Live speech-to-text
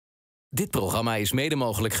Dit programma is mede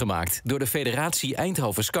mogelijk gemaakt door de Federatie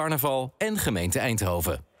Eindhovens Carnaval en gemeente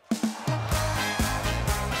Eindhoven.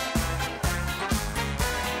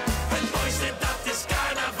 Het mooiste dat is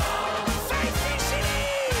carnaval. Fijnfisjenie!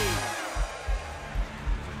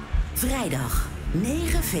 Vrijdag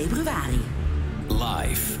 9 februari.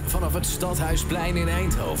 Live vanaf het Stadhuisplein in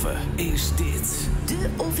Eindhoven is dit De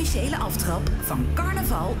officiële aftrap van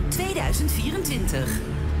Carnaval 2024.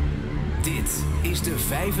 Dit is de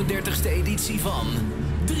 35e editie van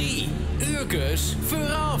 3 Uurkes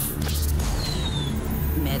Vurraf.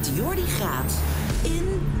 Met Jordi Graat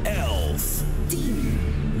in 11, 10,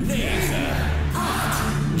 9, 8,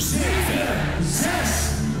 7, 6,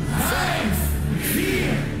 5, 4,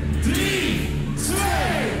 3, 2,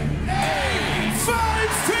 1.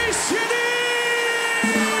 Fijnfisjenie!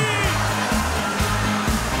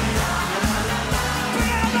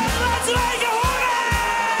 Brabant, laten wij je horen!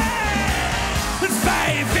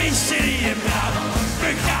 Fijnfisjenie in Brabant,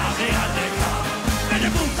 we gaan weer aan de gang. Met de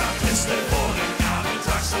boekpak dus tevoren gaan we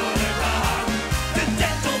dwars door het behang. De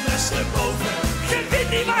tent ondersteboven, gewin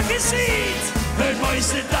die mag je ziet. Het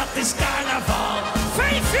mooiste dat is carnaval,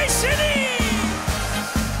 Fijnfisjenie!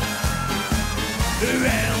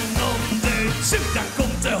 Wel onderzoek, daar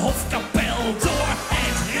komt de hofkapel door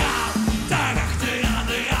het raam. Daarachter aan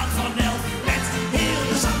de raad van 11 met heel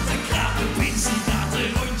de zante kraam. De prins die gaat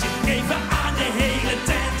een rondje geven aan de hele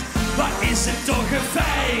tent. Wat is het toch een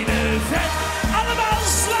fijne vet? Allemaal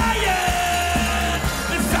zwaaien!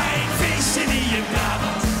 Een Fijnfisjenie in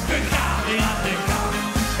Brabant, we gaan weer aan de gang.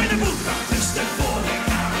 Met de boekpak dus tevoren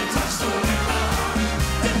gaan we dwars door het behang.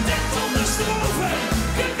 De tent ondersteboven,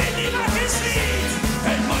 gewin die mag je ziet.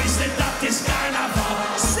 Het mooiste dat is carnaval,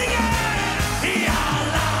 zingen! Ja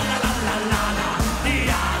la la la la la la,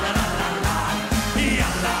 ja la la la la, ja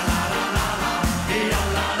la la la la la, ja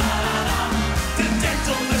la la la la. De tent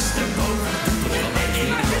ondersteboven, gewin die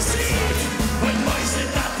mag je ziet. Het mooiste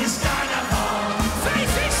dat is carnaval,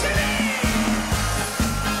 Fijnfisjenie!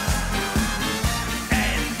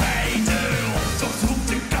 En bij de optocht roept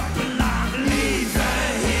de kapelaan, lieve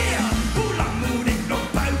heer, hoe lang moet ik nog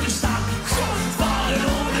buiten staan? God, wat een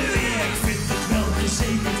onderweer, ik vind het wel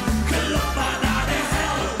gezegend. Geloof maar naar de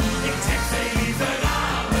hel, ik trek veel liever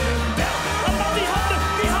aan mijn bel. Allemaal die handen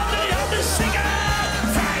zingen!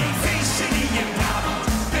 Fijnfisjenie in Brabant,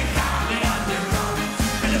 we gaan weer aan de gang.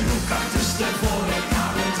 Met een broekkak dus tevoren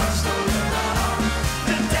gaan we dwars door de behang.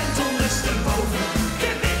 De tent ondersteboven,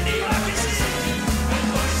 gewin die mag je zien. Het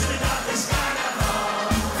mooiste dat is carnaval,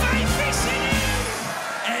 Fijnfisjenie!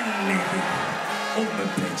 En lig ik op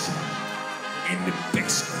mijn bedje, in de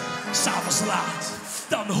pixel, s'avonds laat,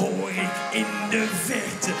 dan hoor ik in de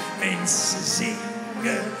verte mensen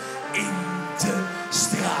zingen in de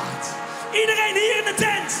straat. Iedereen hier in de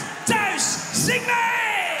tent, thuis, zing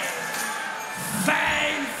mee!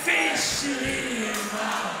 Fijnfisjenie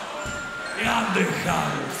aan de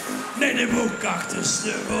gang, met de broek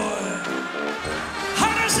achterstevoren.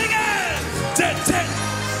 Harder zingen! De tent,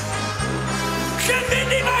 gewin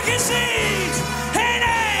die mag je ziet! En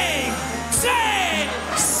 1, 2,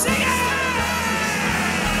 zingen!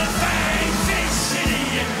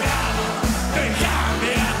 Fijnfisjenie in Brabant, we gaan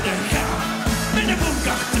weer aan de gang. Met de broek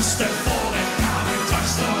achterstevoren gaan we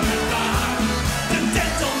dwars door het behang. De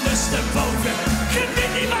tent ondersteboven,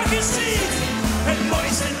 gewin die mag je ziet! Het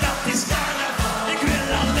mooiste dat is carnaval, ik wil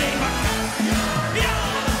alleen maar ja!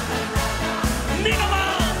 Niet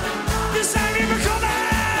normaal, we zijn weer begonnen!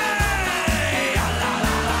 Ja, la,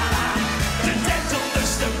 la, la, la. De tent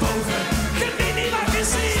ondersteboven, gewin die mag je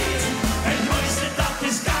ziet. Het mooiste dat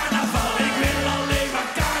is carnaval, ik wil alleen maar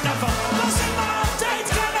carnaval. Was het maar altijd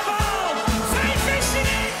carnaval,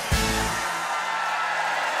 Fijnfisjenie!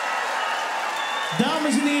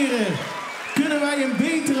 Dames en heren, kunnen wij een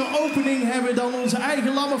betere opening hebben dan onze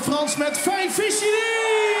eigen Lamme Frans met Fijnfisjenie?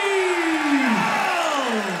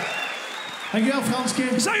 Dankjewel Franske.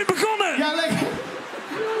 Zijn we begonnen? Ja, lekker.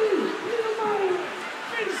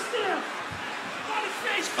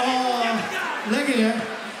 Oh, lekker hè?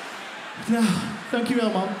 Nou, dankjewel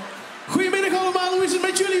man. Goedemiddag allemaal, hoe is het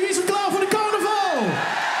met jullie? Wie is er klaar voor de carnaval?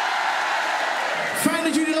 Fijn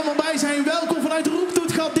dat jullie er allemaal bij zijn. Welkom vanuit de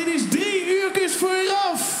Roeptoetgat. Dit is 3 Uurkes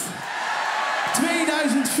Vurraf.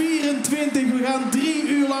 2024, we gaan 3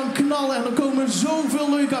 uur lang knallen en er komen zoveel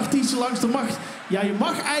leuke artiesten langs. Je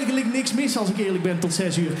mag eigenlijk niks missen als ik eerlijk ben tot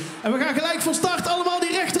 6 uur. En we gaan gelijk van start, allemaal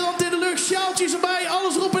die rechterhand in de lucht, sjaaltjes erbij,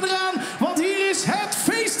 alles erop en eraan. Want hier is het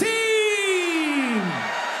Feestteam!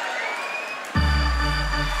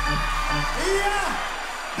 Ja,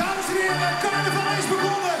 dames en heren, carnaval is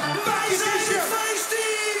begonnen. Wij zijn het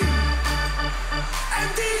Feestteam! En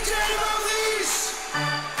DJ Maurice!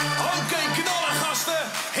 Oké.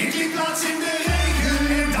 laatst in de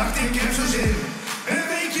regen en dacht ik heb zo zin. Een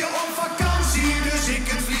weekje op vakantie, dus ik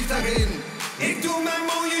het vliegtuig in. Ik doe mijn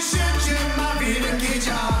mooie shirtje maar weer een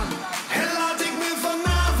keertje aan. En laat ik me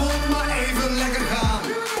vanavond maar even lekker gaan.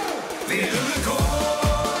 Weer een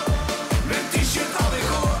record, mijn t-shirt alweer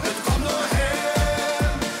goor, het kwam door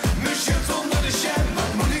hem. Mijn shirt onder de jam,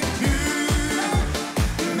 wat moet ik nu?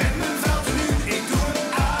 Met mijn velden nu, ik doe hem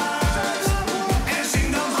uit. En zing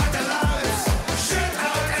dan hard en luid, shirt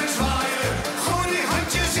uit en zwaaien. Gooi die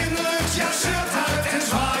handjes in de lucht, ja shirt uit en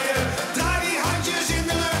zwaaien. Draai die handjes in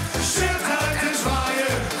de lucht, shirt uit en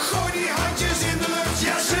zwaaien. Gooi die handjes in de lucht,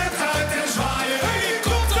 ja shirt uit en zwaaien. Hey,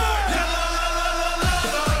 komt er! Ja la la la la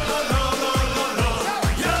la la la la la.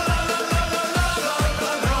 Ja la la la la la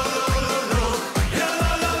la la la la la. Ja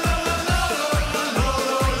la la la la la la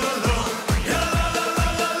la la la. Ja la la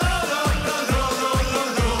la la la la la la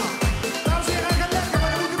la. Dames en heren, gaan lekker,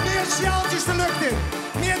 maar er moeten meer sjaaltjes de lucht in.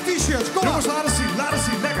 Meer t-shirts, kom op. Laat eens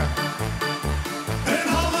zien, lekker. Een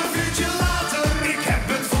half uurtje later, ik heb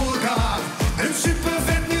het voor elkaar. Een super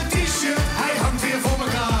vet nieuw t-shirt, hij hangt weer voor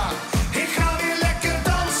elkaar. Ik ga weer lekker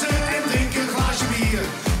dansen en drink een glaasje bier.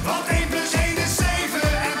 Want 1 plus 1 is 7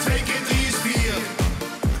 en 2 keer 3 is 4.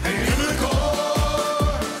 Een nieuw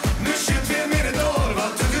record, mijn shirt weer midden door,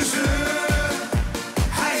 wat een gezeur.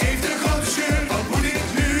 Hij heeft een grote scheur, wat moet ik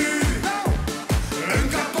nu? Een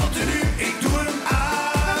kapotte nu, ik doe hem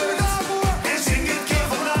uit. En zing het keer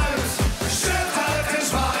vanuit.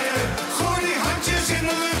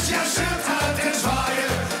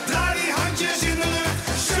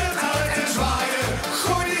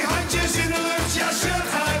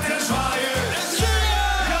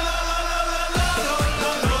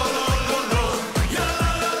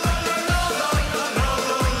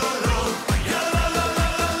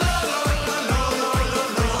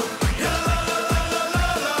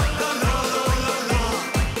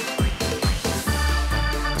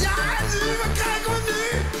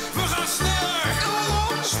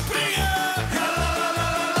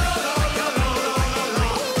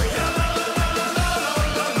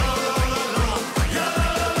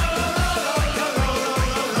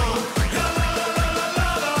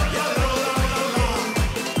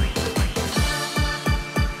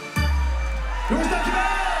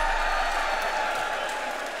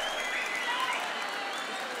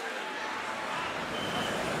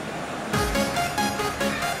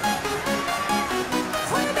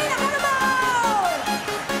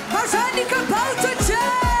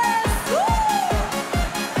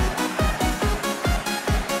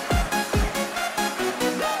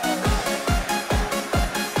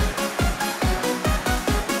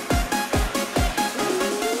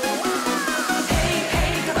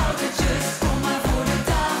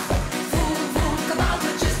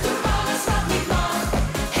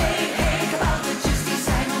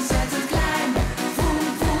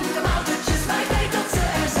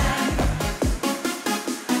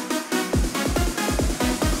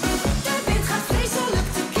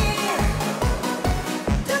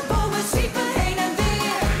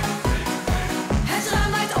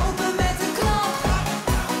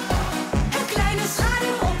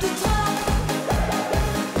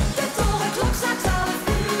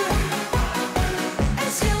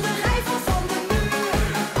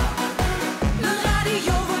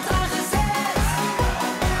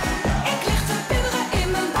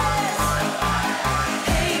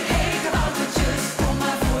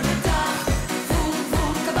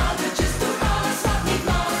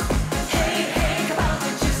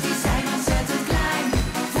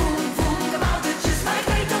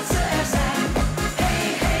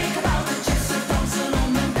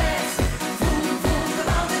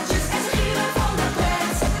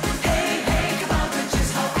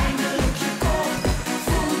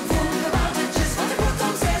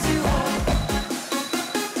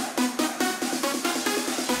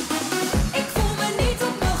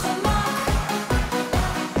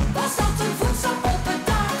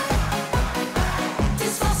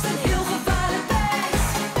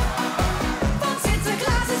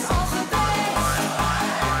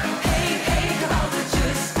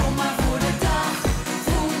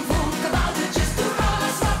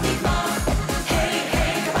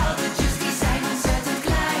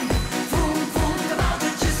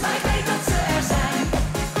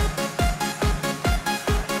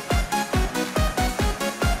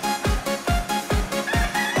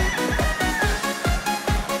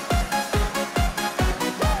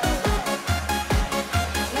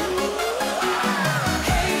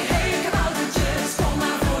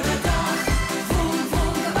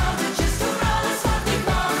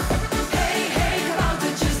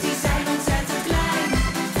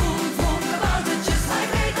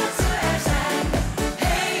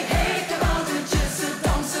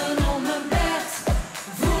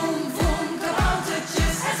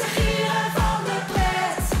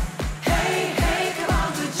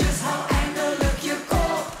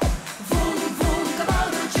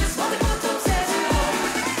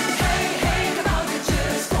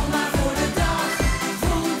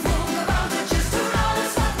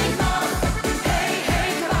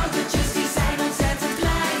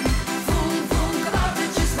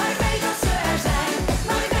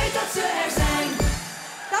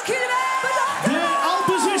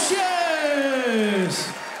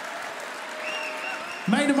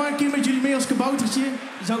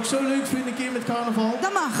 Zou ik zo leuk vinden, een keer met carnaval.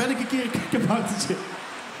 Dat mag. Ben ik een keer een kaboutertje.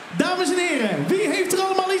 Dames en heren, wie heeft er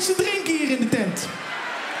allemaal iets te drinken hier in de tent?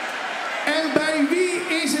 En bij wie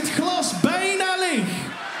is het glas bijna leeg?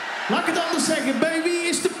 Laat ik het anders zeggen, bij wie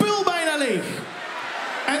is de pul bijna leeg?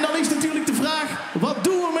 En dan is natuurlijk de vraag, wat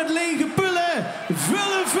doen we met lege pullen?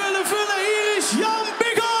 Vullen, vullen, vullen, hier is Jan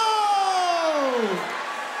Biggel!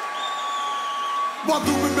 Wat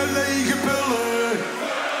doen we met lege pullen?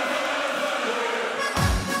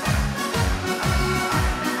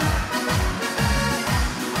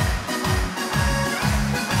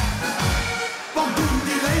 Wat doen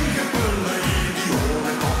die lege pullen hier? Die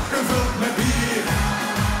horen toch gevuld met bier.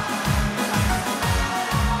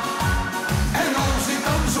 En als ik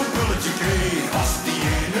dan zo'n pulletje kreeg, was die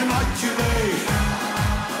in een natje leeg.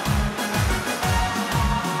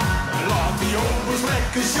 Laat die obers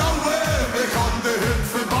lekker sjouwen, we gaan de hut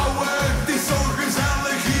verbouwen. Het is zo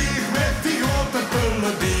gezellig hier met die grote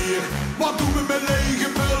pullen bier. Wat doen we met lege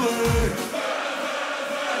pullen?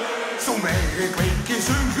 Zo'n werkweek is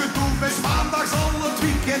hun gedoe, best maandags al het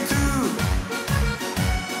weekend toe.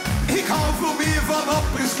 Ik hou veel meer van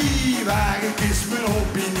apres-ski, werk is mijn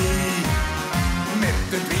opinie. Met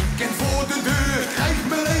het weekend voor de deur krijgt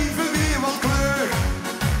mijn leven weer wat kleur.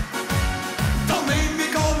 Dan neem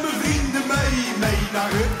ik al mijn vrienden mee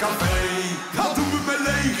naar het café. Dat doen we met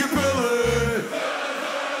lege pullen.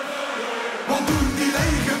 Wat doen die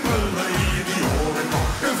lege pullen hier? Die horen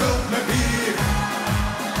toch gevuld met bier.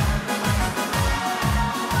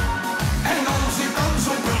 En als ik dan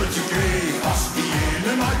zo'n pulletje kreeg, was die in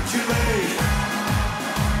een natje leeg.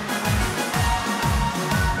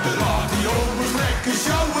 Laat die obers lekker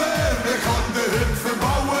sjouwen, we gaan de hut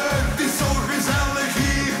verbouwen. Het is zo gezellig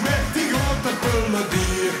hier met die grote pullen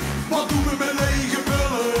bier. Wat doen we met lege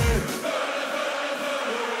pullen?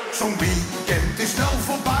 Zo'n weekend is snel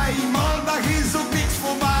voorbij, maandag is ook niks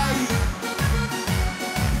voor mij.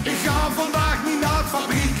 Ik ga vandaag niet naar het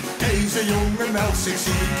fabriek, deze jongen meldt zich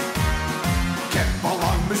ziek. Ik heb al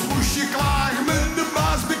lang mijn smoesje klaar, de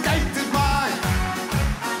baas bekijkt het maar.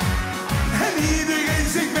 En iedereen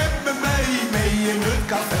zingt met me mee in het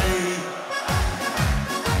café.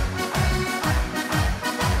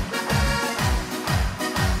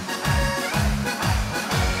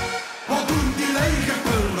 Wat doen die lege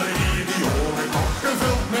pullen hier? Die horen toch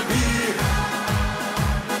gevuld met bier.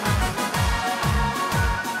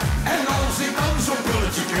 En als ik dan zo'n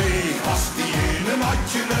pulletje kreeg, was die in een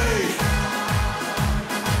natje leeg.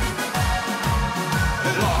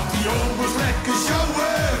 Laat die obers lekker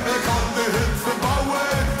sjouwen, we gaan de hut verbouwen.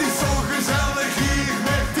 Het is zo gezellig hier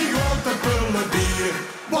met die grote pullen bier.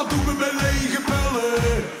 Wat doen we met lege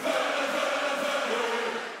pullen?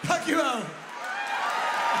 Dankjewel.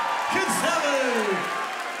 Gezellig.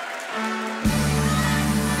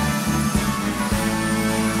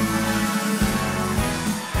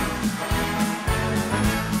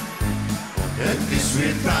 Het is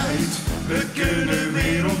weer tijd, we kunnen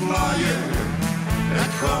weer ontlaaien.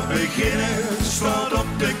 Het gaat beginnen, slaat op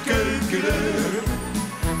de keukendeur.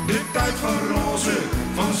 De tijd van roze,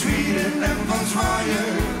 van zwieren en van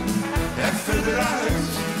zwaaien. Even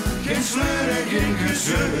eruit, geen sleur en geen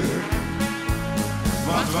gezeur.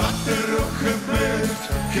 Want wat er ook gebeurt,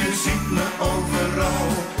 je ziet me overal.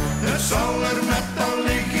 Het zal er net al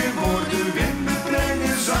liggen voor de wind me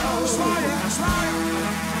brengen zal. Zwaaien, zwaaien.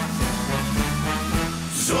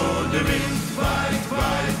 Zo de wind waait,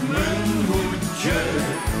 waait mijn hoedje.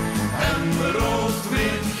 En mijn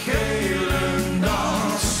rood-wit-gele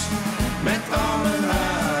das. Met al mijn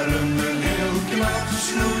haren een heel knap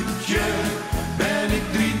snoetje. Ben ik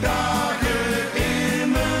 3 dagen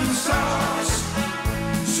in mijn saas.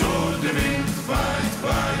 Zo de wind waait,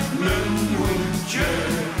 waait mijn hoedje.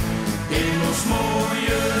 In ons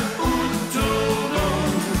mooie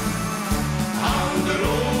oetelon. Aan de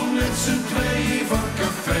rood met z'n twee van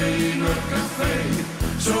café naar café.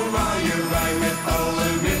 Zo waaien wij met alle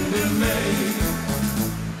winden mee.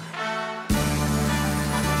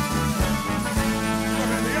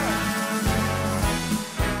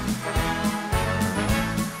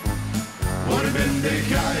 Waar ben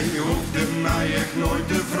jij? Je hoefde mij echt nooit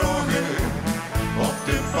te vragen. Op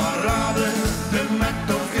de parade, de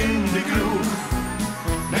met of in de kroeg.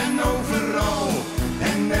 En overal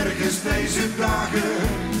en nergens deze dagen.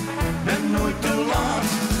 Ben nooit te laat,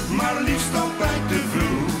 maar liefst altijd te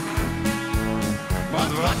vroeg.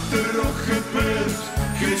 Want wat er ook gebeurt,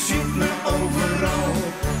 je ziet me overal.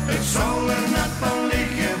 Het zal er net al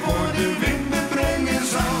liggen voor de wind me brengen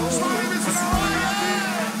zal.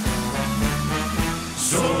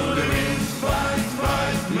 Zo de wind waait,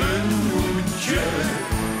 waait mijn hoedje.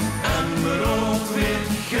 En mijn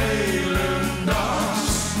rood-wit-gele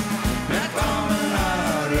das.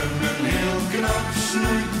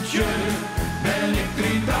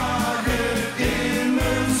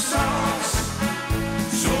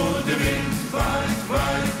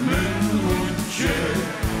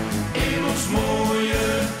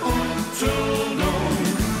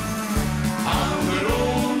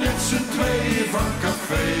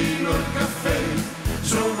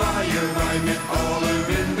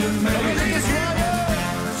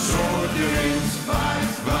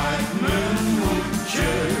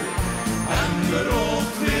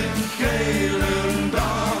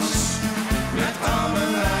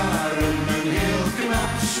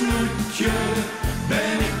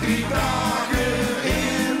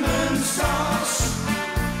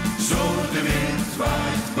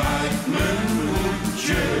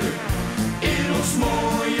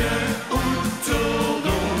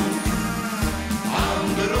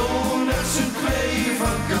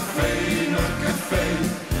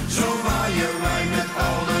 zwaaien wij met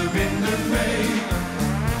alle winden mee.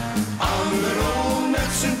 Aan de rol met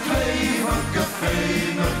z'n twee van café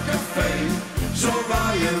naar café. Zo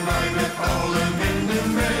waaien wij met alle winden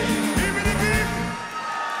mee.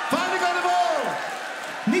 Fijne carnaval!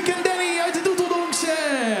 Niek en Danny uit de Doeteldonks.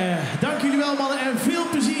 Dank jullie wel, mannen. En veel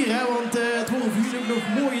plezier, hè. Want het worden voor jullie ook nog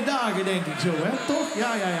mooie dagen, denk ik zo, hè. Toch?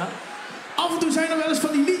 Ja. Af en toe zijn er wel eens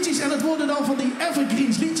van die liedjes. En het worden dan van die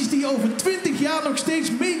evergreens. Liedjes die je over 20 jaar nog steeds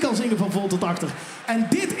mee kan zingen van vol tot achter. En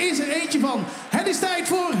dit is er eentje van. Het is tijd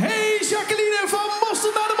voor Hey Jaqueline van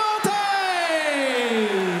Mosterd naar de Maaltijd.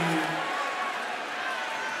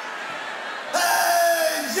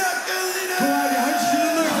 Hey Jaqueline! Kom maar, die handjes in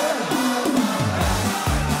de lucht, hè.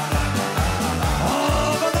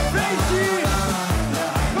 Oh, wat een feestje!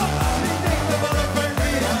 Wat een dikte, wat een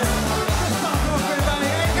feestje! Er staat nog weer bij.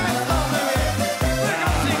 Hey, kijk het dan weer. We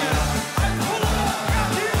gaan zingen. Uit de volle mond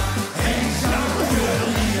gaat ie. Hey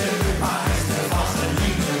Jaqueline, waar is de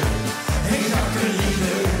vaseline? Hey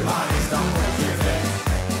Jaqueline, waar is dat potje vet?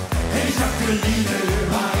 Hey Jaqueline,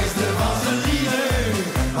 waar is de vaseline?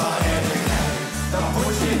 Waar heb jij dat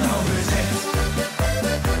potje nou bezet?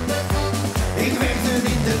 Ik werkte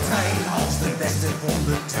in de trein als de beste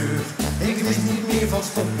conducteur. Ik wist niet meer van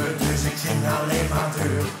stoppen, dus ik ging alleen maar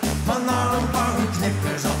deur. Maar na een paar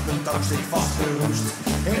knippen zat mijn tangstick vastgeroest.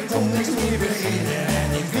 Ik kon niks meer beginnen en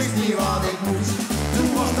ik wist niet wat ik moest.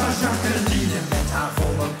 Toen was daar Jaqueline met haar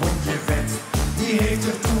volle potje vet. Die heeft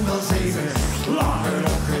er toen wel 7 lager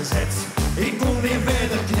opgezet. Ik kon weer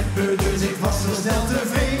verder knippen, dus ik was zo snel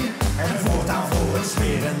tevreden. En voortaan voor het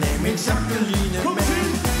smeren neem ik Jaqueline mee.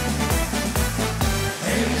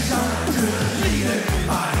 Hey Jaqueline,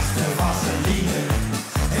 waar is de vaseline?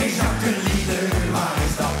 Hey Jaqueline, waar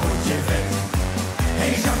is dat potje vet?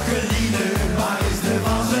 Hey Jaqueline, waar is de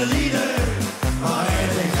vaseline? Waar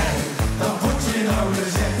heb jij dat potje nou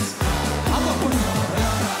gezet?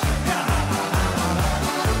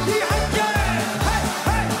 Die handje! Hey,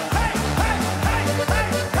 hey, hey, hey, hey, hey,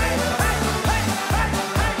 hey, hey, hey, hey,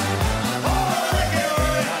 hey. Oh, lekker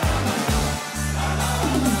hoor!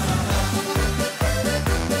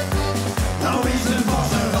 Nou is er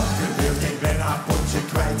was er wat gebeurd, ik ben haar potje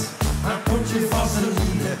kwijt. Haar potje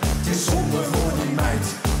vaseline, het is zonde voor die meid.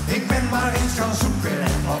 Ik ben maar eens gaan zoeken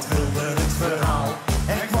en wat wilde het verhaal?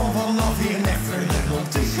 Er kwam vanaf hier neffen een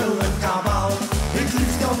ontiegelijk kabaal. Ik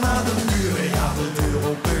liep snel naar de buren, ja de deur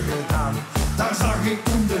open gedaan. Daar zag ik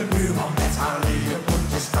toen de buurman met haar lege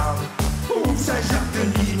potje staan. Oeh, zei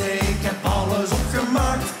Jaqueline, ik heb alles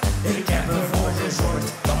opgemaakt. Ik heb ervoor gezorgd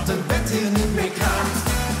dat de bed hier niet meer kraakt.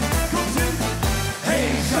 Hey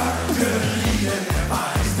Jaqueline,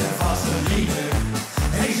 waar is de vaseline?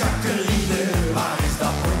 Hey Jaqueline, waar is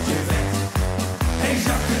dat potje vet? Hey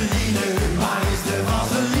Jaqueline, waar is de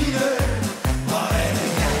vaseline? Waar heb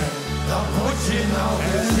jij dat potje nou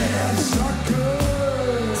gezet?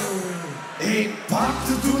 Ik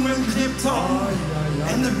pakte toen mijn kniptang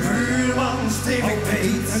en de buurman stevig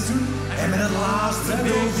beet. En met het laatste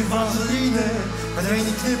beetje vaseline verdween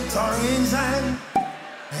die kniptang in zijn.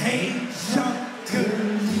 Hey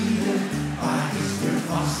Jaqueline, waar is de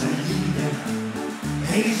vaseline?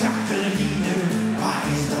 Hey Jaqueline, waar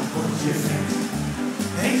is dat potje vet?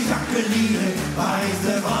 Hey Jaqueline, waar is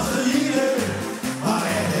de vaseline? Waar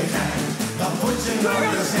heb jij dat potje nou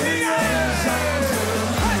gezet? Hey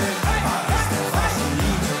Jaqueline, waar is de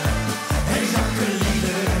vaseline? Hey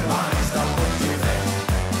Jaqueline, waar is dat potje vet?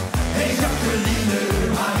 Hey Jaqueline,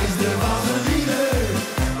 waar is de vaseline?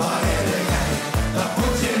 Waar heb jij dat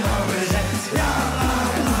potje nou gezet? Ja, la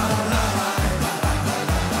la la la.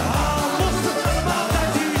 Mosterd naar de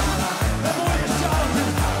maaltijd hier. Een mooie charme.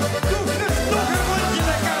 Doe dus nog een rondje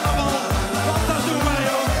met carnaval. Want dat doen wij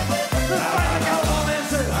ook. Dus fijne carnaval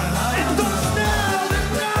mensen. En tot snel in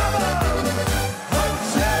Brabant.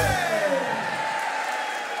 Hoedje!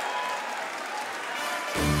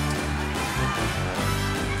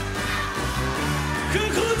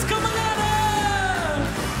 Gegroet kameraden!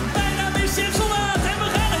 Mijn naam is Soldaat en we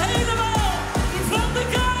gaan helemaal van de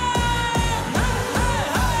kaart! Hey, hey,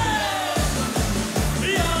 hey!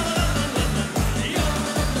 Ja, ja.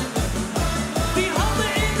 Die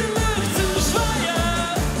handen in de lucht zwaaien!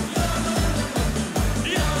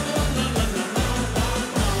 Ja,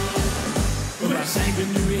 waar zijn we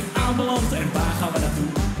nu weer aanbeland en waar gaan we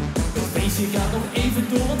naartoe? Het feestje gaat nog even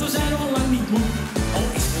door, want we zijn nog al lang niet moe. Al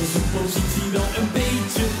is onze positie wel een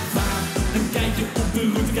beetje vaag. Een kijkje op de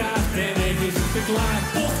routekaart en er is het klaar.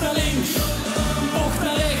 Bocht naar links, bocht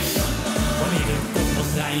naar rechts. Wanneer het komt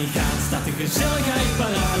als draaien gaat, staat de gezelligheid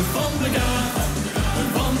paraat. Van de kaart,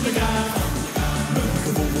 van de kaart. Mijn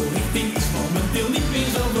gewone richting is momenteel niet meer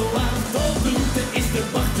zo bewaard. Op de route is de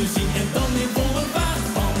wacht te zien en dan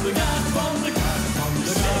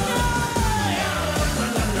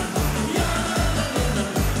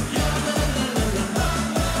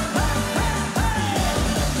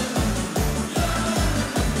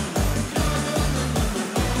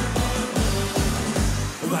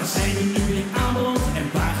Waar zijn we nu in aanbeland en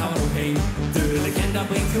waar gaan we nog heen? De legenda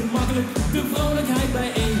brengt gemakkelijk de vrolijkheid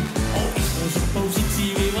bijeen. Al is onze positie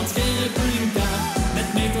weer wat scherper in kaart. Met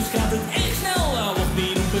meters gaat het echt snel, er wordt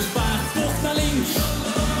niet op bespaard. Bocht naar links,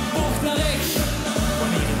 bocht naar rechts.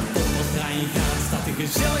 Wanneer het komt als draaien gaat, staat de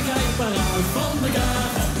gezelligheid paraat. Van de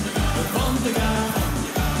kaart, van de kaart.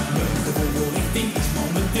 Mijn gevoel voor richting is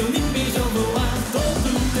momenteel niet meer zoveel waard. Op de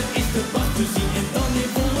route is de wacht te zien en dan in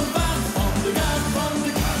volle vaart. Van de kaart, van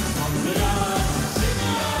de kaart, van de kaart.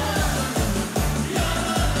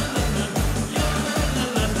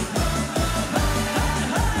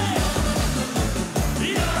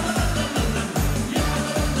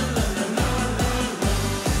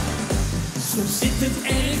 Zo zit het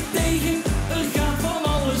erg tegen, er gaat van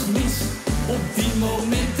alles mis. Op die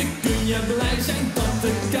momenten kun je blij zijn dat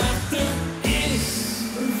de kaart er is.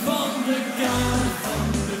 Van de kaart, van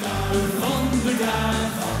de kaart, van de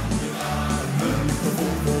kaart, van de kaart. Mijn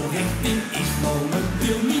gevoel voor richting is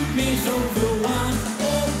momenteel niet meer zoveel waard.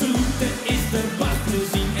 Op de route is de wacht te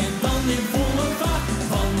zien en dan in volle vaart.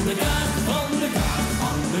 Van de kaart, van de kaart,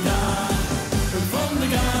 van de kaart, van de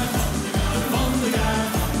kaart, van de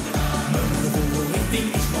kaart. Mijn gevoel voor richting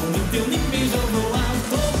is momenteel niet meer zoveel waard.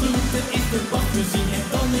 Op de route is de wacht te zien en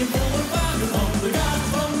dan in volle vaart. Van de kaart,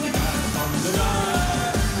 van de kaart, van de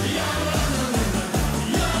kaart. Ja, la, la, la, la,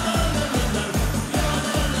 ja, la, la, la, ja,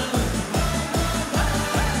 la, la, la.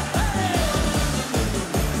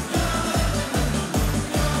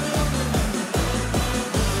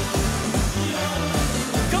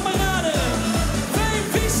 Kameraden,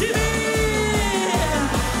 Fijnfisjenie!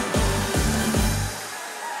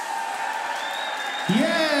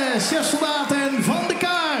 Yes, ja, Soldaat en Van de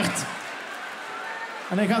Kaart.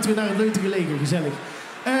 En hij gaat weer naar het leutige Lege, gezellig.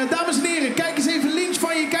 Dames en heren, kijk eens even links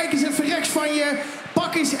van je, kijk eens even rechts van je.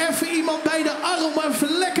 Pak eens even iemand bij de arm om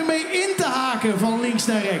even lekker mee in te haken van links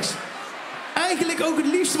naar rechts. Eigenlijk ook het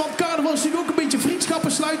liefste, want carnaval is natuurlijk ook een beetje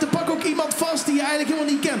vriendschappen sluiten. Pak ook iemand vast die je eigenlijk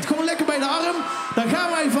helemaal niet kent. Gewoon lekker bij de arm. Dan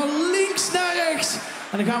gaan wij van links naar rechts.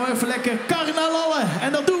 En dan gaan we even lekker carnalallen.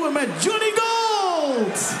 En dat doen we met Johnny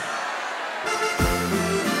Gold.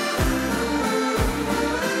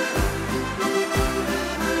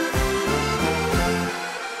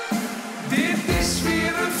 Dit is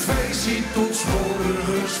weer een feestje tot 's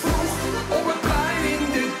morgens vroeg. Op het plein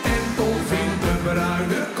in de tent of in de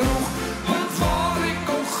bruine kroeg. Want waar ik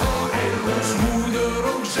ook ga en ons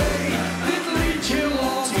moeder ook zei, dit liedje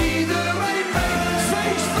laat iedereen mee.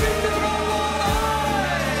 Feestvrienden allemaal.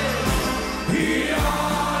 Ja,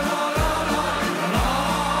 la la la la.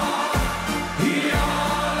 Ja,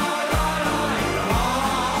 la la la la.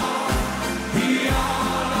 Ja,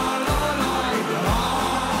 la la la la.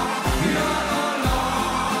 Ja, la la.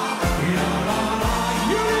 Ja, la la.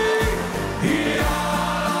 Jullie. Ja,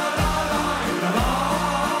 la la la la.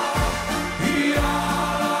 Ja,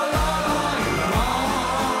 la la la la.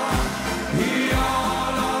 Ja,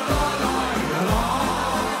 la la la la.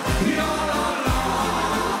 Ja, la la.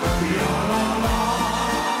 Ja, la la.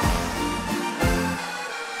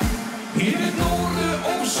 In het noorden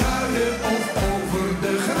of zuiden of over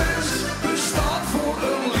de grens bestaat voor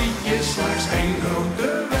een liedje slechts één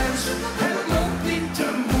grote wens. Het loopt niet te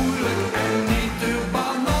moeilijk en niet te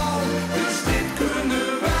banaal, dus dit kunnen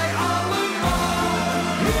wij allemaal.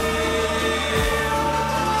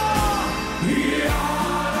 Ja,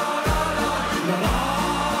 la la la la la.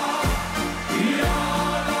 Ja,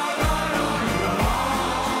 la la la la la.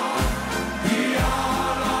 Ja,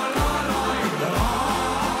 la la la la la.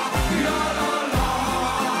 Ja, la la.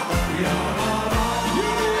 Ja, la la.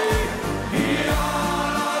 Jullie. Ja,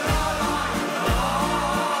 la la la la.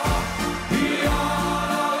 Ja,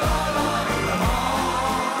 la la la la.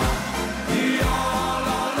 Ja,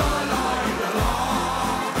 la la la la.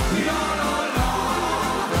 Ja, la la.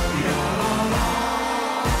 Ja, la la.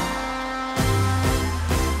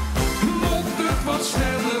 Loopt het wat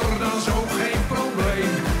sneller, dan is ook geen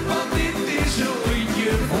probleem. Want dit is een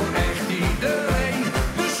liedje voor echt iedereen.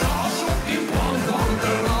 Dus als op die plank, want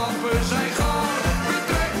de lampen zijn gaar. We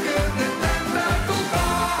trekken de tent uit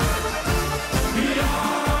elkaar. Ja,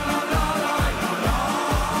 la la la la la.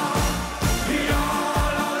 Ja,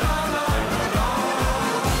 la la la la la.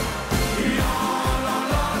 Ja, la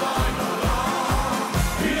la la la la.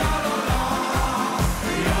 Ja, la la.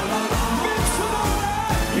 Ja, la la. Met z'n allen.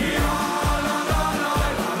 Ja, la la la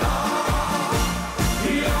la la.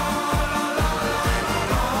 Ja, la la la la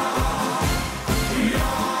la.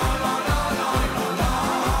 Ja, la la la la la.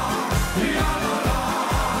 Ja, la la.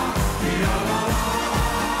 Ja, la la.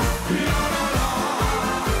 Ja, la la.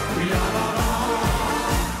 Ja, la la.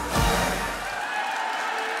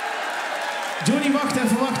 Johnny, wacht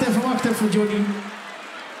even, Johnny.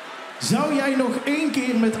 Zou jij nog 1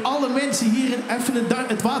 keer met alle mensen hier even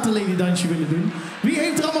het Waterlelie-dansje willen doen? Wie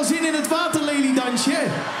heeft er allemaal zin in het Waterlelie-dansje?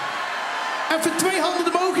 Even 2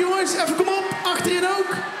 handen omhoog, jongens. Even kom op. Achterin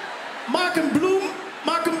ook. Maak een bloem.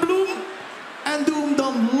 Maak een bloem. En doe hem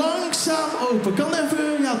dan langzaam open. Kan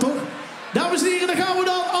even, ja toch? Dames en heren, dan gaan we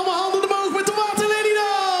dan allemaal handen omhoog met de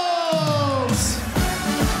Waterlelie-dans.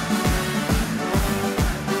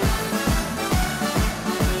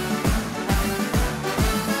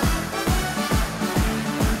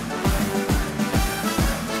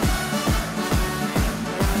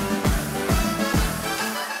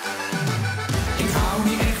 Ik hou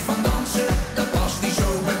niet echt van dansen, dat past niet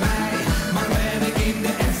zo bij mij. Maar ben ik in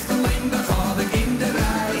de Efteling, dan ga ik in de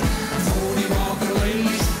rij. Voor die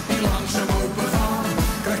waterlelies die langzaam open gaan,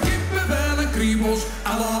 krijg ik me wel een kriebels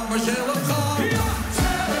en laat mezelf gaan. Ja,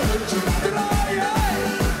 draaien.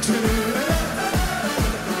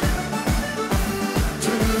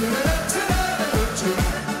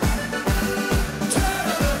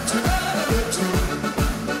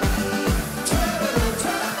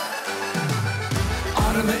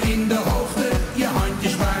 Armen in de hoogte, je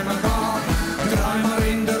handjes bij elkaar. Draai maar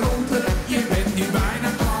in de ronde, je bent nu bijna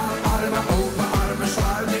klaar. Armen open, armen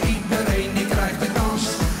sluiten, iedereen die krijgt een kans.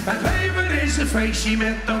 Het leven is een feestje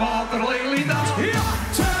met de Waterlelie-dans. Ja,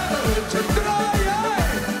 draaien.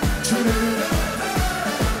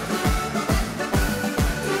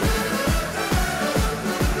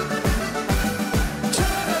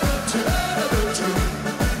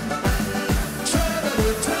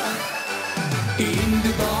 In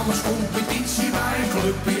de damescompetitie bij een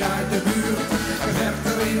clubje uit de buurt werd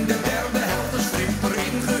er in de derde helft een stripper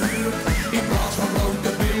ingehuurd. In plaats van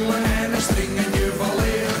blote billen en een string en je van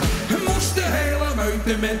leer, moest de hele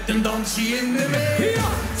meute met een dansje in de weer. Ja,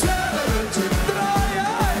 draaien.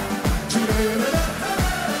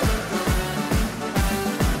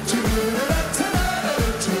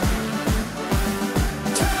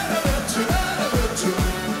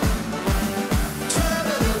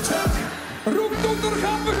 Roep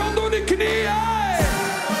dondergaan, we gaan door de knieën.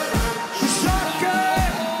 Zakken,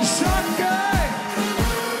 zakken.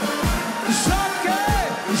 Zakken,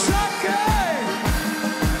 zakken.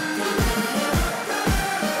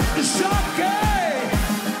 Zakken.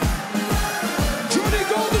 Johnny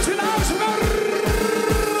Gold is in huis, maar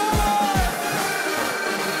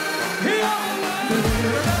ja.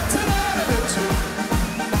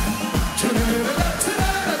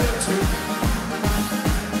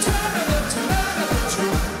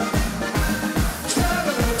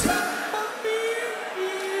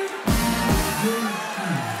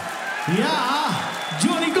 Ja,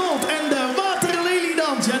 Johnny Gold en de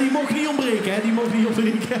Waterlelie-dans. Ja, die mocht niet ontbreken, hè? Die mocht niet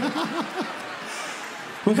ontbreken.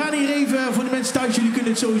 We gaan hier even, voor de mensen thuis, jullie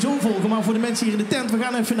kunnen het sowieso volgen, maar voor de mensen hier in de tent, we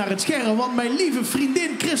gaan even naar het scherm, want mijn lieve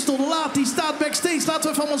vriendin Christel de Laat, die staat backstage. Laten we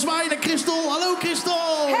even allemaal zwaaien naar Christel. Hallo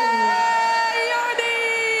Christel! Hey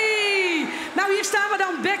Jordi! Nou, hier staan we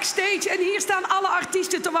dan backstage en hier staan alle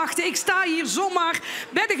artiesten te wachten. Ik sta hier zomaar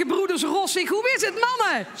bij de Gebroeders Rossig. Hoe is het,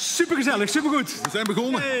 mannen? Supergezellig, supergoed. We zijn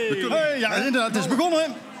begonnen. Ja, inderdaad, het is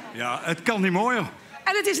begonnen. Ja, het kan niet mooier.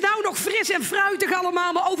 En het is nou nog fris en fruitig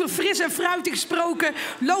allemaal. Maar over fris en fruitig gesproken,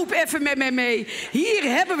 loop even met mij mee. Hier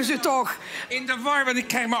hebben we ze toch. In de war, want ik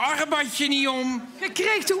krijg mijn armbandje niet om. Je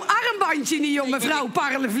kreeg uw armbandje niet om, mevrouw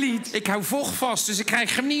Parlevliet. Ik hou vocht vast, dus ik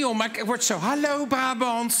krijg hem niet om. Maar ik word zo, hallo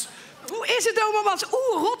Brabant. Hoe is het om als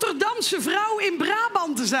Rotterdamse vrouw in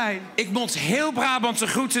Brabant te zijn? Ik moet heel Brabant de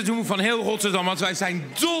groeten doen van heel Rotterdam. Want wij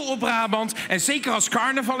zijn dol op Brabant. En zeker als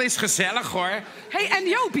carnaval is gezellig, hoor. Hey, en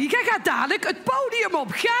Jopie, jij gaat dadelijk het podium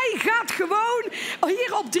op. Jij gaat gewoon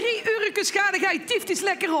hier op 3 Uurkes gaan. Dan ga je Tieftes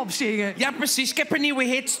lekker opzingen. Ja, precies. Ik heb een nieuwe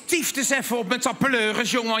hit. Tieftes even op met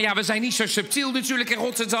appeleurs, jongen. Ja, we zijn niet zo subtiel natuurlijk in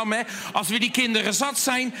Rotterdam, hè. Als we die kinderen zat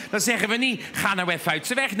zijn, dan zeggen we niet, ga nou even uit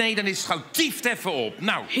de weg. Nee, dan is het gewoon tieft even op.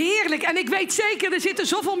 Nou. Heerlijk. En ik weet zeker, er zitten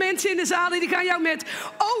zoveel mensen in de zaal die gaan jou met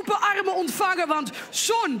open armen ontvangen. Want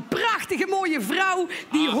zo'n prachtige mooie vrouw,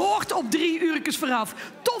 die hoort op 3 Uurkes Vurraf.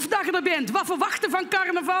 Tof dat je er bent. Wat verwachten van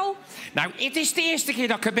carnaval? Nou, het is de eerste keer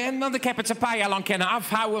dat ik er ben, want ik heb het een paar jaar lang kunnen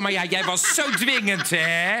afhouden. Maar ja, jij was zo dwingend,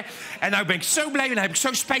 hè? En nou ben ik zo blij en dan heb ik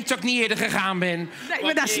zo spijt dat ik niet eerder gegaan ben. Nee,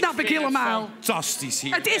 maar dat snap ik helemaal. Fantastisch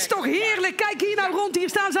hier. Het is toch heerlijk? Kijk hier nou rond, hier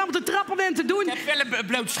staan ze allemaal te trappen en te doen. Ik heb wel een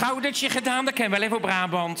bloot schoudertje gedaan, dat ken wel even op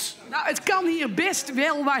Brabant. Nou, het kan hier best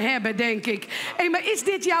wel wat hebben, denk ik. Hey, maar is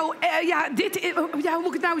dit jouw... hoe moet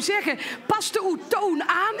ik het nou zeggen? Past de uw toon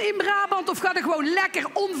aan in Brabant of gaat het gewoon lekker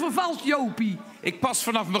onvervalst Jopie? Ik pas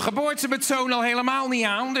vanaf mijn geboorte met zoon al helemaal niet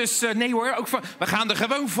aan. Dus nee hoor, we gaan er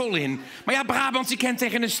gewoon vol in. Maar ja, Brabant, die kent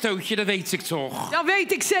tegen een stootje, dat weet ik toch. Dat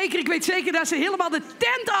weet ik zeker. Ik weet zeker dat ze helemaal de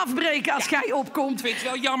tent afbreken als jij opkomt. Ik vind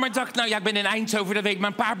het wel jammer dat ik ben in Eindhoven de week, maar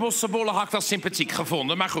een paar bossenbollen had ik wel sympathiek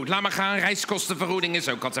gevonden. Maar goed, laat maar gaan. Reiskostenvergoeding is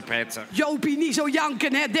ook altijd prettig. Jopie, niet zo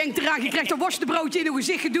janken, hè. Denk eraan, je krijgt een worstenbroodje in je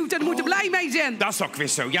gezicht geduwd en daar moet er blij mee zijn. Dat is ook weer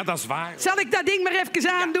zo, ja, dat is waar. Zal ik dat ding maar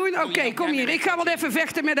even aandoen? Oké, kom hier. Ik ga wel even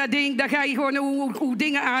vechten met dat ding. Dan ga je gewoon hoe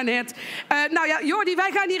dingen aan hebt. Nou ja, Jordi,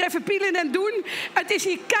 wij gaan hier even pielen en doen. Het is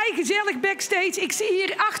hier keigezellig backstage. Ik zie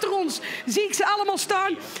hier achter ons, zie ik ze allemaal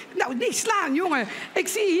staan. Nou, niet slaan, jongen. Ik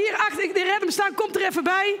zie hier achter de redem staan. Komt er even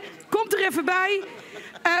bij. Komt er even bij.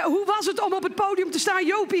 Hoe was het om op het podium te staan?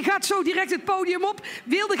 Jopie gaat zo direct het podium op.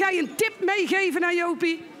 Wilde jij een tip meegeven aan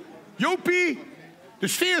Jopie? Jopie, de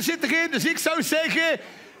sfeer zit erin, dus ik zou zeggen...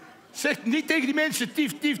 Zeg niet tegen die mensen,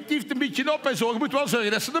 tief een beetje op en zo. Je moet wel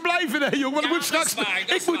zorgen dat ze er blijven, hè, jongen. Want moet straks...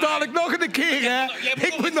 Ik moet dadelijk nog een keer, hè.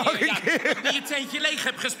 Ik moet nog een keer. Dat je het tentje leeg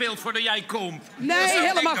hebt gespeeld voordat jij komt. Nee,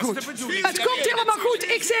 helemaal goed. Het komt helemaal goed.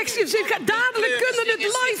 Ik zeg ze dadelijk kunnen het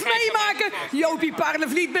live meemaken. Jopie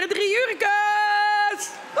Parlevliet bij 3 Uurkes.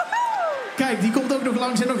 Kijk, die komt ook nog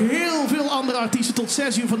langs en nog heel veel andere artiesten tot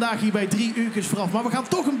 6 uur vandaag hier bij 3 Uurkes Vurraf. Maar we gaan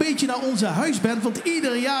toch een beetje naar onze huisband, want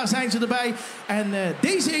ieder jaar zijn ze erbij. En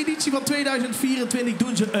deze editie van 2024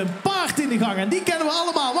 doen ze een paard in de gang. En die kennen we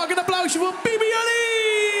allemaal. Mag een applausje voor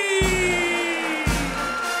Ullie!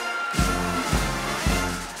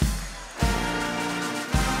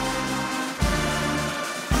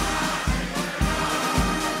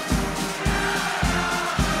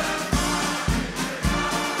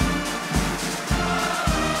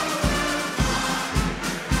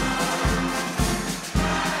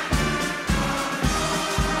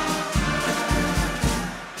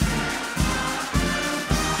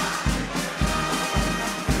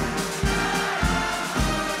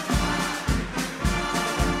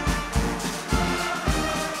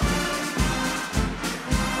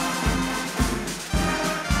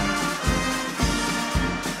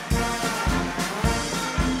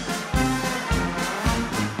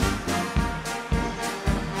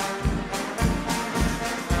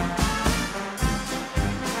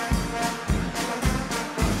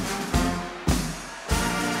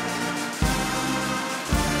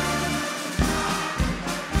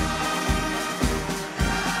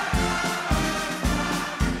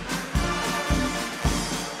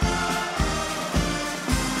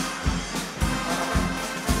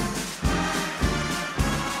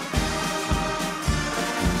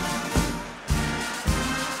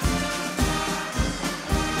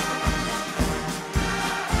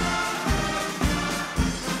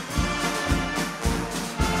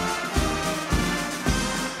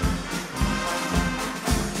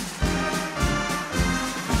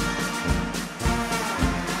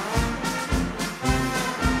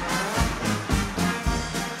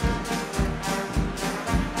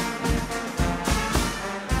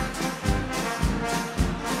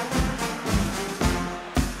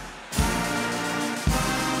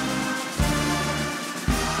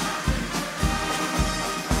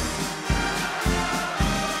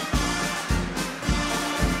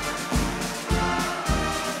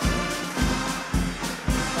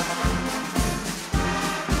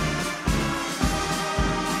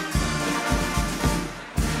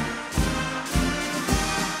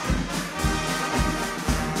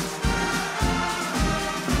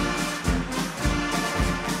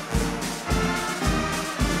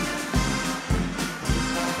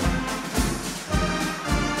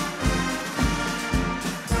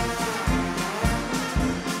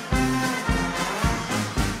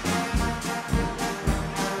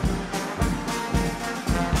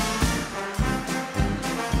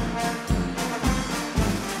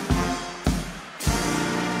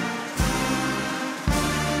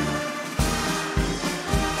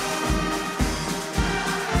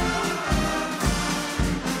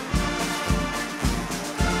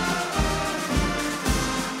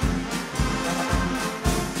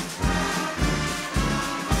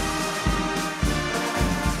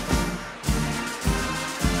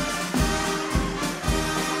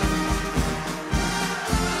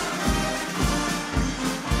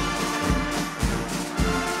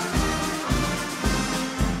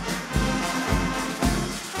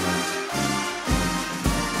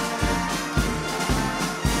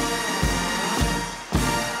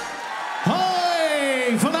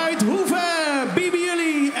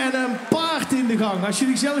 Als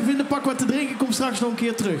jullie zelf vinden, pak wat te drinken, kom straks nog een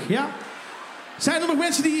keer terug, ja? Zijn er nog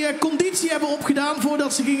mensen die conditie hebben opgedaan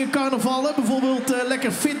voordat ze gingen carnavallen? Bijvoorbeeld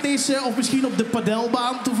lekker fitnessen of misschien op de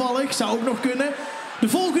padelbaan toevallig, zou ook nog kunnen. De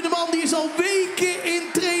volgende man die is al weken in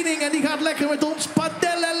training en die gaat lekker met ons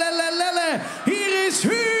padellen. Hier is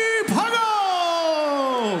Huub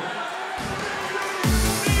Hango!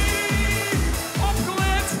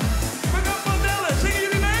 Opgelet! We gaan padellen. Zingen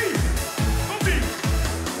jullie mee? Komt-ie!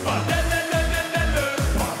 Padellen, padellen,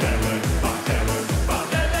 padellen, padellen,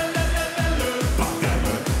 padellen,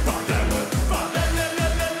 padellen,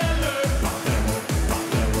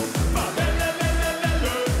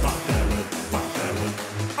 padellen, padellen.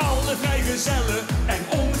 Alle vrijgezellen en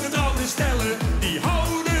ongetrouwde stellen die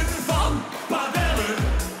houden van padellen.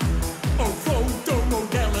 Ook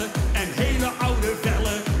fotomodellen en hele oude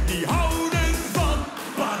vellen die houden van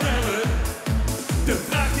padellen. De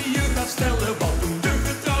vraag die je gaat stellen, wat doen de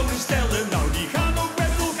getrouwde stellen? Nou, die gaan ook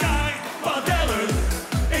met elkaar padellen.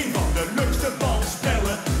 Een van de leukste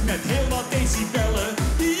balspellen met heel wat decibellen.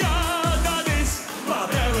 Ja, dat is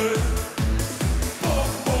padellen. Pop,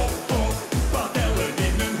 pop, pop, padellen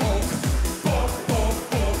in een hok. Pop, pop,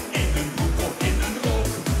 pop, in een hoek of in een rok.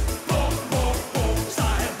 Pop, pop, pop, sta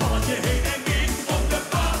het balletje heen en weer op de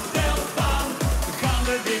padelbaan. Gaan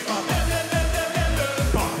we weer padellen,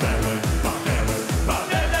 padellen, padellen, padellen,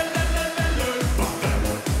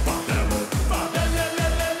 padellen,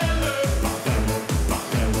 padellen,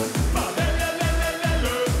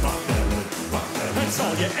 padellen, het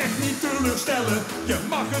zal je echt niet teleurstellen, je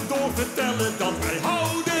mag het doorvertellen dat wij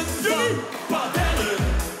houden van padellen.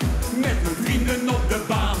 Met mijn vrienden op de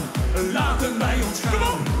baan laten wij ons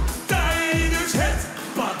gaan tijdens het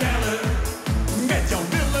padellen. Met Jan,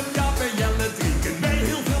 Willem, Jaap en Jelle drinken wij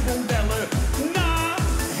heel veel rondellen na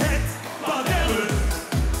het padellen.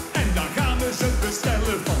 En dan gaan we ze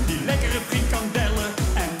bestellen van die lekkere frikandellen.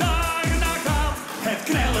 En daarna gaat het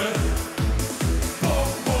knellen. Pop,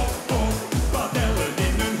 pop, pop, padellen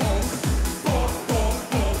in een hok. Pop, pop,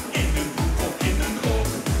 pop, in een hoek of in een rok.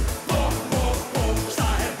 Pop, pop, pop, sta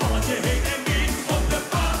het balletje heen en weer op de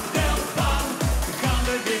padelbaan. Gaan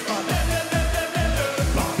we weer padellen,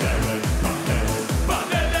 padellen, padellen,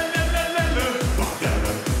 padellen,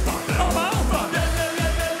 padellen, allemaal padellen,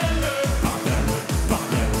 padellen,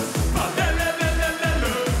 padellen,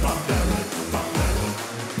 padellen, padellen.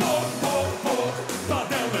 Pop, pop, pop,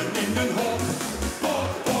 padellen in een hok. Pop,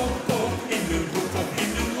 pop, pop, in een hoek of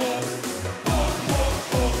in een rok. Pop, pop,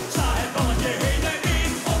 pop, sta het balletje heen en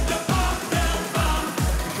weer op de padelbaan.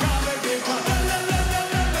 Gaan we weer padellen,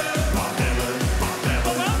 padellen, padellen,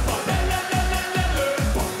 allemaal padellen,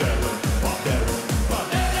 padellen, padellen, padellen,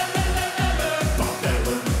 padellen,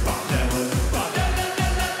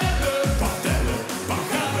 padellen, padellen.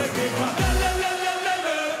 Gaan we weer padellen,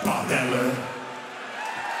 padellen.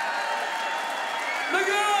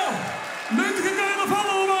 Dankjewel! Nuttige carnaval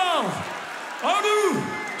allemaal! Houdoe!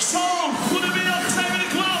 Zo, goedemiddag, zijn we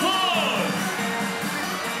er klaar voor?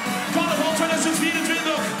 Carnaval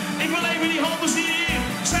 2024. Ik wil even die handen zien hier.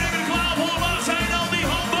 Zijn we er klaar voor? Waar zijn al die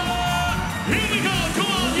handen? Here we go,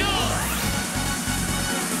 come on, ja!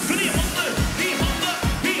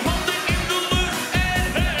 Die handen in de lucht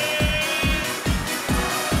en hey!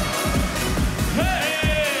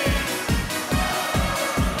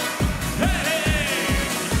 Hey!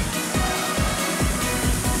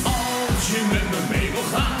 Als je met me mee wil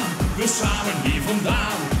gaan, we samen hier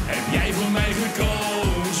vandaan, heb jij voor mij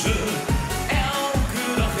gekozen. Elke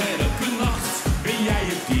dag en elke nacht ben jij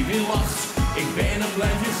het die weer lacht. Ik ben en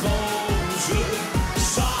blijf je gozer.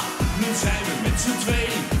 Samen zijn we met z'n twee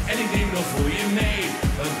en ik neem nog voor je mee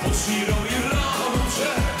een bosje rode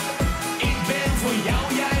rozen. Ik ben voor jou,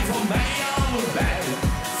 jij voor mij, allebei.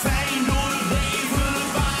 Fijn door het leven,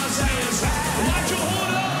 waar zij en zij. Laat je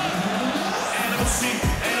horen! En een bosje,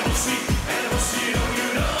 en een bosje, en een bosje rode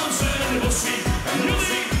rozen. En een bosje,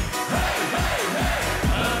 hey, hey, hey.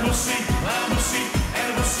 Een bosje, en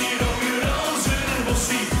een bosje rode rozen. En een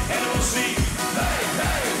bosje, hey,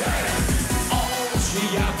 hey, hey. Als je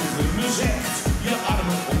ja tegen me zegt, je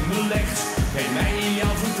armen om me legt, geef mij in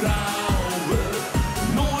jouw vertrouwen.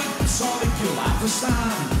 Nooit zal ik je laten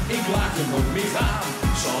staan, ik laat je nooit meer gaan,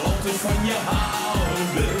 zal altijd van je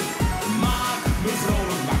houden. Maak me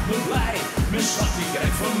vrolijk, maak me blij, mijn schat die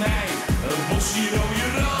krijgt van mij een bosje rode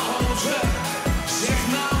rozen. Zeg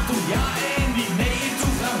nou toch ja en niet nee,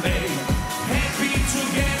 toe gaan mee. Happy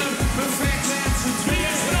together, perfect met z'n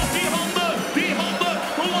tweeën. Straf die handen,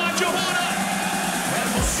 laat je horen. En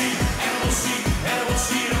een bosje, en een bosje, en een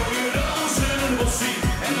bosje rode rozen. En een bosje,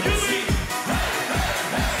 en een bosje, hey, hey,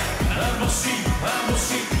 hey. Een bosje,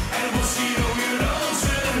 en een bosje rode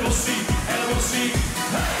rozen. En een bosje,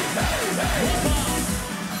 hey, hey, hey. Hoppa,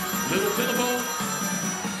 de telefoon.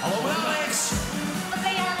 Hallo Alex. Wat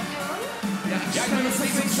ben je aan het doen? Ja, ik ben een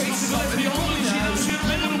feestje. Die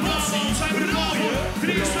handen zien, zijn we er al voor.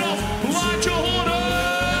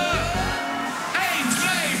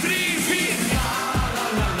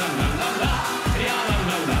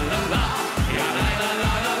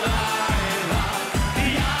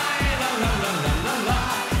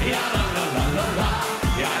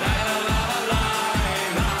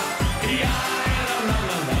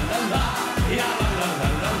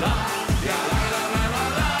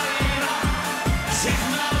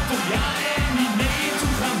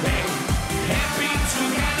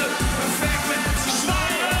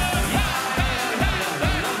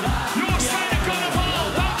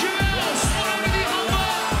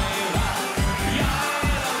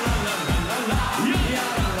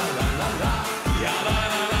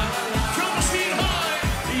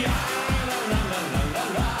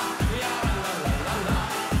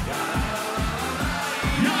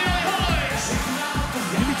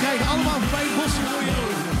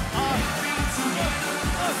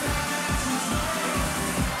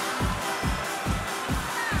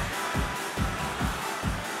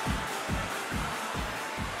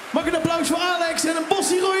 Alex en een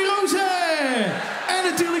bossie rode rozen. En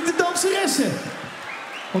natuurlijk de danseressen.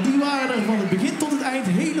 Want die waren er van het begin tot het eind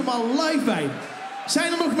helemaal live bij.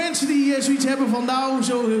 Zijn er nog mensen die zoiets hebben van nou,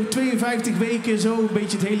 zo 52 weken, zo een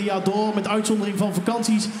beetje het hele jaar door, met uitzondering van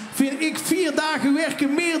vakanties, vind ik 4 dagen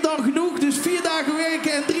werken meer dan genoeg. Dus 4 dagen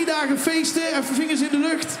werken en 3 dagen feesten, even vingers in de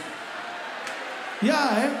lucht. Ja,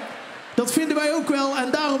 hè? Dat vinden wij ook wel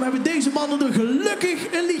en daarom hebben deze mannen er gelukkig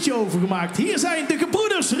een liedje over gemaakt. Hier zijn de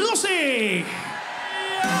Gebroeders Rossig.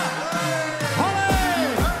 Ja.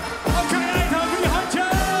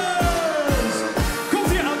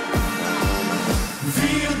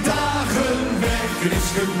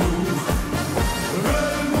 Is genoeg. We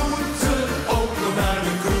moeten ook nog naar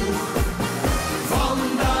de kroeg.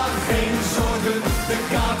 Vandaag geen zorgen, de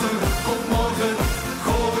kater komt morgen.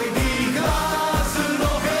 Gooi die glazen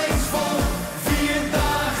nog eens vol. 4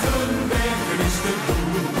 dagen werken is te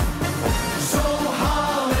doen. Zo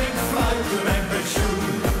haal ik fluiten en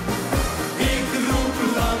pensioen. Ik roep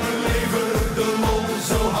lang leven de lol,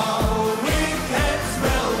 zo hou ik het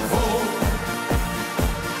wel vol.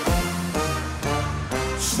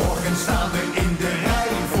 Morgen staan we in de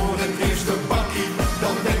rij voor het eerste bakkie.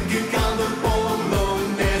 Dan denk ik aan de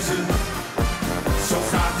Polonaise. Zo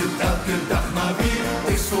gaat het elke dag maar weer. Het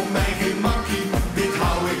is voor mij geen makkie. Dit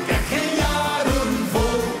hou ik echt geen jaren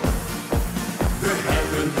vol. We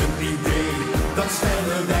hebben een idee, dat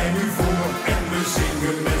stellen wij nu voor. En we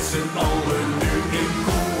zingen met z'n allen nu in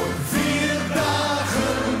koor. 4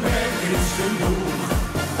 dagen werk is genoeg.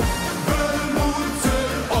 We moeten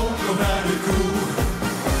ook nog naar de kroeg.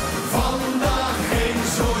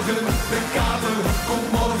 De kater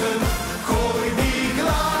komt morgen, gooi die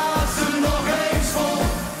glazen nog eens vol.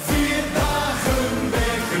 4 dagen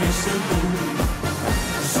werken is te doen.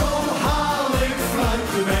 Zo haal ik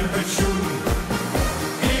fluiten en pensioen.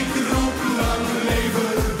 Ik roep lang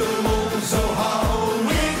leven de lol, zo hou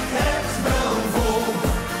ik het wel vol.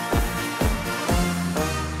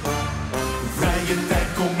 Vrije tijd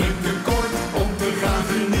kom ik tekort om te gaan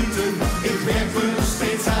genieten. Ik werk me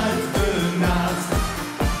steeds uit de naad.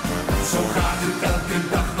 Zo gaat het elke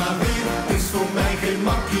dag maar weer, het is voor mij geen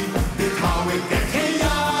makkie, dit hou ik echt geen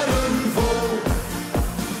jaren vol.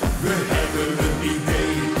 We hebben een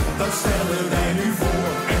idee, dat stellen wij nu voor,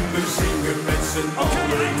 en we zingen met z'n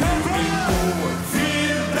allen in koor.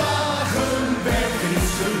 4 dagen werken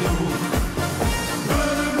is genoeg, we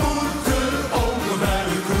moeten ook nog naar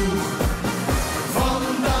de kroeg.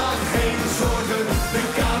 Vandaag geen zorgen, de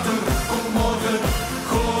kater komt morgen,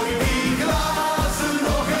 gooi die glazen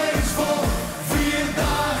nog eens vol. 4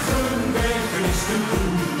 dagen werken is te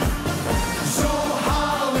doen. Zo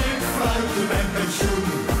haal ik fluiten en pensioen.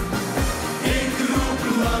 Ik roep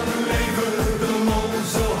lang leven de lol,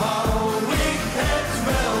 zo hou ik het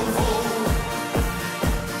wel vol.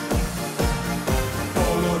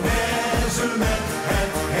 Polonaise met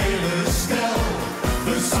het hele stel.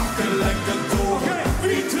 We zakken lekker door.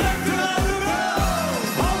 Wie trekt er aan de bel?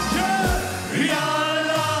 Handje! Ja,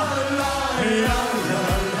 la, la, ja, la,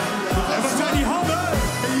 la, la. En wat zijn die handen?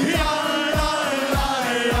 Ja, la, la,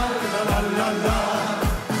 ja, la, la, la.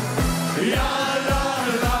 Ja, la,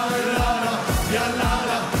 la, la, la. Ja, la,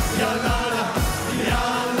 la, ja, la, la. Ja,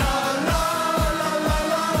 la, la, la, la,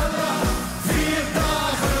 la, la. 4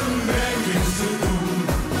 dagen werk is te doen.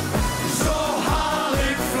 Zo haal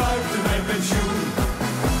ik fluiten mijn pensioen.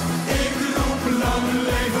 Ik roep lang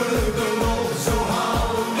leven de lol, zo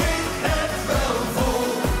hou ik het wel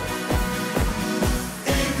vol.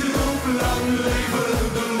 Ik roep lang leven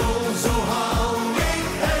de lol, zo hou ik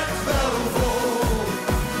het wel vol.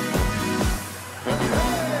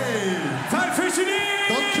 Hey! Fijnfisjenie!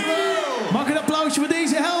 Dankjewel! Mag een applausje voor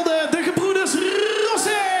deze helden, de Gebroeders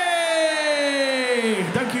Rossig!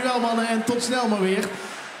 Dankjewel mannen en tot snel maar weer.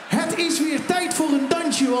 Het is weer tijd voor een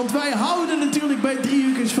dansje, want wij houden natuurlijk bij 3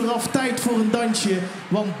 Uurkes Vurraf tijd voor een dansje.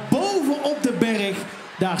 Want boven op de berg,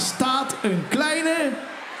 daar staat een kleine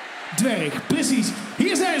dwerg. Precies.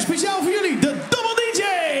 Hier zijn speciaal voor jullie de Double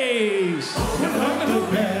DJ's. Op de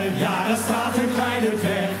berg, ja, daar staat een kleine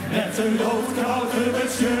dwerg. Met een roodkoude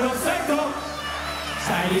mutsje op zijn kop.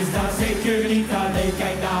 Zij is daar zeker niet alleen.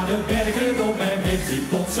 Kijk naar de bergen om en met ziet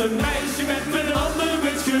plots een meisje met een ander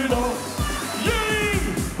mutsje op. Jullie!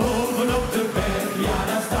 Bovenop de berg, ja,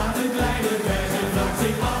 daar staat een kleine dwerg. En vraagt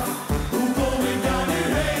zich af, hoe kom ik daar nu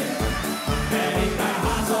heen? Ben ik bij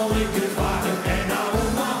haar, zal ik het wagen en haar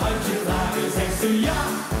om mijn handje vragen. Zegt ze ja,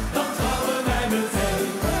 dan trouwen wij meteen.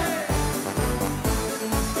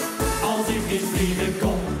 Als ik niet vliegen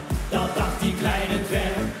kon, dat dacht die kleine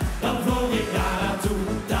dwerg. Dan vloog ik daar naartoe,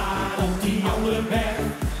 daar op die andere berg.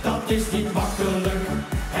 Dat is niet makkelijk,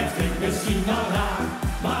 het klinkt misschien al raar,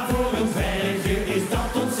 maar voor een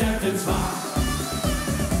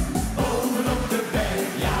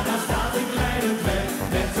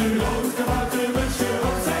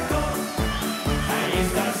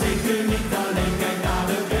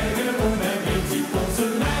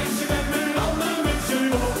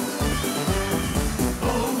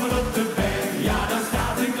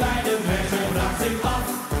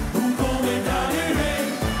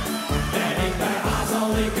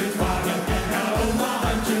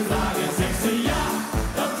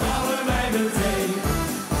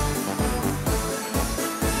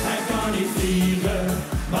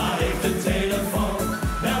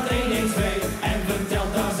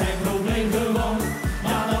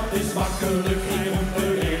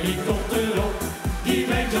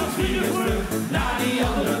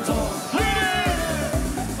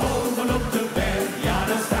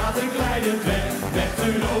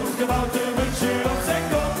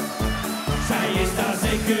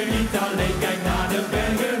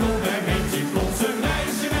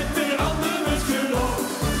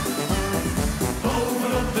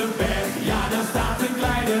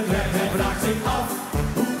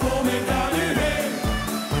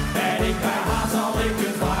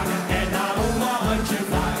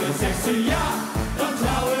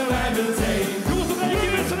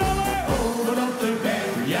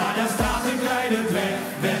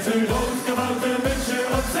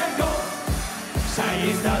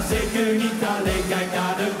is daar zeker niet alleen. Kijk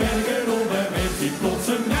naar de bergen om hem heen. Ziet plots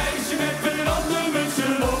een meisje met een ander mutsje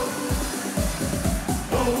op.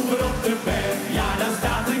 Boven op de berg, ja daar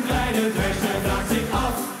staat een kleine dwerg. Zij vraagt zich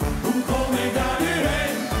af, hoe kom ik daar nu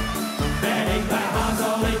heen? Ben ik bij haar,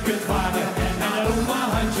 zal ik het wagen en naar oma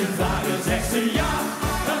handje vragen. Zegt ze ja,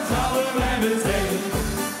 dan trouwen wij meteen.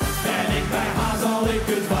 Ben ik bij haar, zal ik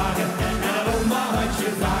het wagen en naar oma handje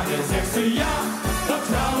vragen. Zegt ze ja, dan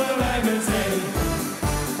trouwen wij meteen.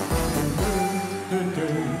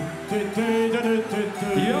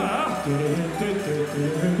 Ja.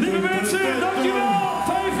 Lieve mensen, dankjewel.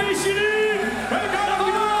 Fijnfisjenie. En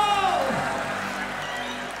Carnalal.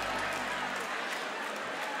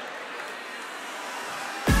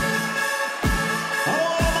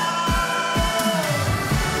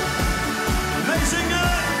 Wij zingen.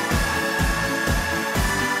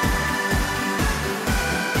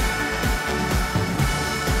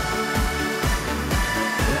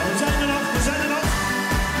 Ja, we zijn er nog, we zijn er nog.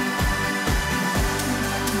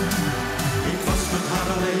 Ik was met haar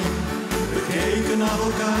alleen, we keken naar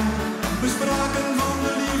elkaar. We spraken van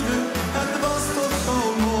de liefde, het was toch zo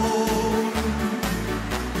mooi.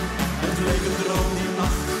 Het leek een droom die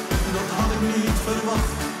nacht, dat had ik niet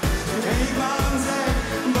verwacht. Ze keek me aan en zei,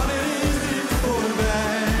 wanneer is dit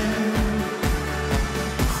voorbij?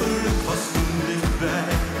 Geluk was toen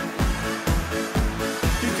dichtbij.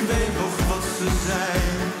 Ik weet nog wat ze zei.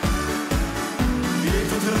 Ik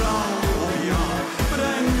vertrouw op jou,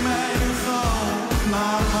 breng mij gauw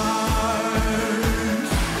naar huis.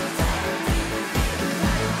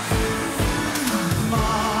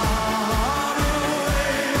 Manuela,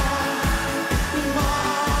 Manuela,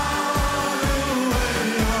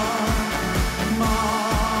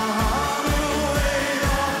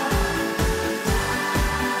 Manuela,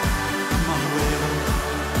 Manuela.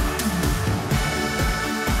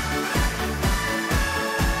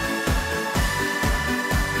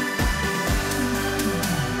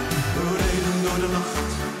 We reden door de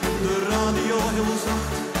nacht, de radio heel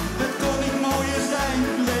zacht. Het kon niet mooier zijn,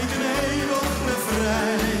 leek een eeuwig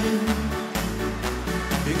refrein.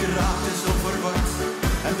 Ik raakte zo verward,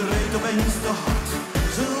 het reed opeens te hard.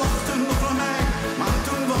 Ze lachten nog van mij, maar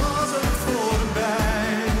toen was het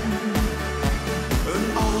voorbij. Een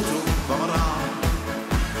auto kwam eraan,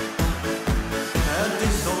 het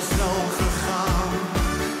is zo snel gegaan.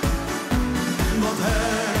 Wat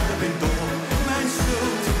heb ik door mijn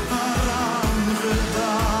schuld eraan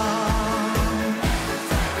gedaan?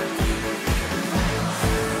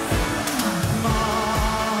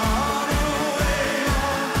 Manuela,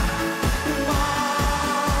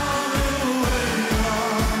 Manuela,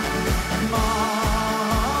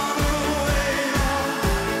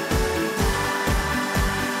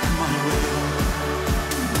 Manuela,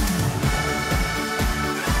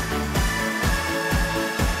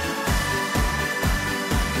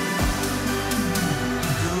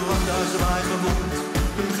 Ze was daar zwaaigemond,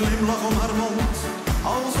 een glimlach om haar mond.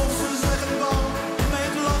 Alsof ze zeggen wou, nee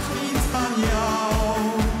het lag niet aan jou.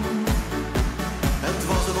 Het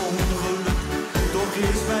was een ongeluk, toch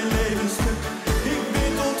is mijn leven stuk. Ik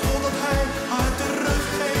bid tot God dat hij haar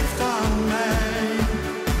teruggeeft aan mij.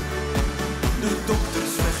 De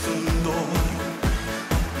dokters vechten door,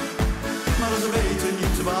 maar ze weten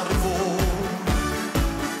niet waarvoor.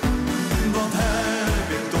 Wat heb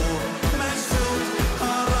ik door mijn schuld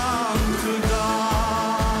eraan gedaan?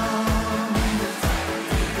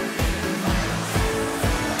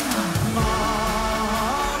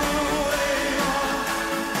 Manuela,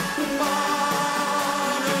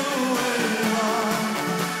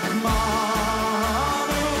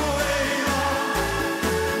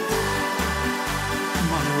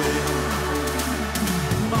 Manuela,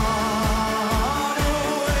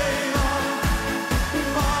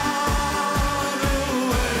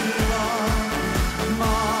 Manuela,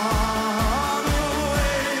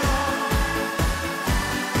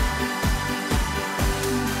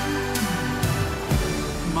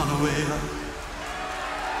 Manuela.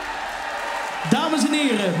 Dames en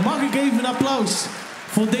heren, mag ik even een applaus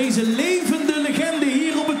voor deze levende legende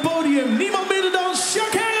hier op het podium. Niemand minder dan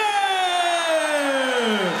Jaqueline!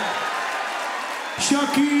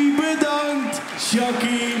 Jackie, bedankt.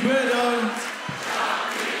 Jackie, bedankt.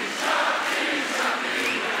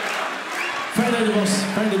 Fijn dat je er was.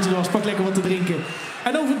 Fijn dat je er was. Pak lekker wat te drinken.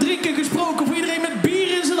 En over drinken gesproken, voor iedereen met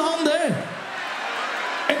bier in zijn handen.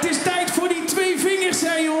 Het is tijd voor die 2 vingers,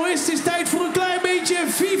 hè jongens. Het is tijd voor een klein beetje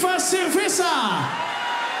Viva Cerveza.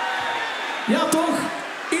 Ja toch?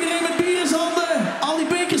 Iedereen met bier in zijn handen. Al die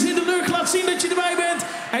bekers in de lucht. Laat zien dat je erbij bent.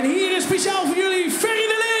 En hier is speciaal voor jullie Ferry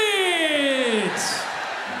de Lits.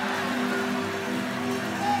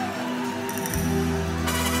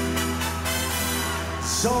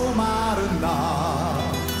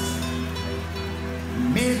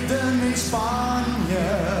 midden in Spanje.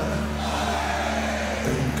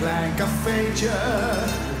 Een klein cafeetje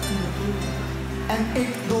en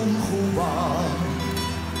ik Don Juan.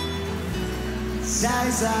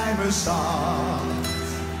 Zij zijn me zat.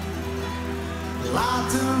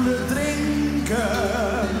 Laten we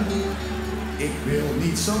drinken. Ik wil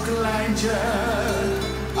niet zo'n kleintje,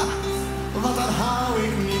 want daar hou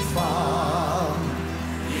ik niet van.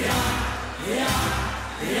 Ja, ja,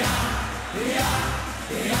 ja, ja,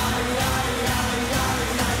 ja, ja, ja, ja,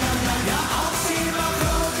 ja, ja, ja. Als hij maar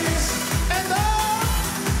groot is en dan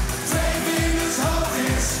 2 vingers hoog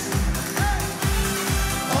is.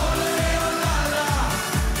 Ole, olala,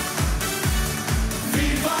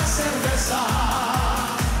 viva cerveza.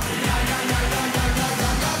 Ja, ja, ja, ja, ja, ja,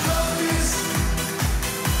 ja, ja, groot is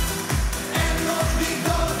en nog niet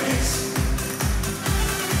dood is.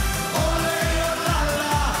 Ole,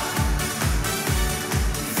 olala,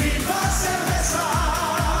 viva cerveza.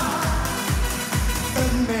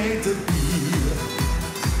 Een meter bier,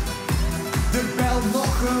 de bel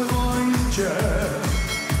nog een rondje.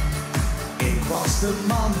 Ik was de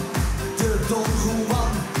man, de Don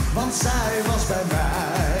Juan, want zij was bij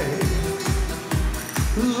mij.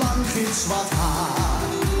 Lang gitzwart haar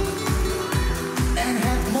en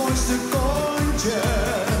het mooiste kontje.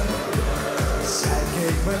 Zij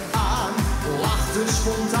keek me aan, lachte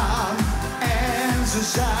spontaan en ze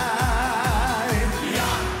zei: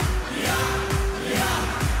 ja, ja, ja, ja,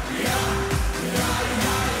 ja, ja, ja,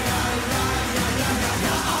 ja, ja, ja, ja,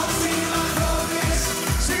 ja. Als hij maar groot is,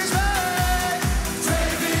 zing eens mee, 2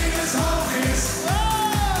 vingers hoog is.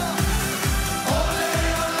 Oh, ole,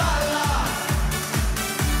 olala,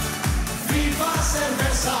 viva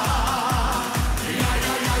cerveza. Ja,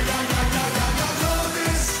 ja, ja, ja, ja, ja, ja, ja, groot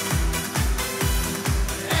is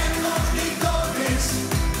en nog niet dood is.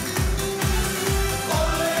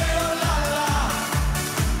 Ole, olala,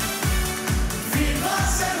 viva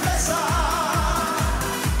cerveza.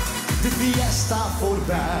 De fiesta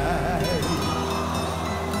voorbij,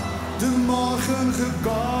 de morgen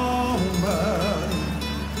gekomen.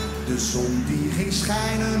 De zon die ging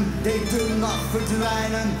schijnen, deed de nacht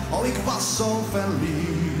verdwijnen. Oh, ik was zo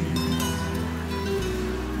verliefd.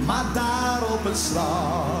 Maar daar op het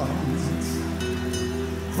strand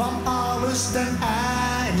kwam alles ten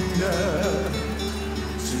einde.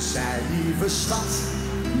 Ze zei: lieve schat,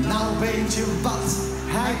 nou weet je wat,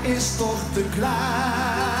 hij is toch te klein.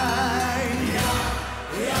 Ja,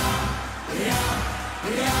 ja, ja,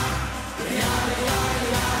 ja, ja, ja, ja,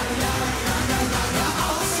 ja, ja, ja, ja, ja.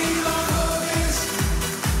 Als hij maar groot is,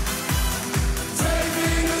 2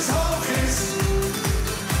 vingers hoog is.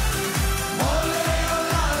 Ole,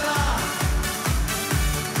 olala,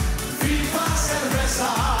 viva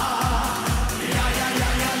cerveza. Ja, ja, ja,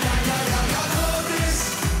 ja, ja, ja, ja, ja, groot is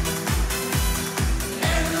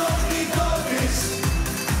en nog niet dood is.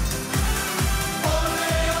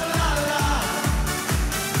 Ole, olala,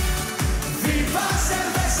 viva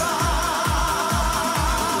cerveza.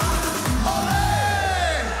 Ole,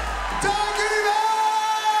 dank jullie wel.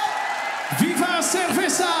 Viva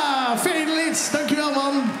cerveza, Ferry de Lits, dankjewel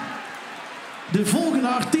man. De volgende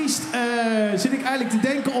artiest zit ik eigenlijk te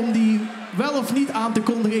denken om die wel of niet aan te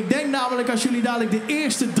kondigen. Ik denk namelijk, als jullie dadelijk de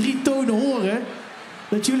eerste 3 tonen horen,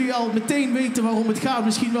 dat jullie al meteen weten waarom het gaat.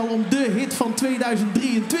 Misschien wel om de hit van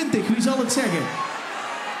 2023. Wie zal het zeggen?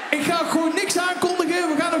 Ik ga gewoon niks aankondigen.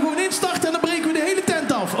 We gaan er gewoon in starten en dan breken we de hele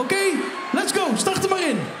tent af. Oké? Let's go. Start er maar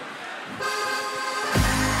in.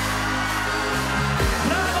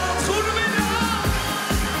 Brabant, goedemiddag!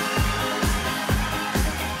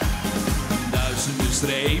 Duizenden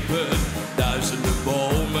strepen, duizenden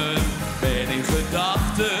bomen. Ben in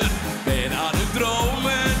gedachten, ben aan het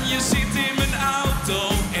dromen. Je zit in mijn auto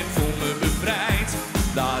en voel me bevrijd.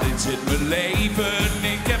 Daarin zit mijn leven,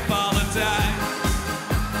 ik heb alle tijd.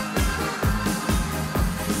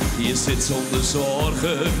 Je zit zonder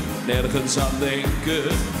zorgen, nergens aan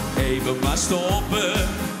denken. Even maar stoppen,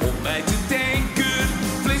 om mij te denken.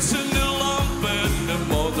 Flitsende lampen, de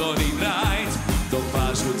motor die draait. Toch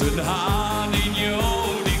waarschuwt een haan in je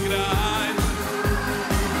oog die kraait.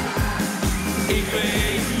 Ik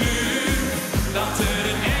weet nu dat er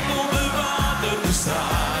een engelbewaarder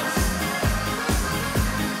bestaat.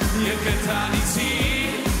 Je kunt haar niet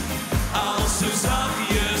zien als ze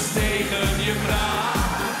zachtjes tegen je praat.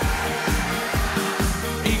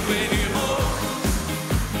 Ik weet nu ook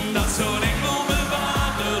dat zo'n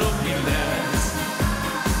engelbewaarder op je let.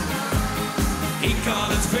 Ik kan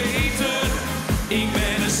het weten, ik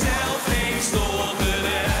ben er zelf eens door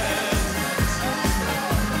gered.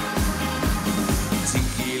 10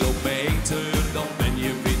 kilometer, dan ben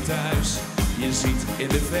je weer thuis. Je ziet in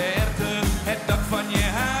de verte het dak van je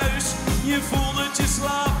je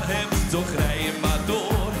slaapt hem, toch rij je maar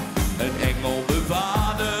door. Een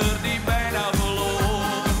engelbewaarder die bijna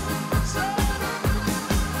verloor.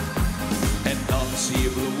 En dan zie je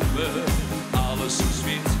bloemen, alles is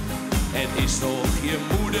wit. Het is toch je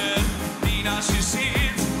moeder die naast je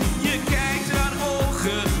zit. Je kijkt naar haar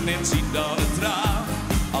ogen en ziet dan een traan.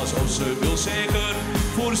 Alsof ze wil zeggen,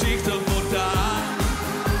 voorzichtig voortaan.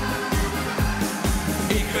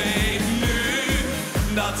 Ik weet nu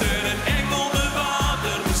dat er een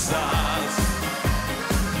engelbewaarder bestaat.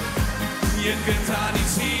 Je kunt haar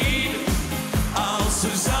niet zien als ze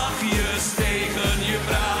zachtjes tegen je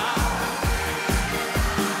praat.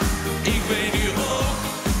 Ik weet nu ook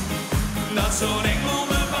dat zo'n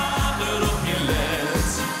engelbewaarder op je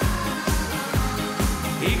let.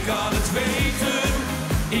 Ik kan het weten,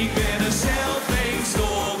 ik ben er zelf eens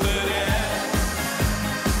door gered.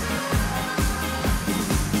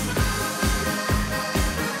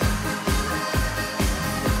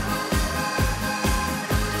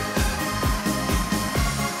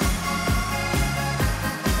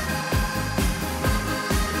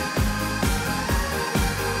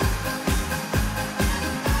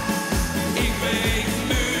 Ik weet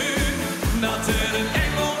nu dat er een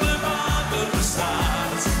engelbewaarder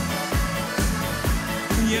bestaat.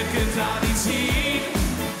 Je kunt haar niet zien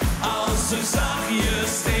als ze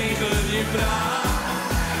zachtjes tegen je praat.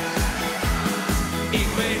 Ik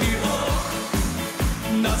weet nu ook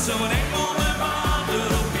dat zo'n engelbewaarder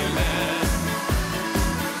op je let.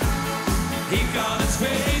 Ik kan het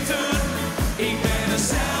weten, ik ben er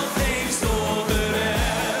zelf eens door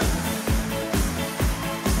gered.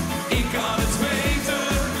 Ik kan het weten,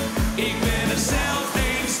 ik ben er zelf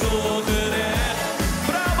eens door gered.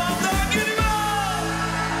 Brabant, dank jullie wel!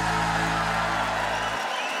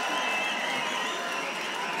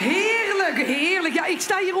 Heerlijk, heerlijk. Ja, ik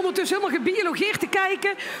sta hier ondertussen helemaal gebiologeerd te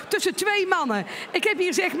kijken tussen twee mannen. Ik heb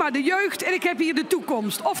hier zeg maar de jeugd en ik heb hier de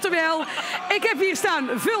toekomst. Oftewel, ik heb hier staan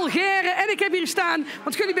vulgaire en ik heb hier staan...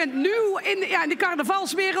 Want jullie bent nieuw in de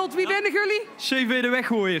carnavalswereld. Wie ben jullie? CV de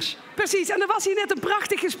Weggooiers. Precies, en er was hier net een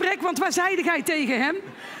prachtig gesprek, want waar zeide jij tegen hem?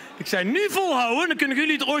 Ik zei nu volhouden, dan kunnen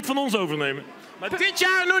jullie het ooit van ons overnemen. Maar dit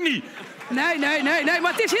jaar nog niet. Nee,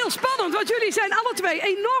 maar het is heel spannend, want jullie zijn alle twee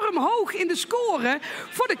enorm hoog in de score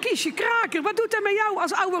voor de Kiesje Kraker. Wat doet dat met jou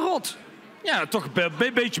als oude rot? Ja, toch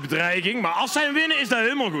een beetje bedreiging, maar als zij winnen is dat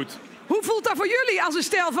helemaal goed. Hoe voelt dat voor jullie als een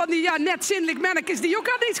stel van die net zinnelijk mannetjes die ook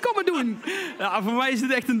aan iets komen doen? Ja, voor mij is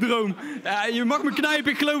het echt een droom. Ja, je mag me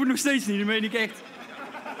knijpen, ik geloof het nog steeds niet, dat meen ik echt.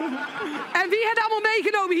 En wie heeft allemaal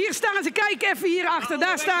meegenomen? Hier staan ze, kijk even hierachter,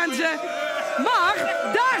 daar staan ze. Maar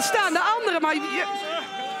daar staan de anderen, maar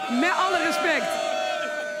met alle respect.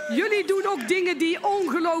 Jullie doen ook dingen die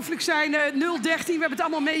ongelooflijk zijn. 013, we hebben het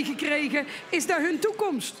allemaal meegekregen. Is dat hun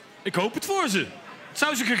toekomst? Ik hoop het voor ze. Het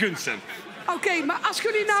zou ze gegund zijn. Oké, maar als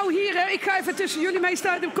jullie nou hier... Ik ga even tussen jullie mee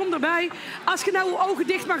staan, kom erbij. Als je nou je ogen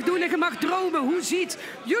dicht mag doen en je mag dromen... hoe ziet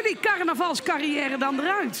jullie carnavalscarrière dan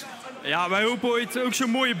eruit? Ja, wij hopen ooit ook zo'n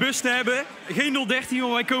mooie bus te hebben. Geen 013,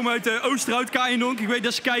 want wij komen uit Oosterhout, Kaaiendonk. Ik weet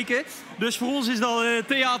dat ze kijken. Dus voor ons is dat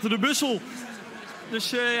Theater de Bussel.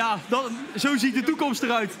 Dus zo ziet de toekomst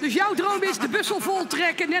eruit. Dus jouw droom is de bussel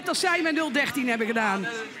voltrekken, net als zij met 013 hebben gedaan?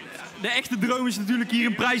 De echte droom is natuurlijk hier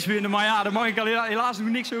een prijs winnen. Maar ja, daar mag ik helaas nog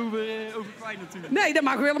niks over kwijt natuurlijk. Nee, dat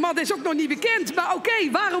mag wel helemaal. Dat is ook nog niet bekend. Maar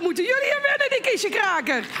oké, waarom moeten jullie hem winnen, die Kiesje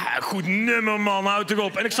Kraker? Ja, goed nummer, man. Houd toch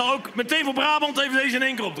op. En ik zal ook meteen voor Brabant even deze in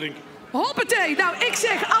één keer opdrinken. Hoppatee. Nou, ik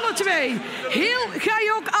zeg alle twee. Ga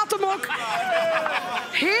je ook, Attemok?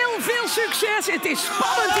 Heel veel succes. Het is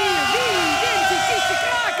spannend hier. Wie wint die Kiesje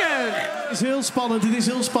Kraker? Het is heel spannend, het is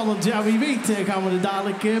heel spannend. Ja, wie weet gaan we het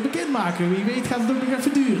dadelijk bekendmaken. Wie weet gaat het ook nog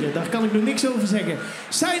even duren. Daar kan ik nog niks over zeggen.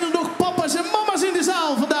 Zijn er nog papa's en mama's in de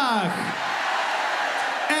zaal vandaag?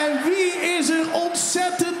 En wie is er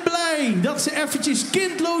ontzettend blij dat ze eventjes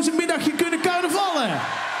kindloos een middagje kunnen carnavallen?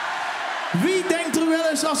 Wie denkt er wel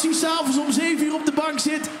eens als hij s'avonds om 7 uur op de bank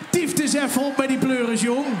zit... tieft eens even op bij die pleuris,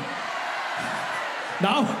 jong.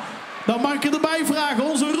 Nou, dan mag ik erbij vragen.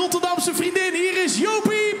 Onze Rotterdamse vriendin, hier is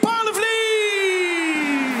Jopie Parlevliet.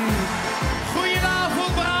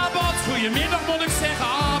 Goedenavond Brabant, goedemiddag moet ik zeggen.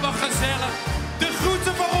 Ah, wat gezellig. De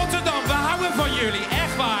groeten van Rotterdam, we houden van jullie,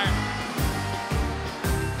 echt waar.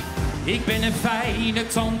 Ik ben een fijne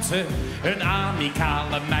tante, een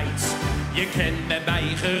amicale meid. Je kent met mij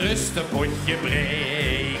gerust een potje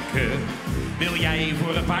breken. Wil jij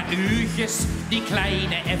voor een paar uurtjes die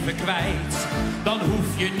kleine even kwijt? Dan hoef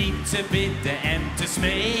je niet te bidden en te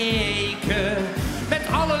smeken. Met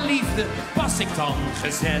alle liefde pas ik dan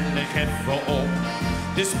gezellig even op.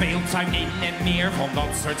 De speeltuin in en meer van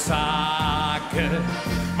dat soort zaken.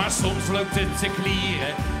 Maar soms loopt het te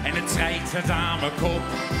klieren en het schrijft het aan mijn kop.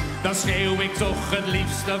 Dan schreeuw ik toch het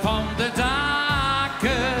liefste van de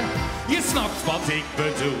daken. Je snapt wat ik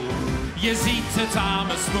bedoel, je ziet het aan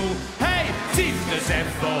mijn smoel. Hey, tief dus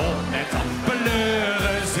even op met dat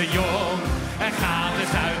beleuren ze jong. En ga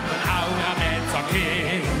dus uit mijn aura met dat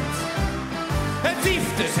kind. Het tief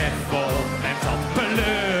dus even op met dat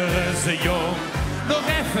beleuren ze jong. Nog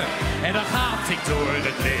even en dan gaat ik door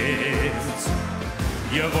het licht.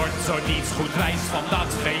 Je wordt zo niet goed wijs van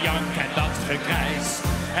dat gejank en dat gekrijs.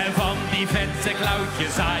 En van die vette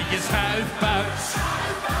klauwtjes aan je schuifbuis.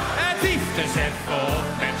 Het dieft dus even op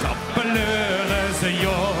met dat beleuren ze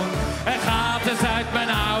jong. En gaat eens uit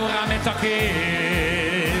mijn aura met dat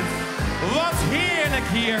kind. Wat heerlijk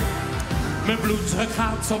hier. Mijn bloeddruk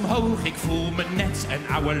gaat omhoog, ik voel me net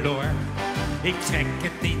een oude lor. Ik trek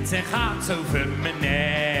het niet en gaat over mijn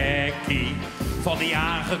nekkie. Van die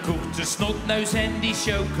aangekoekte snotneus en die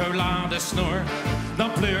chocoladesnor.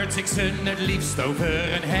 Dan pleurt ik ze het liefst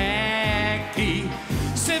over een hekkie.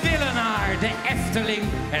 Ze willen naar de Efteling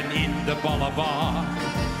en in de ballenbak.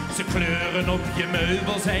 Ze kleuren op je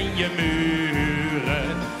meubels en je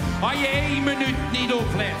muren. Als je 1 minuut niet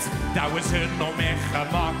oplet, douwen ze nog met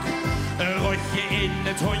gemak. Een rotje in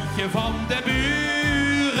het hondje van de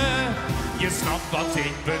buren. Je snapt wat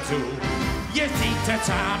ik bedoel, je ziet het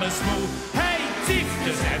samen smoel. Hey, tief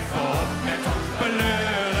dus even op met dat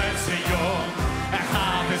beleuren ze jong. En ga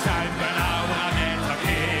dus uit mijn aura met dat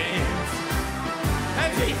kind.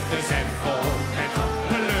 En tief dus even op met dat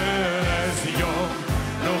beleuren ze jong.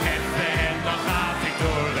 Nog even en dan gaat ik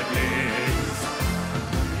door het licht.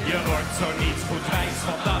 Je wordt zo niet goed wijs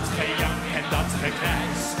van dat gejank en dat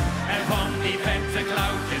gekrijs. En van die vette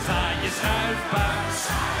klauwtjes aan je schuifbuis.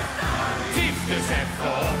 Tief dus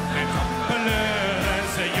even op met dat beleuren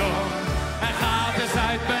ze jong. En gaat dus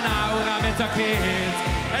uit mijn aura met dat kind.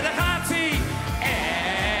 En dan gaat hij.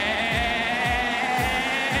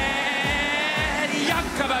 En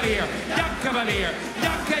janken maar weer, janken maar weer.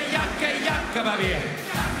 Janken, janken, janken maar weer.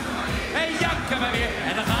 En janken maar weer.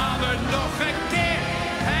 En dan gaan we nog een keer.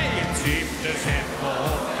 Hey, tief dus even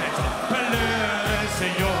op met dat beleuren ze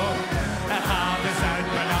jong. En gaat dus uit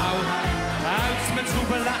mijn aura. Uit mijn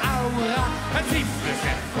troebele aura. Het liefst dus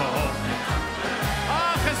even op.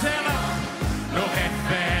 Ah, gezellig. Nog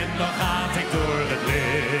even en dan gaat ik door het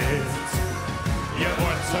licht. Je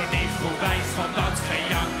wordt zo niet goed wijs van dat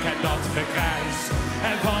gejank en dat gekrijs.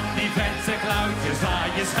 En van die vette klauwtjes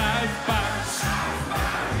aan je schuifbuis.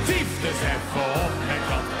 Tief dus even op met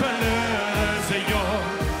dat beleuren ze jong.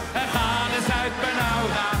 En ga dus uit mijn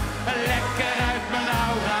aura. Lekker uit mijn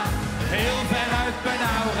aura. Heel ver uit mijn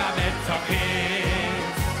aura met dat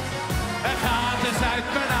kind. En ga dus uit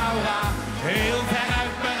mijn aura. Heel ver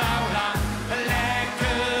uit mijn aura.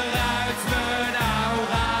 Lekker uit mijn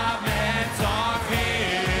aura met dat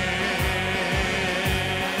kind.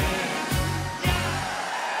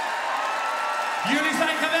 Jullie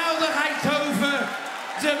zijn geweldig, Eindhoven.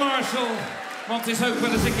 De Marshall. Want het is ook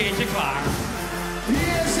wel eens een keertje klaar.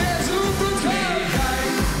 Yes, yes, roep het gij.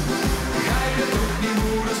 Gij bent ook niet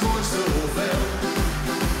moeders mooiste ofwel.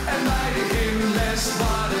 En bij de gymles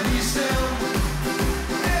waren die stil.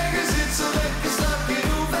 En je zit zo lekker strak in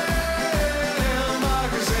hoeveel. Maar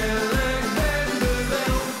gezellig ben je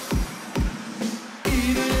wel.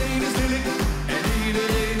 Iedereen is billig en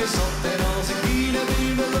iedereen is zat. En als ik hier naar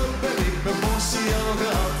binnen loop, heb ik mijn bossie al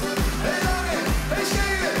gehad. Hey lange, hey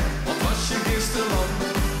schele, wat was je gisteren lang?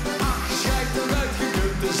 Ach, schijt eruit, je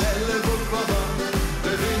kunt er zelf ook wat aan.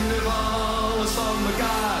 We vinden van alles van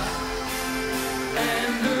elkaar. En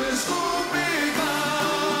dus roep ik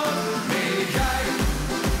maar. Nee,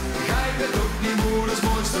 gij bent ook niet moeders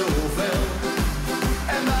mooiste ofwel.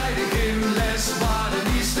 En bij de gymles waren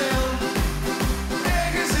die stil. En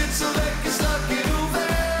je zit zo lekker strak in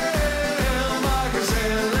hoeveel. Maar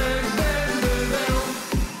gezellig ben je wel.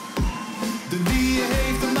 De dier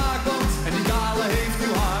heeft een maakband en die kale heeft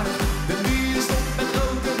uw haar. De dier stopt met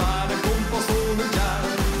roken, maar dat komt pas volgend jaar.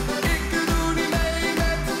 Ik doe niet mee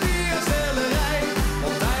met de dierstellerij,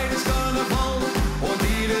 want tijdens carnaval hoort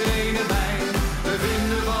iedereen erbij. We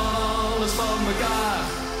vinden van alles van elkaar.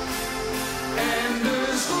 En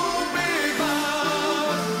dus roep ik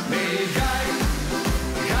maar. Nee,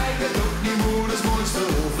 gij bent ook niet moeders mooiste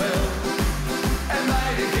ofwel. En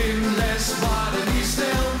bij de gymles waren die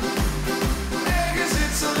stil. En je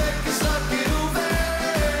zit zo lekker strak in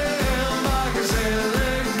hoeveel. Maar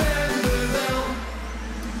gezellig ben je wel.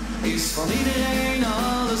 Is van iedereen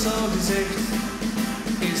alles al gezegd?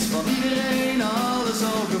 Is van iedereen alles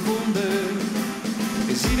al gevonden?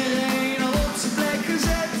 Is iedereen al op zijn plek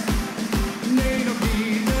gezet. Nee, nog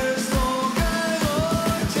niet, dus nog een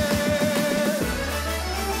rondje.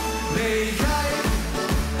 Nee,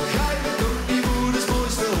 gij bent ook die moeders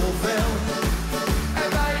mooiste hofvel. En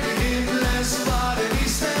wij beginnen les waren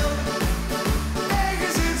niet snel. En je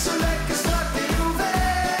zit zo lekker strak in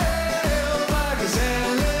hoeveel, maar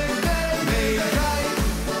gezellig ben. Nee,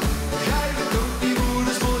 gij bent ook die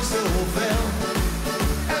moeders mooiste hofvel.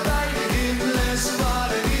 En wij beginnen les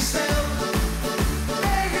waren niet snel.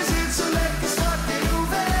 En je zit zo lekker strak in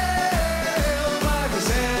hoeveel, maar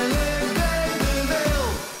gezellig ben je wel.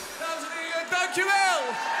 Dames en heren, dankjewel.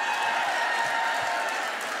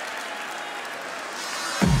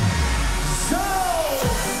 Zo,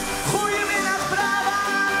 goedemiddag Brabant.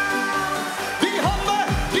 Die handen,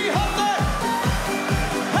 die handen.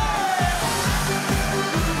 Hey.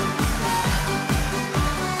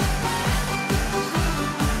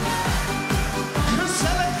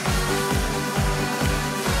 Gezellig.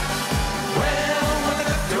 Well, when you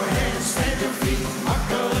lift your hands, stand your feet.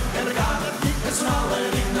 Makkelijk en dan gaat het niet met z'n allen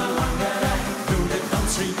in de lange rij. Doe dit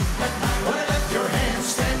dansje met mij. When you lift your hands,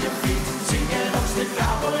 stand your feet. Zing en dans dit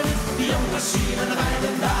kaboutertjes. Die jongens zien en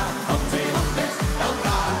rijden daar. Hand in hand met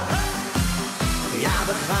elkaar. Ja,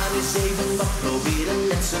 we gaan eens even wat proberen.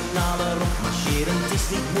 Met z'n allen rondmarcheren. Het is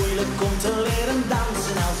niet moeilijk om te leren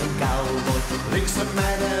dansen als een cowboy. Links met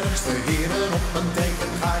mij de rugste heren. Op een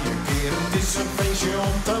teken ga je keren. Het is een feestje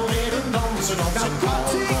om te leren dansen als een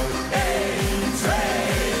cowboy. 1, 2,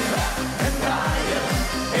 en draaien.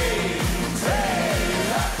 1, 2,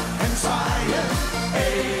 en zwaaien.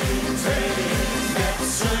 1, 2, met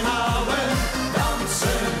z'n allen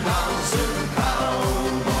dansen als een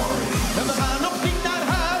cowboy. En we gaan nog niet naar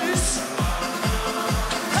huis.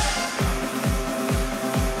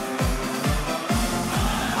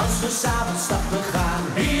 Als we s'avonds stappen gaan,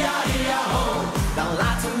 ia, ia, ho, dan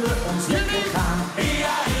laten we ons lekker gaan.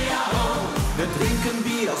 Ia, ia, ho. We drinken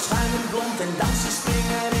bier als schuim en blond en dansen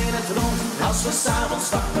springen in het rond. Als we s'avonds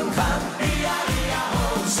stappen gaan, ia, ia, ho,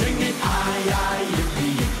 zing ik ai, ai,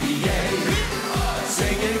 jippie, jippie, jee.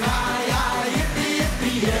 Zing ik ai, ai, jippie,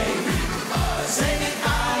 jippie, jee. Zing ik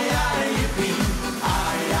ai, ai, jippie,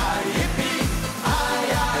 ai, ai, jippie, ai,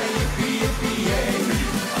 ai, jippie, jippie, jee.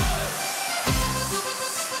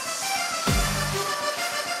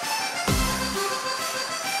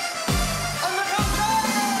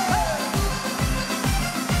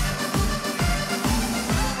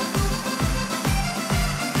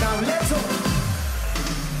 Nou, let op.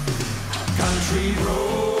 Country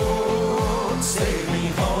roads take me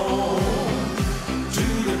home to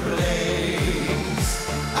the place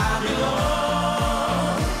I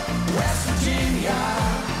belong. West Virginia,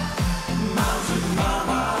 mountain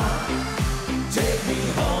mama, take me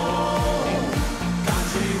home.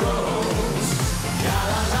 Country roads, ya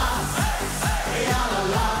la la, ya la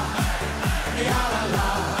la, ya la la,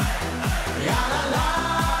 ya la la.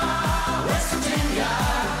 West Virginia,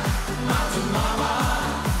 mountain mama,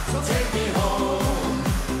 take me home.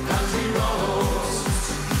 Country roads,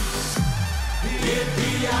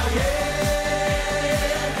 yippee-yi-yay,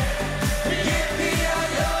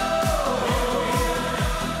 yippee-yi-yo,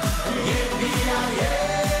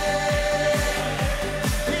 yippee-yi-yay,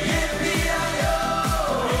 yippee-yi-yo.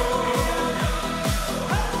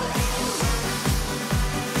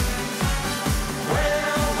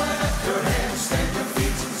 Well, when up your hands, stand your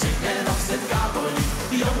feet, zing en dans dit kaboutertjes.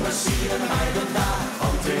 Die jongens zien en rijden daar,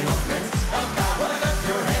 hand in hand met elkaar. When up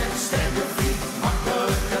your hands, stand your feet,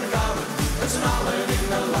 makkelijk en koud. Met z'n allen in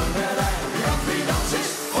de lange rij. Die dans is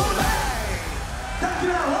voorbij.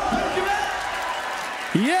 Dankjewel, dankjewel.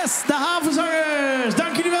 Yes, de havenzangers.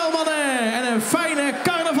 Dank jullie wel, mannen. En een fijne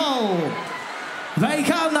carnaval. Wij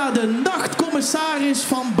gaan naar de nachtcommissaris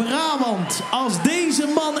van Brabant. Als deze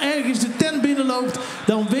man ergens de tent binnenloopt,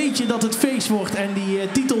 dan weet je dat het feest wordt. En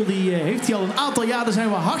die titel die heeft hij al een aantal jaar. Daar zijn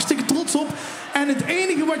we hartstikke trots op. En het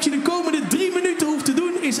enige wat je de komende 3 minuten hoeft te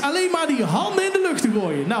doen, is alleen maar die handen in de lucht te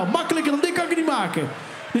gooien. Nou, makkelijker dan dit kan ik het niet maken.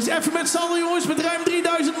 Dus even met z'n allen, jongens, met ruim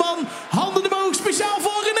 3000 man. Handen omhoog, speciaal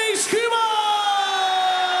voor René Schuurmans!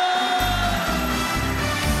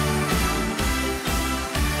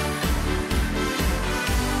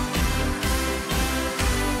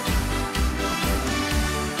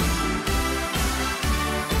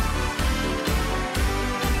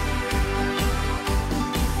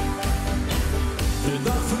 De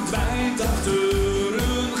dag verdwijnt achter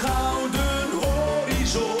een gouden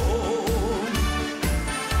horizon.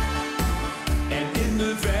 En in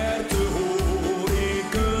de verte hoor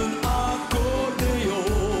ik een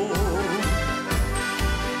accordeon.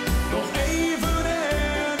 Nog even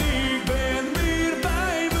en ik ben weer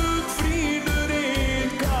bij mijn vrienden in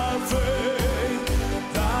het café.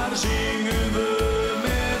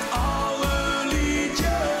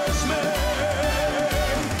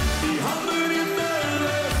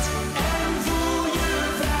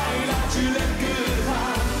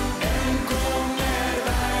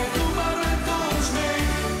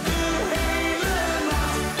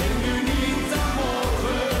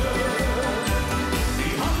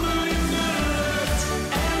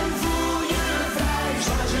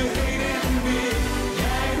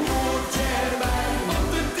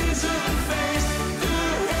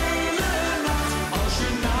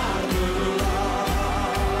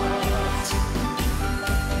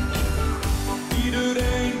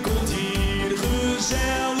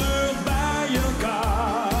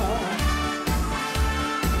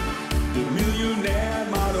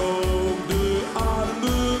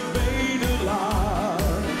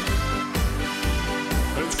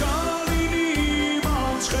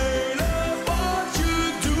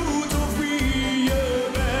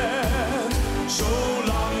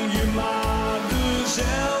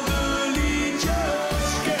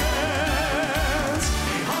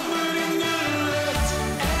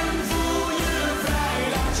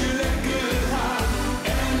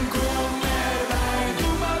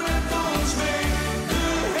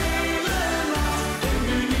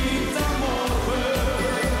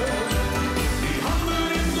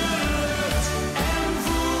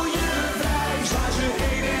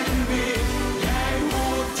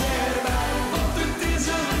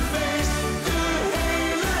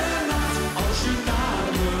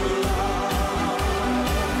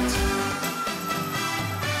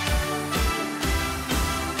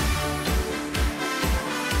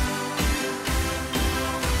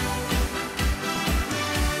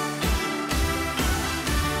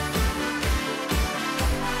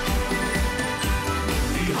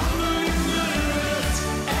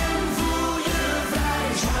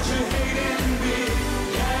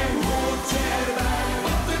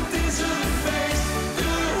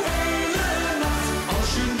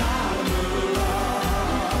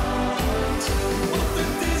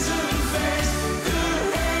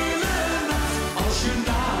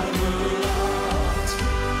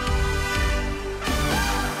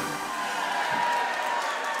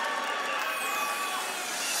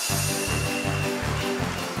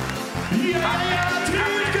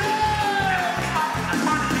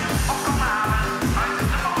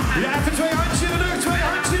 Ja, even twee handjes in de lucht, twee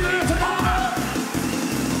handjes in de lucht.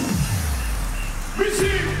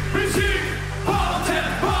 Muziek, muziek, Maaltijd,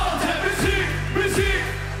 Maaltijd, muziek, muziek,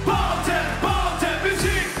 Maaltijd, Maaltijd,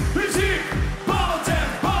 muziek, muziek, Maaltijd,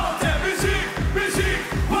 Maaltijd, muziek, muziek.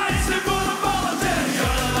 Waar is de voor de Maaltijd? Ja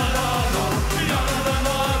la la la, ja la la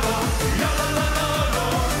la, ja la la la,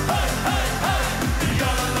 hey hey hey. Ja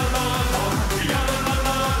la la la, ja la la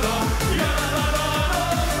la, ja la la la,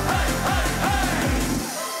 hey hey hey.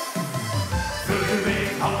 Vorige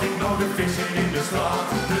week had ik nog een visje in de straat,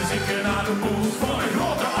 dus ik ging naar de boel voor een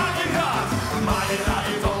grote aggregaat. Maar je raakt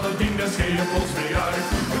niet al dat ding, daar scheen je plots mee uit.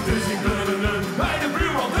 Dus ik bleurde hem bij de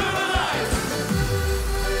buurman eruit.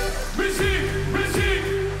 Muziek, muziek,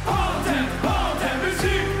 altijd, altijd,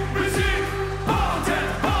 muziek, muziek, altijd,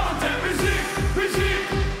 altijd, muziek, muziek,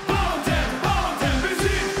 altijd, altijd,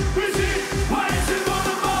 muziek, muziek. Waar is het voor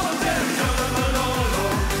de Maaltijd? Ja la la la la,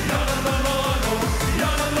 ja la la la la, ja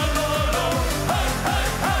la la la la, hey hey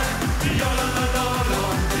hey. Ja la la la la,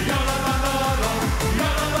 ja la la la la, ja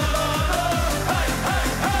la la la la, hey hey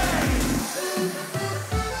hey.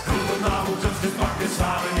 Goedenavond, zusters, pakken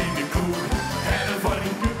samen in de kroeg. En een van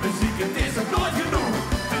die muziek, het is nog nooit genoeg.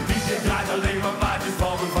 De DJ draait alleen maar plaatjes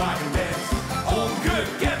van een vage band.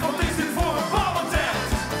 Ongekend, wat is dit voor een ballentent?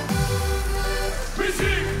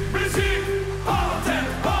 Muziek, muziek, altijd,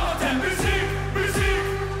 altijd, muziek, muziek,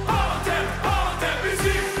 altijd, altijd,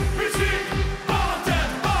 muziek, muziek, altijd,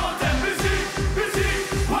 altijd, muziek, muziek.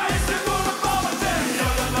 Waar is dit voor een ballentent? Ja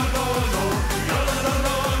la la la la, ja la la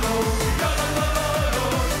la la, ja la la la la,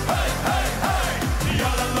 hey hey hey. Ja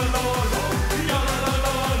la la la la, ja la la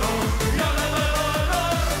la la, ja la la la la,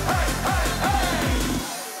 hey hey hey.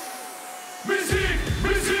 Muziek,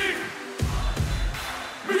 muziek,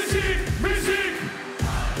 muziek, muziek,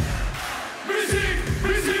 muziek,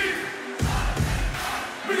 muziek,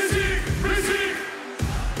 muziek, muziek,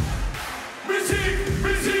 muziek,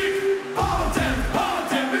 muziek, altijd,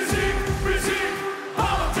 altijd, muziek, muziek,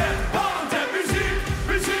 altijd, altijd, muziek,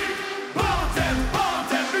 muziek, altijd,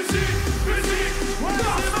 altijd, muziek, muziek,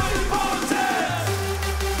 dat is mijn Maaltijd.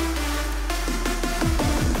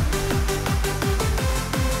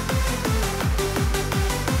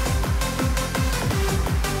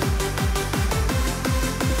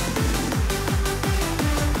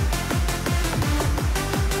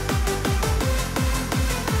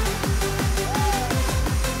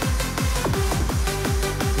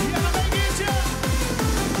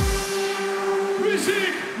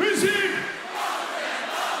 Muziek, muziek,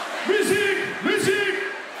 muziek, muziek,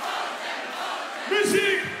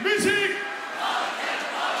 muziek, muziek.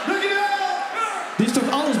 Dankjewel. Dit is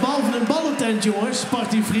toch alles behalve een ballentent, jongens?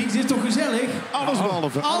 Partyfreaks, dit is toch gezellig? Alles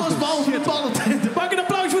behalve. Alles behalve een ballentent. Maak een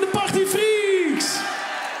applaus voor de Partyfreaks!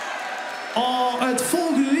 Oh, het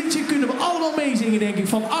volgende liedje kunnen we allemaal meezingen, denk ik.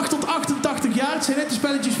 Van 8 tot 88 jaar. Het zijn net de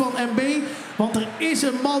spelletjes van MB. Want er is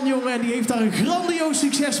een man, jongen, en die heeft daar een grandioos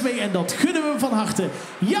succes mee. En dat gunnen we hem van harte.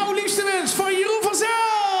 Jouw liefste wens van Jeroen van Zijl!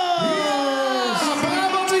 Yes!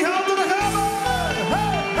 Brabant, die handen, daar gaan we!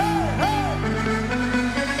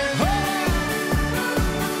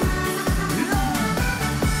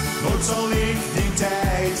 Nooit zal ik die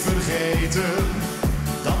tijd vergeten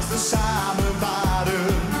dat we samen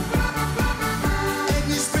waren. En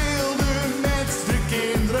je speelde met de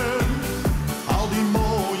kinderen al die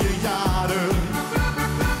mooie jaren.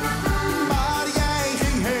 Maar jij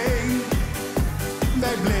ging heen,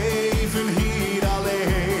 wij bleven hier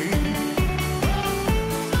alleen.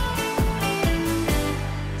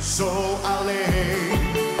 Zo alleen.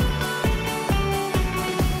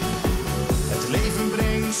 Het leven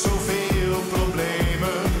brengt zoveel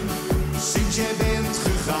problemen sinds jij bent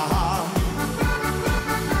gegaan.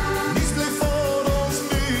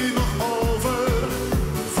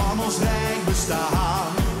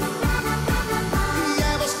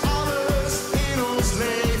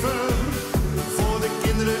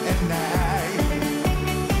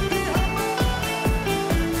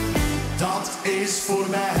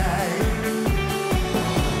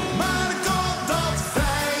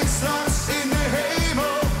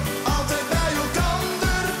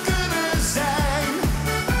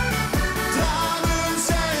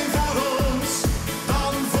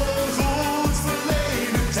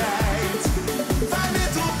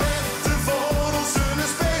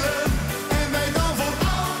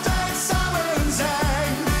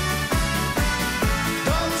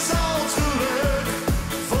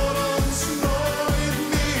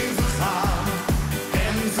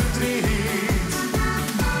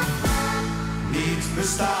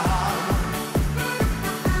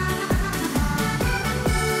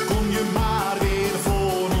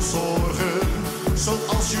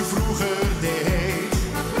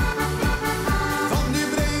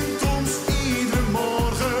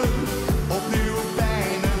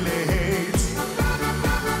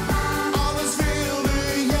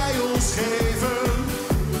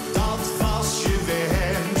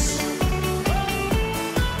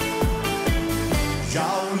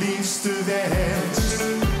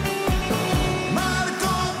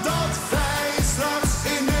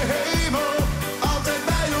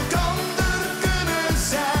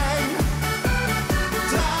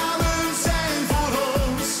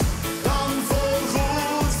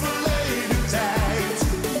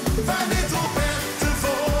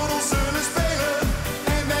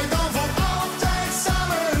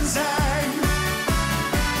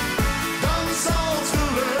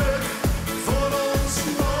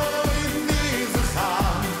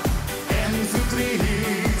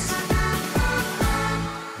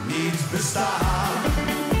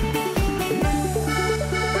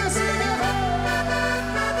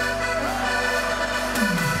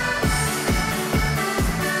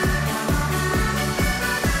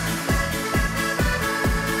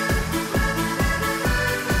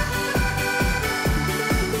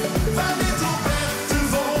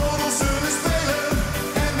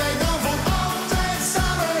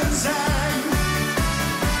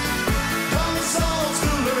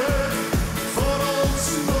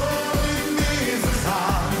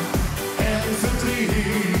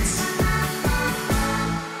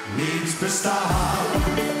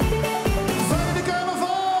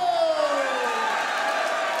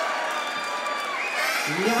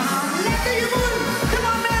 Ja, lekker Jeroen. Kom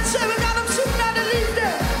aan mensen, we gaan op zoek naar de liefde.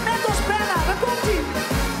 Met ons Bella, daar komt-ie.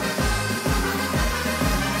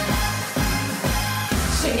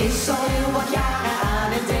 Ze is al heel wat jaren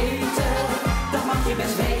aan het daten. Dat mag je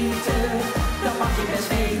best weten, dat mag je best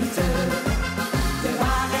weten. De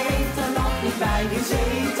ware heeft er nog niet bij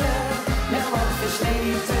gezeten. Wel wat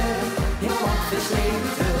versleten, heel wat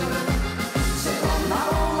versleten. Ze kwam naar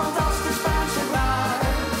Holland als de Spaanse bruid.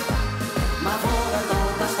 Maar voor het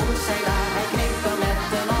altaar stond zij daar. Hij kneep er met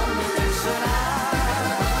een ander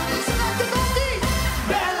tussenuit.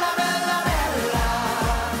 Bella, Bella, Bella.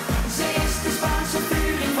 Ze is de Spaanse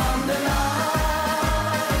vuring van de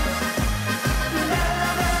nacht.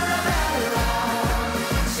 Bella, Bella, Bella.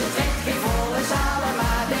 Ze trekt geen volle zalen,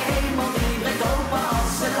 maar de hemel die breekt open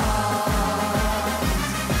als ze lacht.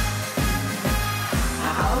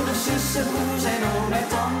 Haar ouders, zussen, broers en oom en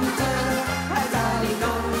tante. Uit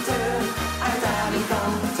Alicante, uit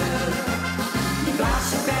Alicante. Die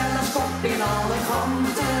blazen Bella's kop in alle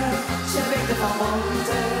kanten. Ze weten van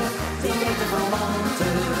wanten, die weten van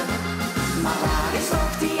wanten. Maar waar is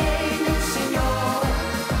toch die ene senor?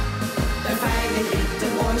 Een fijne lied, de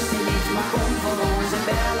mooiste lied, maar kom van onze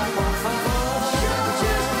Bella, por favor.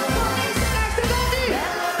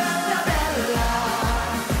 Bella, Bella, Bella.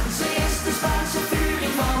 Ze is de Spaanse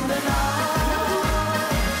vuring van de nacht.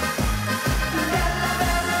 Bella,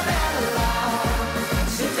 Bella, Bella.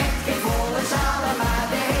 Ze trekt geen volle zalen, maar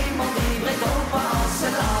de hemel die breekt open als ze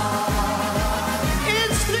lacht.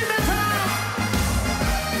 Instrumentaal.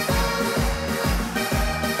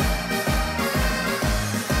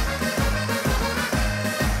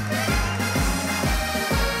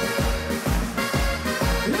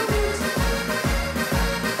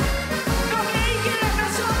 Nog één keer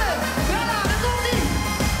met z'n allen. Bella, daar komt-ie.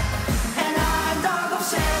 En na een dag of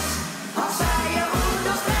 6 had zij een goed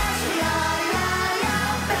als stress. Ja, ja, ja.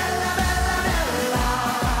 Bella, Bella, Bella.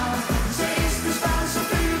 Ze is de Spaanse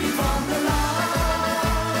furie van de nacht.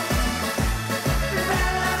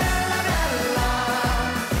 Bella, Bella, Bella.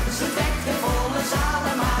 Ze trekt geen volle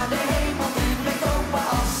zalen, maar de hemel die breekt open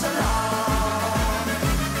als ze lacht.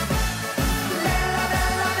 Bella,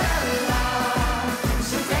 Bella, Bella.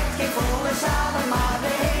 Ze trekt geen volle zalen, maar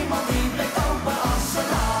de hemel die breekt open als ze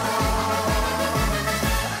lacht.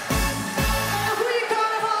 Een goede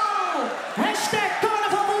carnaval! Hashtag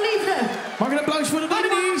carnaval van liefde. Mag een applaus voor de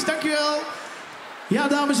ladies, dankjewel. Ja,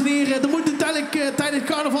 dames en heren, er moet uiteindelijk tijdens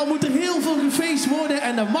het carnaval moet er heel veel gefeest worden.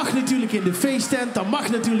 En dat mag natuurlijk in de feesttent, dat mag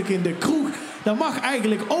natuurlijk in de kroeg. Dat mag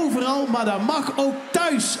eigenlijk overal, maar dat mag ook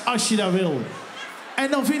thuis als je dat wil.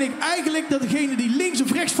 En dan vind ik eigenlijk dat degenen die links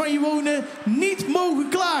of rechts van je wonen niet mogen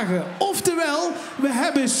klagen. Oftewel, we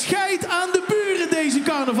hebben scheid aan de buren deze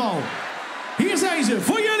carnaval. Hier zijn ze,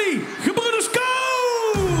 voor jullie, Gebroeders Ko!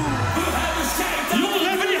 Jongens,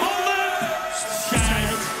 even die handen!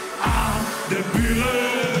 Scheid aan de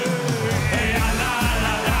buren. Ja, la,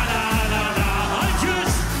 la, la, la, la, la.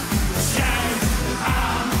 Handjes! Scheid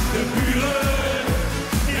aan de buren.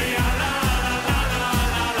 Ja, la, la, la, la,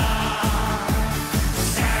 la, la.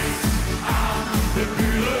 Scheid aan de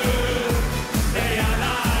buren. Ja,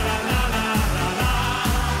 la, la, la, la, la, la.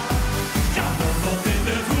 Ja, tot in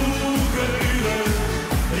de vroege uren.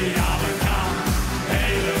 Ja, we gaan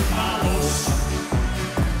helemaal los.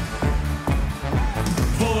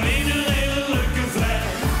 Voor iedereen een leuke vlek.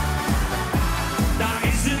 Daar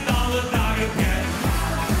is het alle dagen pret.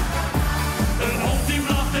 Een hond die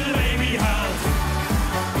blaft en een baby huilt.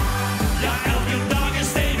 Ja, elke dag een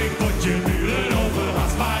stevig potje buren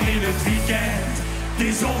overlast. Maar in het weekend, het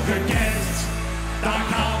is ongekend. Daar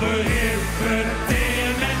gaan we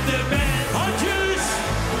repeteren met de band. Handjes!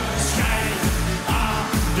 Scheid aan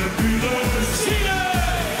de buren. Zingen!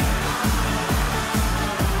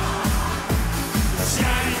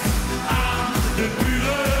 Scheid aan de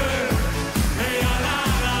buren. Ja, la,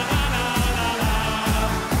 la, la, la, la, la.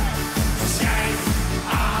 Scheid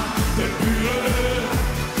aan de buren.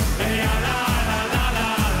 Ja, la, la, la, la,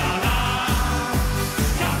 la, la.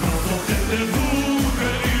 Ja, tot in de vroege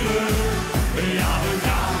uren. Ja, we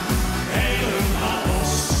gaan helemaal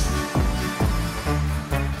los.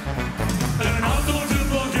 Een auto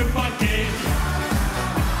dubbel geparkeerd.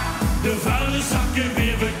 De vuile zakken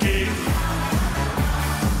weer verkeerd.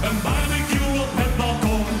 Een barbecue op het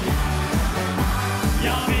balkon.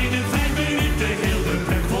 Ja, binnen 5 minuten heel de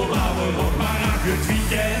plek vol houden op. Maar ach, het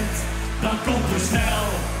weekend, dat komt te snel.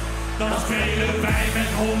 Dan spelen wij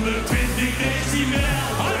met 120 decibel.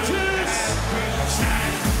 Handjes!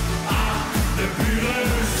 Scheid aan de buren.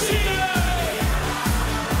 Zingen!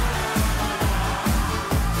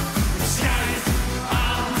 Scheid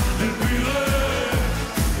aan de buren.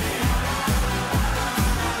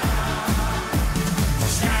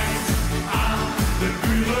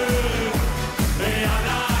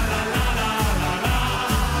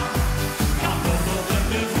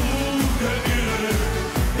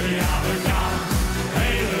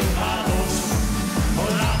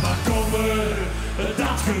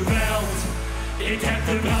 Ik heb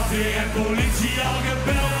de brandweer en politie al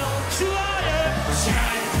gebeld. Zwaaien,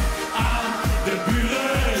 schrijf aan de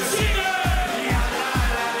buren. Zingen! Ja, la,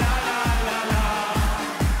 la, la, la, la, la.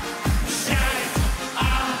 Schrijf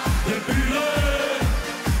aan de buren.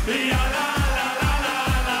 Ja, la, la, la, la,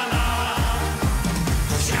 la, la.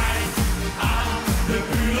 Schrijf aan de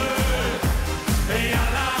buren. Ja,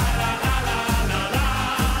 la, la, la, la, la, la.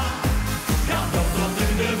 Gaat nog tot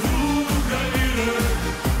in de vroege uren.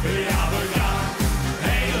 Ja, we gaan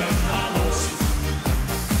helemaal los.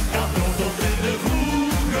 Gaat nog tot in de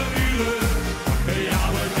vroege uren. Ja,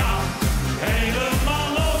 we gaan helemaal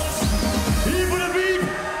los. Hier voor de piep.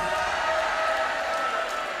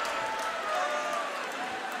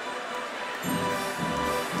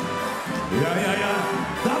 Ja, ja, ja.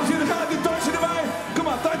 Dames en heren, gaat die tandje erbij. Kom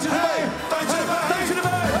maar, tandje erbij. Tandje erbij. Tandje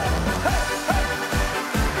erbij.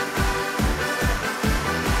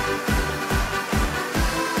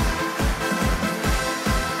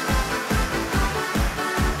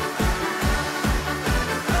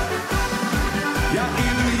 Ja,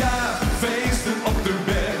 ieder jaar feesten op de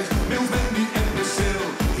berg. Milbendy en de Sil,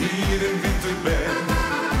 hier in Winterberg.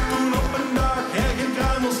 Toen op een dag, er geen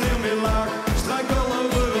kruimels heel meer laag. Strijk al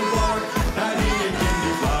over een vlak, daar hing ik in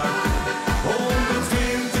die vlak.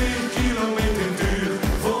 120 kilometer in het uur,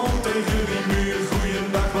 vol tegen die muur.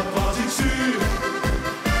 Goeiedag, wat was ik zuur.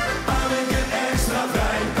 Paar weken extra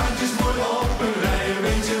vrij, tandjes mooi op een rij.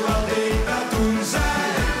 Weet je wat ik daar toen zei?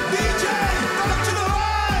 DJ, tandje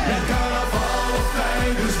erbij! Met carnaval of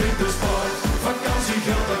tijdens wintersport,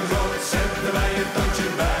 vakantiegeld en rood, zetten wij een tandje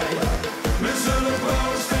bij. We zullen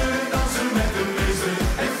proosten en dansen met de meester,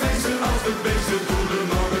 en feesten als de beesten, doen er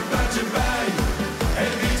nog een tandje bij.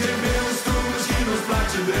 En DJ Wills toen misschien ons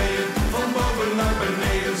plaatje draaien, van boven naar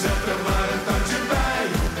beneden, zet er maar een tandje bij.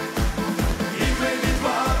 Ik weet niet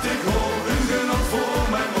wat ik hoor, een genot voor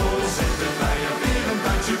mijn oor, zet er bij er weer een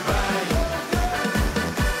tandje bij.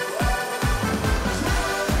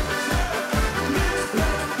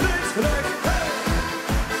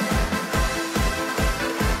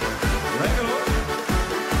 Lekker hoor.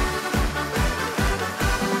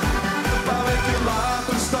 Een paar weken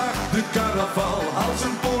later start de carnaval, als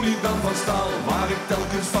een pony dan van stal, waar ik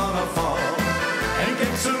telkens vanaf val. En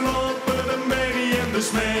kijk ze lopen, de merrie en de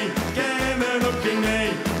smee, kennen ook geen nee,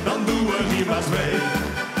 dan doen we hier maar mee.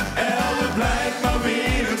 Elke blijkt maar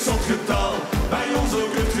weer een zot getal, bij ons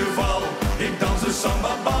ook het geval, ik dans de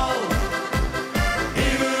samba-bal.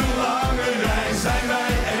 In een lange rij zijn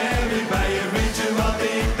wij er weer bij je, weet je wat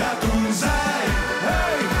ik daar toen zei?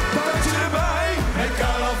 Hey, tandje erbij! Het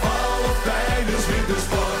carnaval of tijdens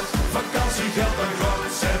wintersport, vakantiegeld en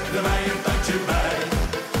gort, zetten wij een tandje bij.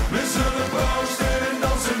 We zullen proosten en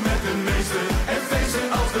dansen met de meester, en feesten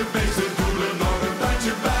als de beesten, doen er nog een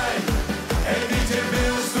tandje bij. En DJ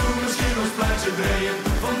Wills doen misschien ons plaatje draaien,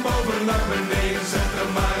 van boven naar beneden, zet er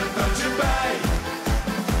maar een tandje bij.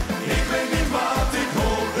 Ik weet niet wat ik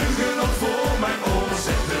hoor, een genot voor mijn oor,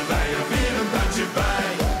 zetten wij er weer een tandje bij.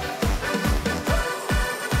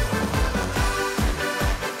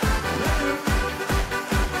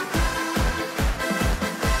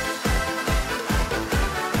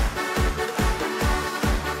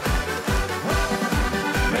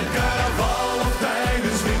 Met carnaval of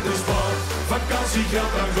tijdens wintersport,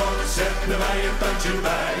 vakantiegeld aan gort, zetten wij een tandje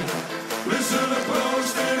bij. We zullen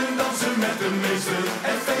proosten en dansen met de meester,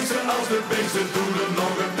 en feesten als de beesten, doen er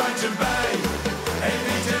nog een tandje bij. En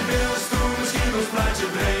DJ Wills doen misschien ons plaatje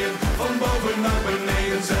draaien, van boven naar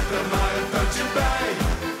beneden, zet er maar een tandje bij.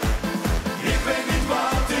 Ik weet niet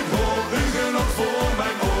wat ik hoor, een genot voor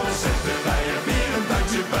mijn oor, zetten wij er weer een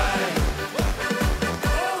tandje bij.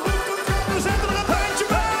 We zetten er een tandje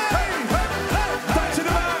bij! Tandje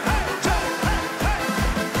erbij!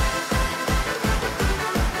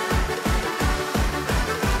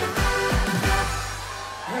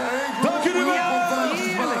 Dank jullie wel!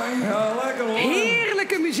 Ja, lekker hoor.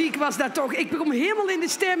 Heerlijke muziek was dat toch. Ik kom helemaal in de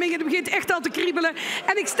stemming en het begint echt al te kriebelen.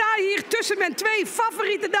 En ik sta hier tussen mijn twee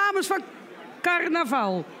favoriete dames van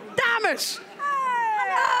carnaval. Dames!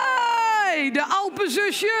 Hey, de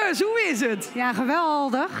Alpenzusjes, hoe is het? Ja,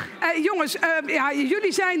 geweldig. Jongens, ja,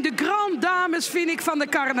 jullie zijn de grand dames, vind ik, van de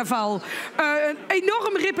carnaval. Een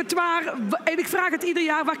enorm repertoire. En ik vraag het ieder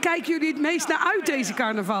jaar, waar kijken jullie het meest naar uit deze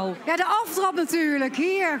carnaval? Ja, de aftrap natuurlijk.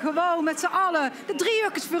 Hier, gewoon met z'n allen. De 3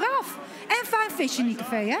 Uurkes Vurraf. En Fijnfisjenie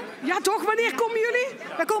café, hè? Ja, toch? Wanneer komen jullie?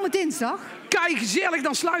 Wij komen dinsdag. kei gezellig.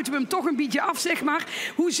 Dan sluiten we hem toch een beetje af, zeg maar.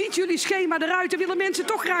 Hoe ziet jullie schema eruit? Dat willen mensen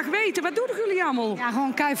toch graag weten. Wat doen jullie allemaal? Ja,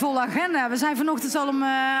 gewoon keivolle agenda. We zijn vanochtend al om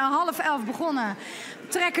 10:30 begonnen. We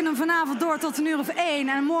trekken hem vanavond door tot 1:01.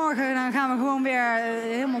 En morgen dan gaan we gewoon weer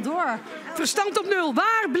helemaal door. Verstand op nul.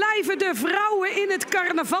 Waar blijven de vrouwen in het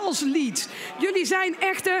carnavalslied? Jullie zijn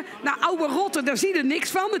echte, oude rotten. Daar zie je niks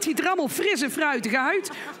van. Het ziet er allemaal fris en fruitig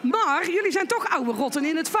uit. Maar jullie zijn toch oude rotten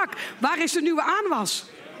in het vak. Waar is de nieuwe aanwas?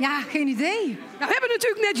 Ja, geen idee. Nou, we hebben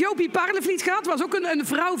natuurlijk net Jopie Parlevliet gehad. Was ook een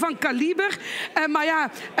vrouw van kaliber. Maar ja,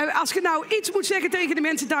 als je nou iets moet zeggen tegen de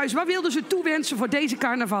mensen thuis... wat wilden ze toewensen voor deze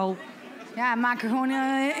carnaval? Ja, maak er gewoon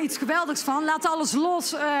iets geweldigs van. Laat alles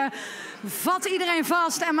los. Vat iedereen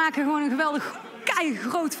vast en maak er gewoon een geweldig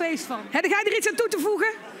groot feest van. Heb jij er iets aan toe te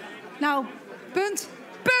voegen? Nou, punt.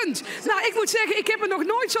 Punt. Nou, ik moet zeggen, ik heb me nog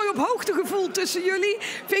nooit zo op hoogte gevoeld tussen jullie.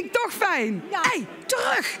 Vind ik toch fijn. Ja. Hey,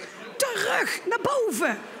 terug. Terug. Naar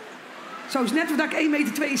boven. Zo is net of ik 1,72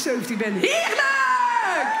 meter ben.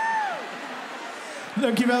 Heerlijk!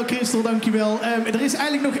 Dankjewel Christel, dankjewel. Er is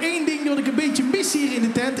eigenlijk nog één ding dat ik een beetje mis hier in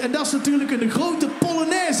de tent. En dat is natuurlijk een grote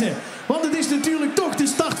Polonaise. Want het is natuurlijk toch de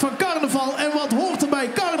start van carnaval. En wat hoort er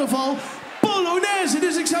bij carnaval? Polonaise.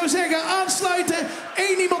 Dus ik zou zeggen, aansluiten.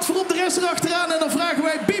 1 iemand voorop, de rest erachteraan. En dan vragen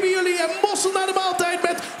wij Bibi, Ullie en Mosterd naar de maaltijd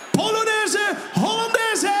met Polonaise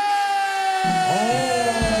Hollandaise.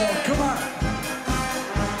 Oh, kom maar.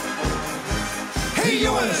 Hey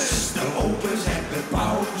jongens, de opens hebben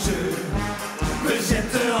pauze. We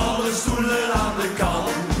zetten alle stoelen aan de kant.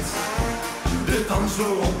 De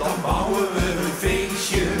dansvloer op, dan bouwen we een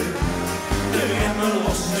feestje. De remmen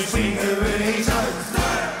los, nu springen we eens uit de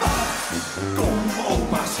bak. Kom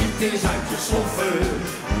oma, schiet eens uit je sloffen.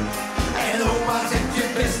 En oma, zet je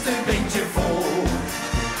beste beentje vol.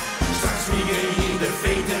 Straks vliegen hier de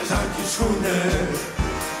veters uit je schoenen.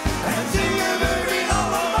 En zingen we weer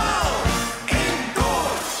allemaal in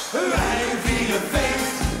koor. Wij vieren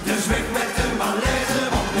feest, dus weg met de malaise.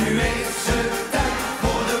 Want nu is het tijd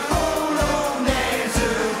voor de Polonaise,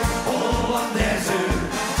 Hollandaise.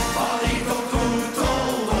 Van hier tot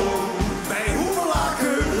Rotterdam. Bij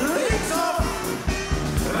Hoevelaken linksaf.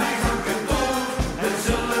 Wij zakken door, we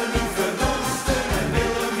zullen niet verdorsten. En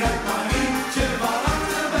Willem krijgt maar Rietje van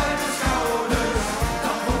achter bij de schouders.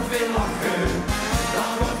 Dat wordt weer lachen,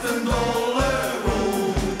 dat wordt een dolle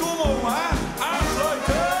rol. Kom oma,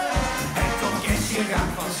 aansluiten. Het orkestje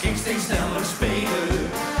gaat van schik steeds sneller spelen.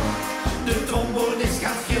 De trombonist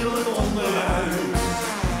gaat gillend onderuit.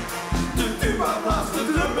 De tuba blaast de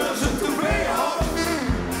drummers een toupee af.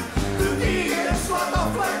 De dirigent slaat af,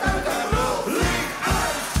 fluit uit en rult licht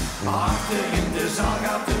uit. Achter in de zaal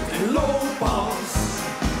gaat het in looppas.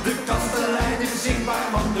 De kastelein is zichtbaar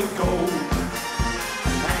van de koop.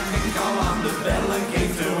 En Niek al aan de bellen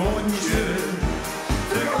geeft een rondje.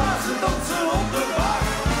 De glazen dansen op de bar.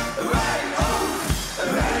 Wij ook,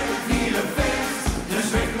 wij vieren feest. Dus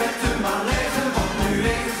weg met de malaise, want nu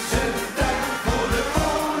is het tijd voor de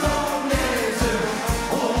Polonaise,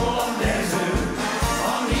 Hollandaise.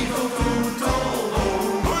 Van hier tot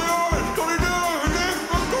Rotterdam. Hoi jongens, kom je door, dicht,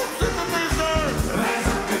 wat komt zitten missen? Wij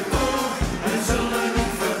zakken door, we zullen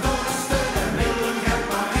niet verdorsten. En Willem krijgt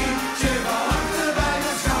maar Rietje van achter bij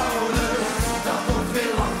de schouders. Dat wordt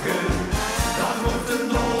weer lachen, dat wordt een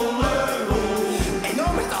dolle rol. En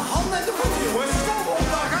nou met de handen en de voeten jongens, kom op,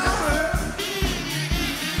 daar gaan we.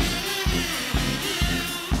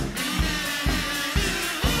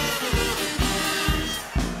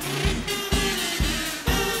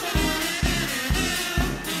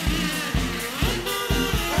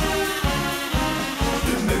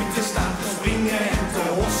 De meute staat te springen en te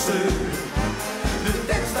hossen. De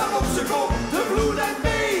tent staat op zijn kop, de vloer denkt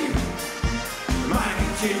mee. Maar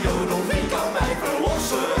Rietje jodel, wie kan mij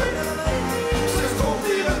verlossen? Ze komt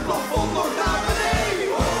hier het plafond nog naar beneden.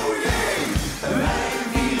 Oh jee, wij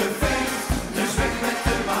vieren feest, dus weg met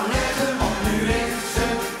de malaise. Want nu is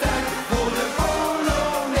het tijd voor de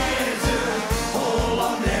Polonaise,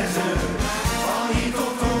 Hollandaise. Van hier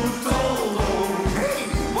tot Rotterdam. Hey,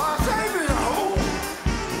 waar zijn we nou?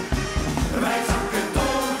 Wij zakken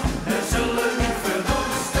door, we zullen niet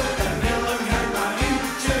verdorsten. En Willem krijgt maar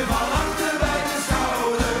Rietje van achter bij de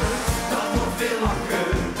schouders. Dat wordt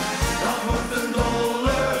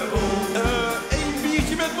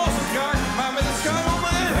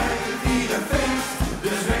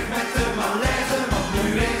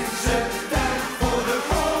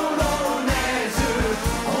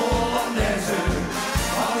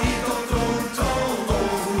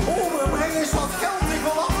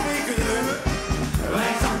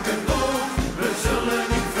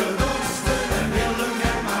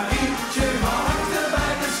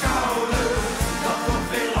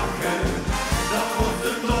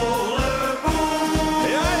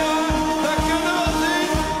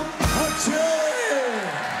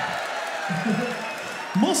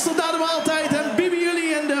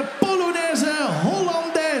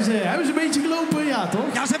beetje gelopen? Ja,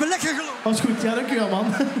 toch? Ja, ze hebben lekker gelopen. Was goed, ja, dankjewel,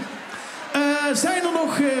 man. Zijn er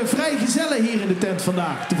nog vrijgezellen hier in de tent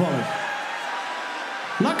vandaag, toevallig?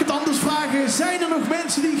 Laat ik het anders vragen. Zijn er nog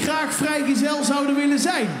mensen die graag vrijgezel zouden willen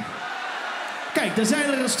zijn? Kijk, daar zijn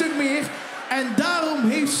er een stuk meer. En daarom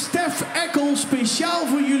heeft Stef Eckel speciaal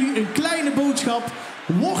voor jullie een kleine boodschap.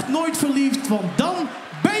 Word nooit verliefd, want dan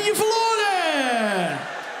ben je verloren!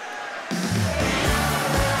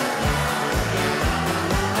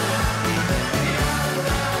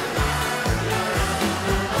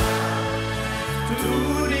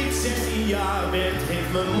 Toen ik 16 jaar werd,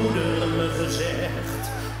 heeft mijn moeder me gezegd: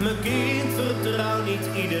 mijn kind, vertrouw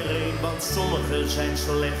niet iedereen, want sommigen zijn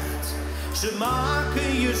slecht. Ze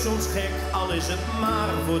maken je soms gek, al is het maar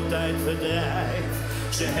voor tijdverdrijf.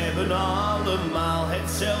 Ze hebben allemaal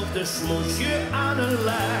hetzelfde smoesje aan hun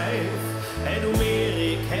lijf. En hoe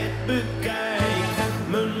meer ik het bekijk,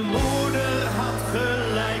 mijn moeder had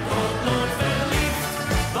gelijk. Word nooit verliefd,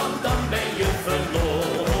 want dan ben je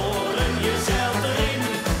verloren. Jezelf erin,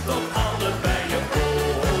 tot allebei je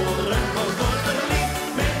oren. Word nooit verliefd,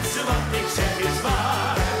 mensen, wat ik zeg is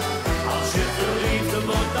waar. Als je verliefd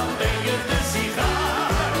wordt, dan ben je de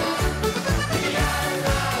sigaar.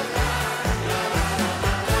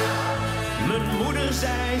 Mijn moeder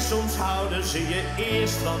zei, soms houden ze je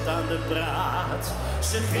eerst wat aan de praat.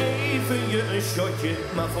 Ze geven je een shotje,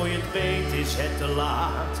 maar voor je het weet is het te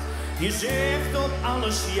laat. Je zegt op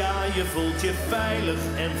alles ja, je voelt je veilig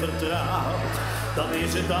en vertrouwd. Dan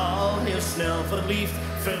is het al heel snel verliefd,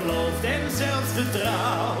 verloofd en zelfs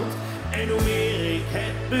getrouwd. En hoe meer ik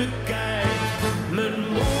het bekijk, mijn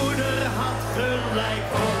moeder had gelijk.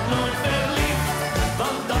 Word nooit verliefd,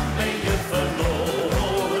 want dan ben je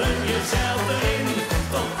verloren. Jezelf erin,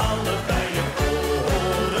 tot allebei je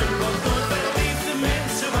oren. Word nooit verliefd, de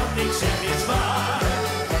mensen, wat ik zeg is waar.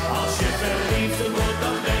 Als je verliefd wordt,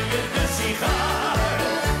 dan ben je de sigaar.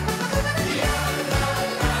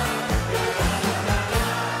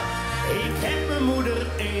 Ik heb mijn moeder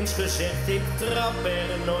eens gezegd, ik trap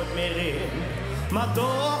er nooit meer in. Maar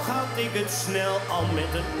toch had ik het snel al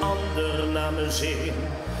met een ander naar mijn zin.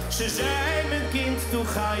 Ze zei, mijn kind, toe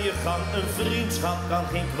ga je gang, een vriendschap kan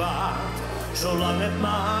geen kwaad. Zolang het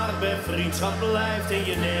maar bij vriendschap blijft en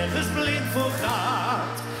je nergens blind voor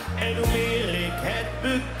gaat. En hoe meer ik het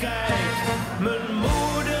bekijk, mijn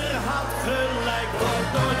moeder had gelijk. Word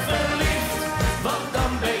nooit verliefd, want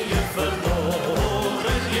dan ben je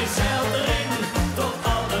verloren. Jezelf erin, tot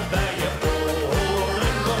allebei je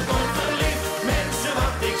oren. Word nooit verliefd, mensen,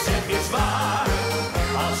 wat ik zeg is waar.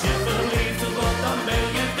 Als je verliefd wordt, dan ben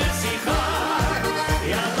je de sigaar.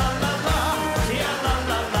 Ja la la la, ja la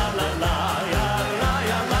la la la la, ja la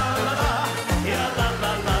ja la la la, ja la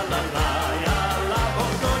la la la la, ja la.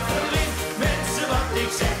 Word nooit verliefd, mensen, wat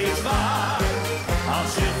ik zeg is waar.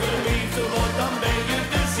 Als je verliefd wordt, dan ben je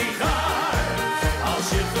de sigaar. Als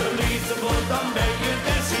je verliefd wordt, dan ben je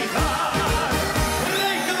de sigaar.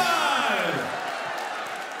 Reken maar!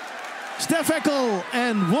 Stef Eckel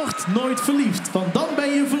en word nooit verliefd, want dan ben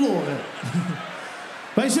je verloren.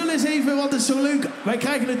 Wij zullen eens even, want het is zo leuk. Wij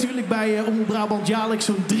krijgen natuurlijk bij Omroep Brabant jaarlijks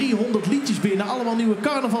zo'n 300 liedjes binnen. Allemaal nieuwe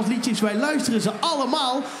carnavalsliedjes. Wij luisteren ze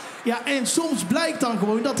allemaal. Ja, en soms blijkt dan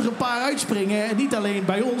gewoon dat er een paar uitspringen. En niet alleen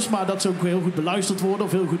bij ons, maar dat ze ook heel goed beluisterd worden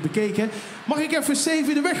of heel goed bekeken. Mag ik even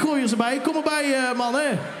Stevie de Weggooiers erbij? Kom erbij,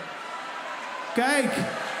 mannen. Kijk.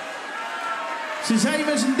 Ze zijn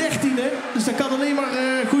met z'n 13e, dus dat kan alleen maar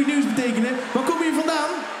goed nieuws betekenen. Waar kom je vandaan?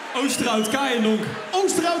 Oosterhout, Kaaiendonk.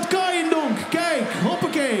 Oosterhout, Kaaiendonk. Kijk,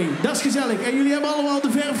 hoppakee. Dat is gezellig. En jullie hebben allemaal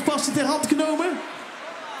de verfkwasten ter hand genomen?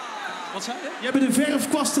 Wat zei je? Je hebt de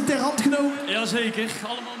verfkwasten ter hand genomen? Jazeker.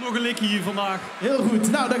 Allemaal nog een likkie hier vandaag. Heel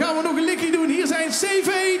goed. Nou, dan gaan we nog een likkie doen. Hier zijn CV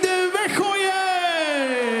de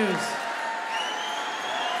Weggooiers.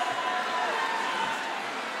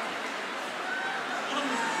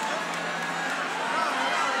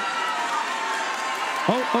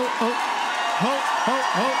 Ho, ho, ho. Ho, ho,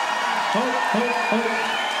 ho. Ho, ho, ho.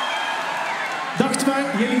 Dachten wij,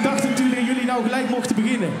 jullie dachten natuurlijk dat jullie nou gelijk mochten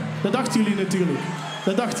beginnen. Dat dachten jullie natuurlijk.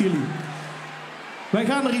 Dat dachten jullie. Wij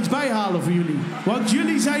gaan er iets bij halen voor jullie. Want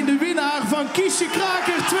jullie zijn de winnaar van Kies je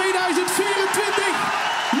Kraker 2024.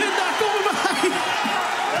 Linda, kom erbij.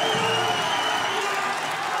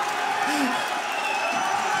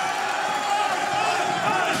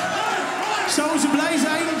 Zouden ze blij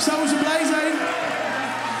zijn? Zouden ze blij zijn?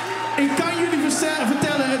 Ik kan jullie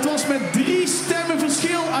vertellen, het was met 3 stemmen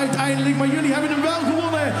verschil uiteindelijk. Maar jullie hebben hem wel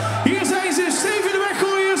gewonnen. Hier zijn ze, Steven de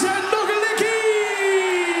Weggooiers en nog een likkie.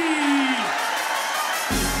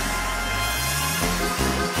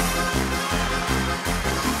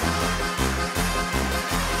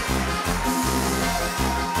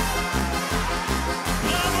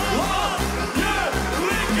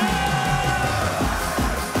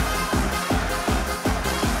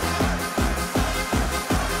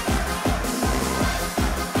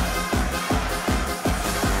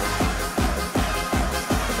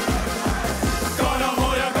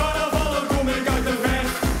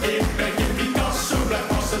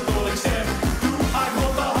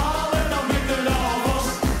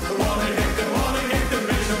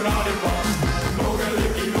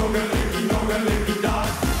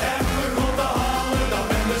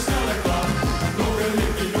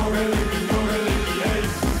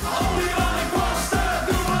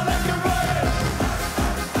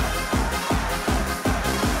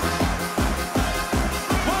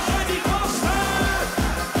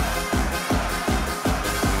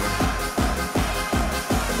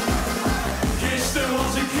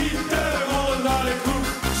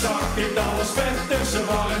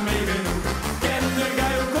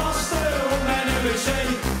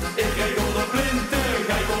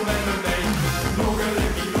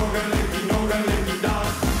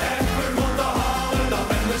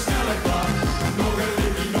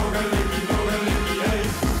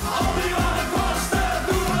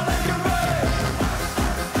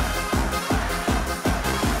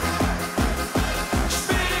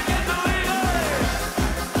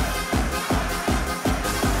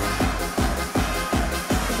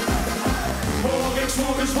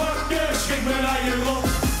 morgens wakker, schrik mijn eigen rot.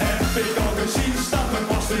 Heb ik al gezien, staat mijn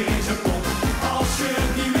kwast weer in zijn pot. Als je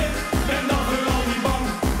het niet weet, ben dan vooral niet bang.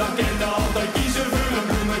 Dan kan je altijd kiezen voor een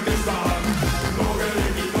bloemetjesbaan. Nog een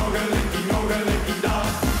likkie, nog een likkie, nog een likkie daar.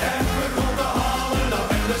 Even grond te halen, dan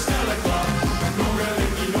ben je sneller klaar. Nog een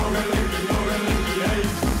likkie, nog een likkie, nog een likkie, hey.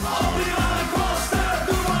 Al die rare kwasten,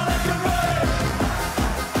 doe maar lekker mee.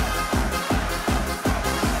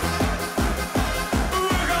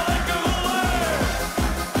 We gaan lekker rollen.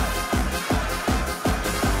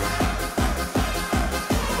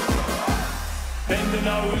 Ben je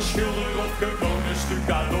nou een schilder of gewoon een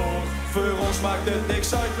stucadoor? Voor ons maakt het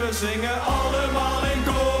niks uit, we zingen allemaal in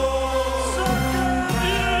koor.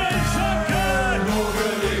 Zakken, zakken. Nog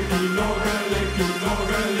een likkie, nog een likkie, nog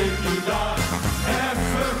een likkie daar.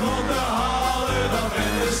 Even grond te halen, dan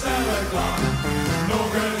ben je sneller klaar.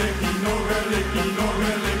 Nog een likkie, nog een likkie, nog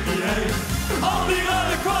een likkie, hey. Al die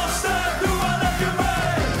rare kwasten, doe maar lekker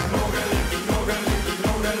mee. Nog een likkie, nog een likkie,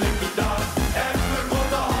 nog een likkie daar. Even grond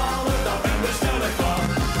te halen, dan ben je sneller klaar.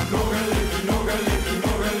 Nog een likkie, nog een likkie,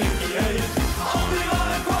 nog een likkie, hey. Al die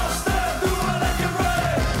rare kwasten, doe maar lekker mee.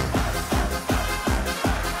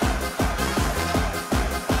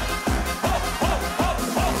 Hop, hop, hop,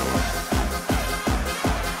 hop.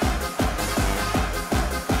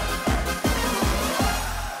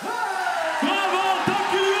 Bravo,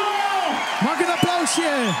 dankjewel! Mag een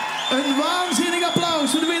applausje? Een waanzinnig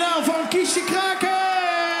applaus voor de winnaar van Kies je Kraker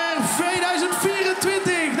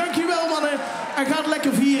 2024. Dankjewel, mannen. En gaat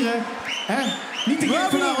lekker vieren. Hè? Niet te gek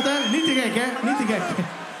vanavond, hè? Niet te gek, hè? Niet te gek.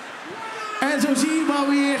 En zo zie je maar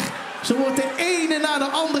weer. Zo wordt de ene na de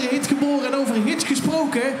andere hit geboren. En over hits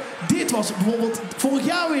gesproken. Dit was bijvoorbeeld vorig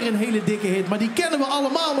jaar weer een hele dikke hit. Maar die kennen we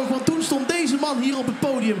allemaal nog. Want toen stond deze man hier op het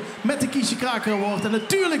podium met de Kies je Kraker Award. En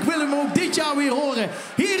natuurlijk willen we hem ook dit jaar weer horen.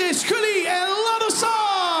 Hier is Ullie en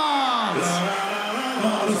Laddersap.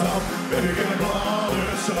 Laddersap, ik heb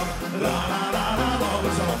laddersap. La la la la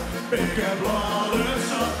laddersap, ik heb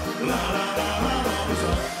laddersap. La la la la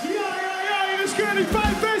laddersap. Ja, ja, ja, hier is Kenny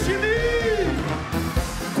Fijnfisjenie.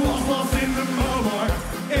 Kwast was in de bouwmarkt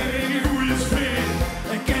en in een goede sfeer.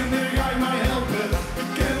 En kende jij mij helpen? Ik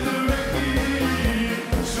ken de weg niet.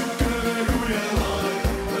 Zoeken een goede ladder,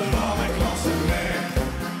 waar mijn klasse werkt.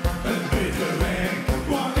 Een beter werk,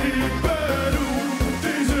 wat ik bedoel. Het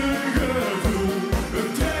is een gevoel,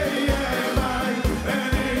 een tree erbij.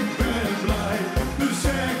 En ik ben blij, dus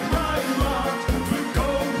zeg mij wat.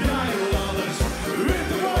 Verkoop jij ladders? Weet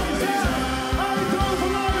je wat je zegt? Eindhoven,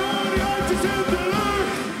 langer, die uitjes in de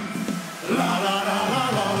lucht. La la la la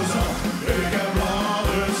laddersap, ik heb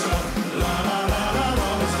laddersap. La la la la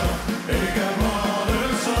laddersap, ik heb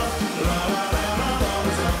laddersap. La la la la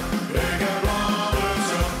laddersap, ik heb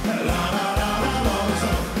laddersap. La la la la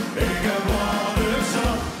laddersap, ik heb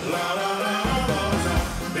laddersap. La la la la laddersap.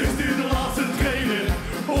 Is dit de laatste trailer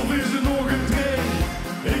of is er nog een train?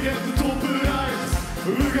 Ik heb de top bereikt,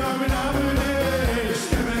 we gaan weer naar beneden.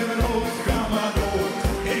 Stem in mijn hoofd, ga maar door.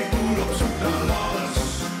 Ik moet op zoek naar ladders.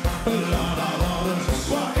 La la ladders,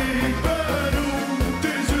 wat ik bedoel, het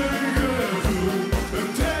is een gevoel, een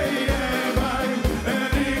tree erbij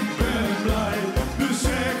en ik ben blij. Dus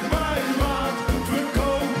zeg mij wat,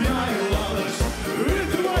 verkoop jij ladders?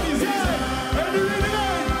 Weet je wat je zegt? En nu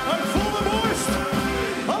iedereen uit volle borst,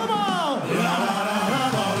 allemaal! La la la la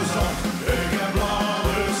laddersap, ik heb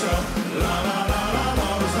laddersap. La la la la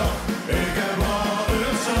laddersap, ik heb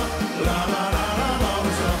laddersap. La la la la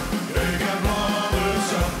laddersap, ik heb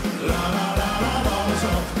laddersap. La la la la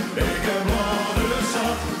laddersap, ik heb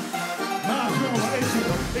laddersap. Nou,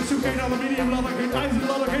 ik zoek geen aluminium ladder, geen ijzeren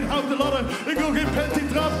ladder, geen houten ladder. Ik wil geen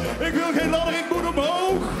pentintrap, ik wil geen ladder, ik moet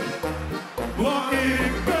omhoog. Wat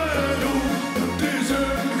ik bedoel, het is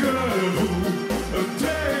een gevoel, een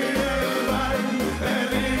tree erbij en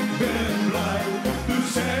ik ben blij. Dus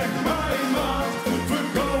zeg mij wat,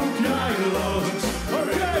 verkoop jij ladders?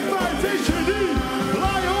 Oké, Fijnfisjenie,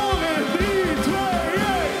 laat je horen, 3, 2,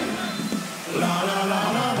 1. La la la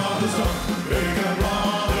la laddersap, ik heb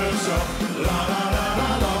laddersap. La la la la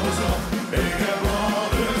laddersap, ik heb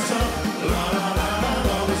laddersap. La la la la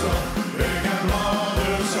laddersap, ik heb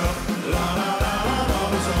laddersap. La la la la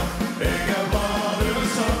laddersap, ik heb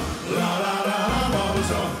laddersap. La la la la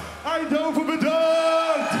laddersap. Eindhoven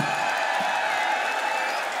bedankt!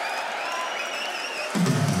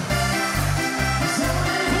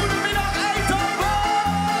 Goedemiddag Eindhoven!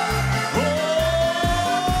 Oh,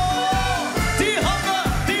 die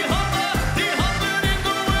handen in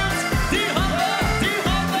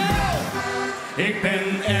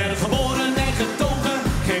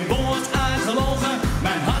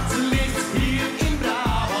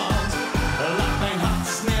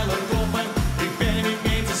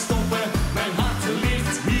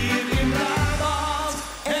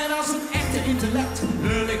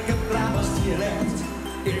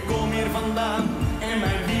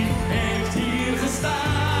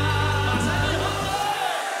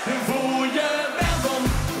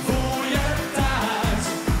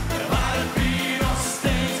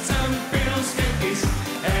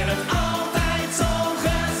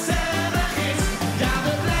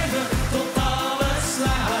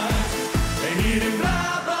Hier in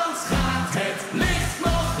Brabant gaat het licht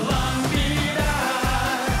nog lang niet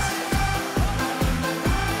uit.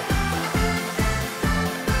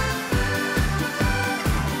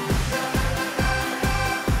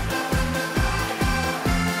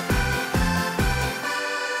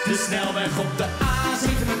 De snelweg op de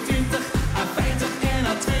A27, A50 en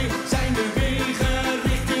A2 zijn de wegen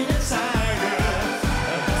richting het zuiden.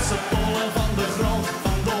 Het pollen van de grond,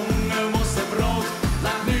 van Dongen, Mosterd, brood,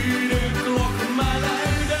 laat nu de klok maar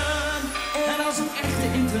luiden. En als een echte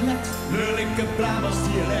intellect lul ik het Brabants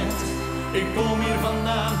dialect. Ik kom hier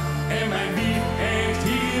vandaan en mijn wieg heeft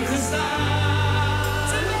hier gestaan.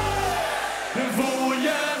 Voel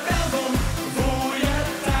je welkom, voel je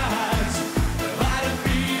thuis, waar het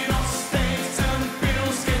bier nog steeds een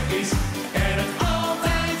pilsje is en het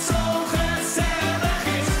altijd zo gezellig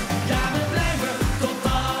is. Ja, we blijven tot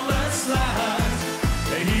alles sluit.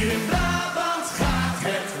 Hier in Brabant gaat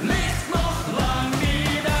het licht nog lang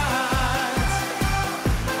niet uit.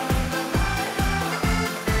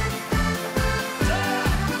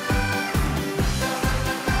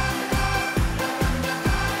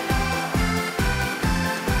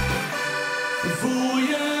 Voel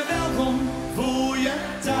je welkom, voel je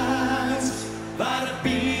thuis, waar het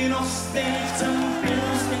bier nog steeds een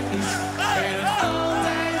pilsje is en het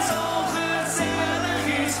altijd zo gezellig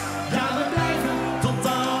is. Ja, we blijven tot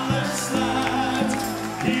alles sluit.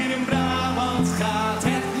 Hier in Brabant gaat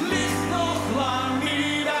het licht nog lang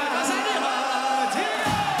niet uit. We zijn eruit.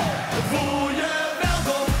 Voel je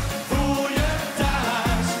welkom, voel je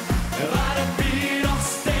thuis, waar het bier nog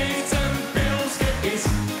steeds een pilsje is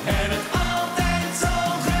en het altijd zo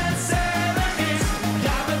gezellig is.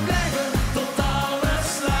 Ja, we blijven tot alles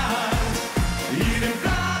sluit. Hier in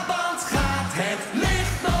Brabant gaat het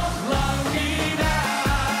licht nog lang niet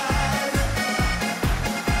uit.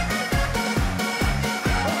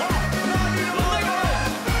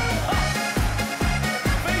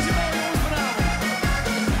 Feestje bij ons vanavond.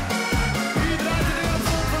 Wie draait er in het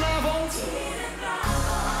zon vanavond?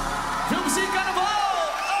 Veel plezier, carnaval!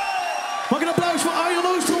 Mag ik een applaus voor Arjen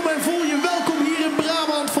Oostrom en voel je welkom hier in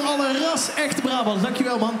Brabant voor alle ras-echte Brabants.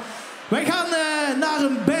 Dankjewel, man. Wij gaan naar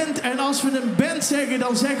een band en als we een band zeggen,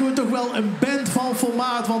 dan zeggen we toch wel een band van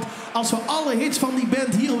formaat. Want als we alle hits van die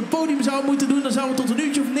band hier op het podium zouden moeten doen, dan zouden we tot een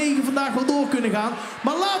uurtje of 9 vandaag wel door kunnen gaan.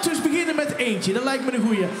 Maar laten we eens beginnen met eentje, dat lijkt me een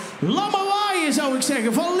goeie. Lamme waaien zou ik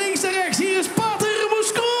zeggen, van links naar rechts. Hier is Paard en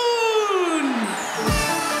Moeskoen.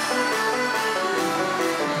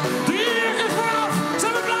 De Uurkes Vurraf,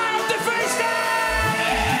 zijn we klaar op de feesten?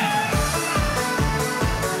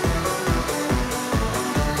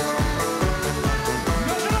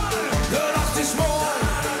 De nacht is mooi,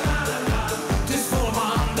 het is volle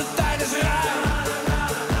maan, de tijd is ruim.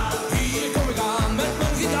 Hier kom ik aan met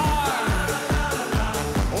mijn gitaar,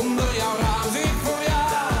 onder jouw raam zing ik voor jou.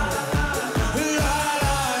 La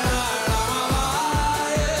la la la la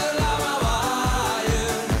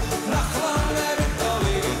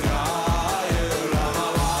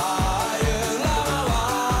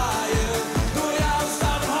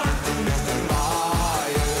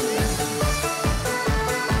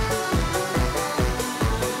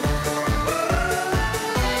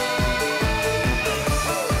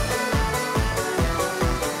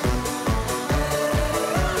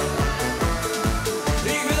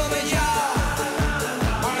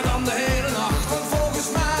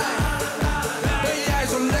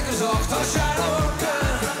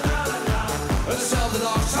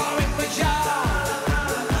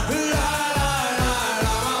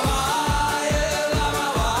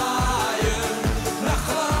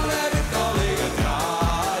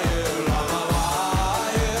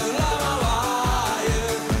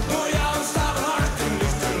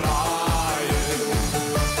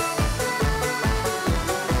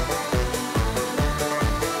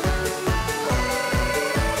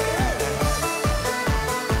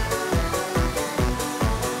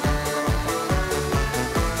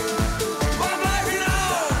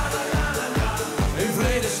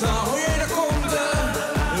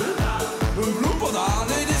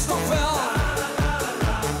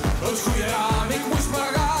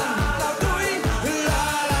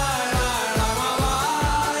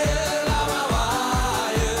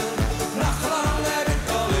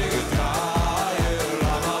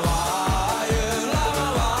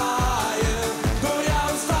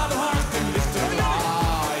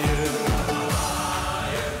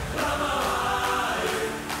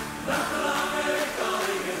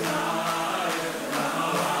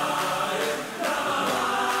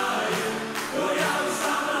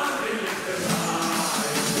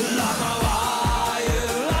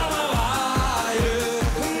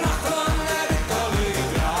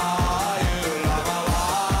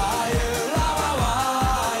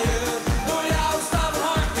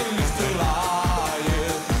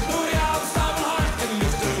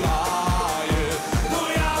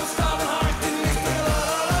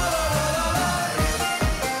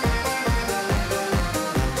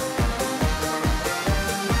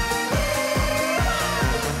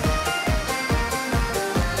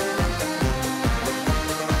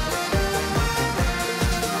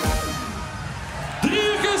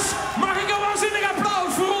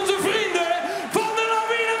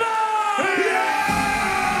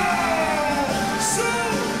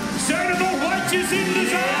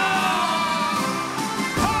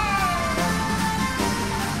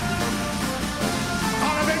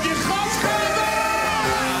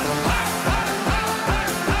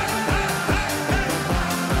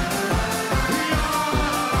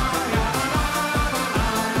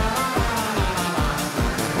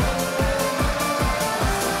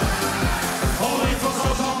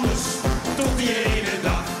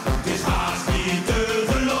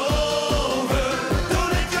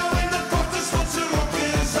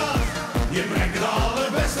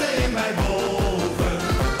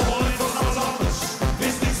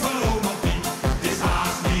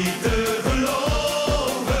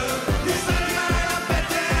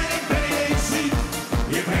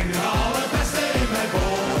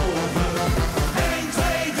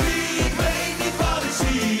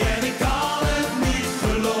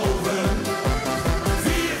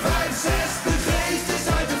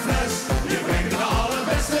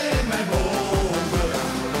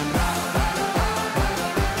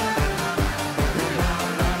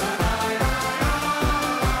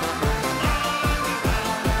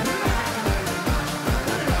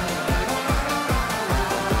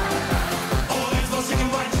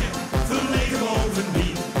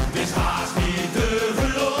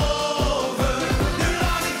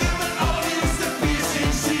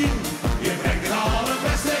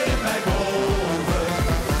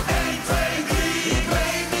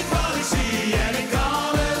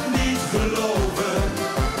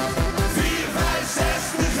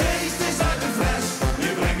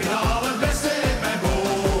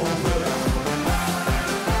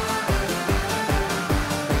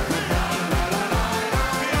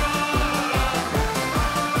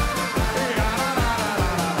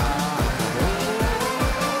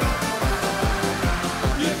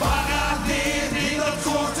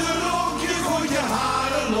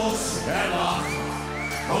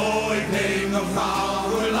neem nog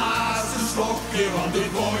gauw een laatste slokje, want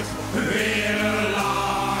het wordt weer een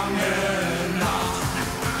lange nacht.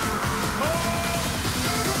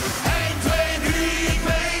 1, 2, 3, ik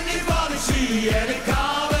weet niet wat ik zie en ik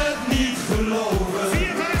kan het niet geloven.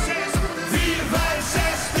 4, 5, 6, 4, 5, 6,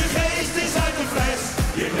 de geest is uit de fles.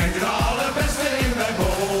 Je brengt het allerbeste in mij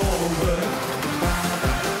boven.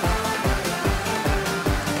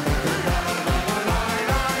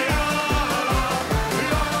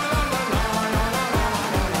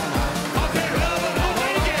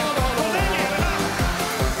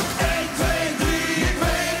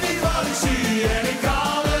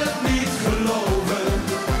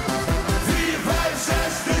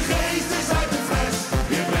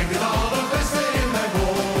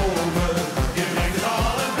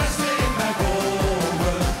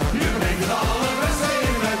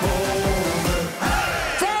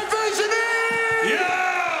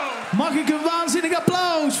 Mag ik een waanzinnig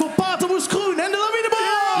applaus voor Paard Groen en de Lawinebol!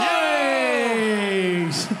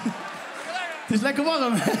 Yes. Het is lekker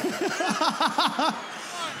warm.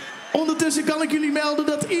 Ondertussen kan ik jullie melden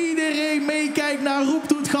dat iedereen meekijkt naar Roep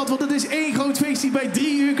Doet Gat. Want het is één groot feest hier bij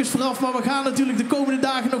 3 Uurkes Vurraf. Maar we gaan natuurlijk de komende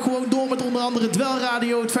dagen nog gewoon door met onder andere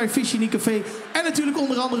Dwelradio, het Fijnfisjenie café. En natuurlijk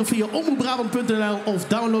onder andere via omroepbrabant.nl of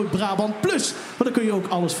download Brabant Plus. Want dan kun je ook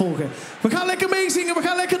alles volgen. We gaan lekker meezingen, we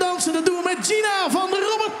gaan lekker dansen. Dat doen we met Gina van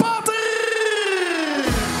Robert Pater.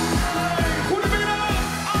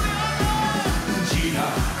 Gina,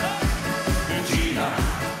 Gina,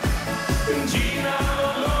 Gina,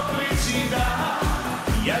 Lollobrigida.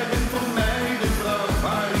 Jij bent voor mij de vrouw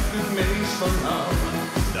waar ik het meest van hou.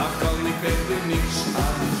 Daar kan ik verder niks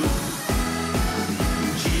aan doen.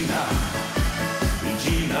 Gina,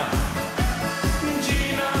 Gina,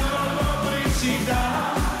 Gina, Lollobrigida.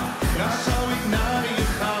 Graag zou ik naar je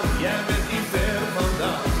gaan, jij bent niet ver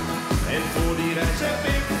vandaan. En voor die reis heb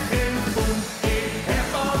ik geen poen. Ik heb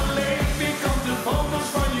alleen pikante foto's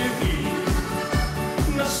van je hier.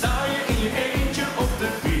 Dan sta je in je eentje op de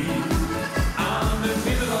pier. Aan de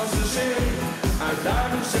Middellandse Zee. Uit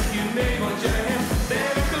daarom zeg je nee, want jij hebt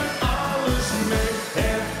werkelijk alles mee.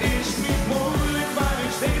 Het is niet moeilijk waar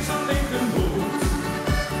ik steeds aan denken moet.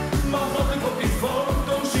 Maar wat ik op die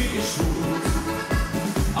foto zie is goed.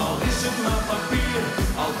 Al is het maar papier,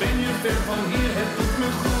 al ben je ver van hier, het doet me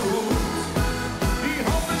goed. Die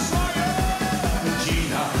handen zwaaien.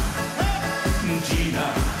 Gina, Gina,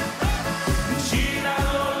 Gina,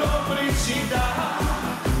 Lollobrigida.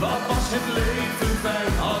 Wat was het leven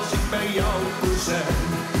fijn als ik bij jou kon zijn,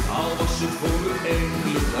 al was het voor een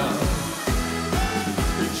enkele dag.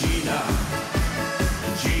 Gina,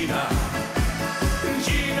 Gina,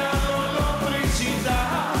 Gina, Lollobrigida.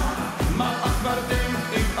 Maar ach, waar denk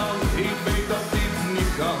ik aan? Ik weet dat dit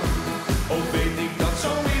niet kan. Of weet ik dat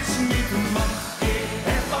zoiets niet mag? Ik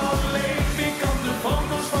heb alleen pikante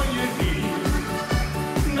foto's van je hier.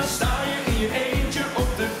 Dan sta je in je eentje op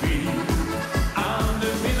de pier. Aan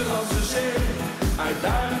de Middellandse Zee. Uit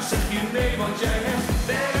daarom zeg je nee, want jij hebt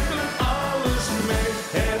werkelijk alles mee.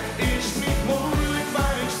 Het is niet moeilijk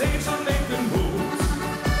waar ik steeds aan denken moet.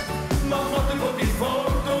 Maar wat ik op die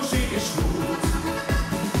foto zie is goed.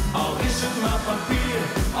 Al is het maar papier,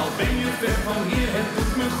 al ben je ver van hier, het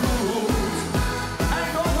doet me goed. En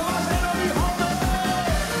nog was er op die handen.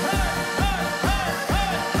 Hey, hey, hey,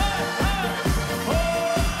 hey, hey, hey. Oh,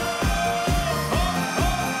 oh, oh,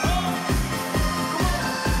 oh.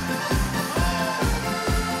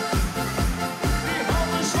 Die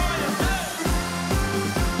handen zwaaien.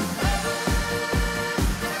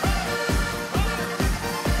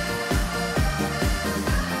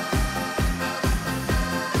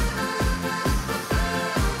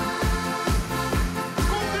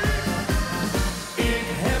 Ik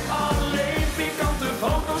heb alleen pikante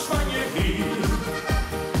foto's van je hier.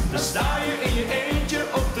 Dan sta je in je eentje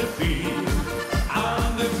op de pier.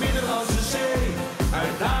 Aan de Middellandse Zee.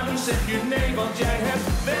 Uit daarom zeg je nee, want jij hebt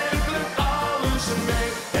werkelijk alles mee.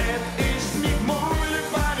 Het is niet moeilijk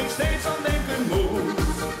waar ik steeds aan denken moet.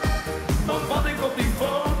 Want wat ik op die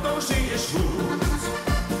foto zie is goed.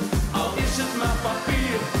 Al is het maar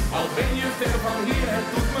papier, al ben je ver van hier, het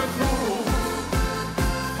doet me goed.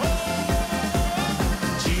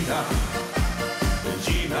 Gina,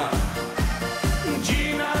 Gina,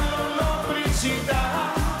 Gina, Lollobrigida.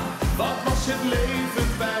 Wat was het leven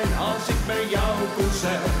fijn als ik bij jou kon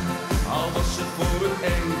zijn, al was het voor een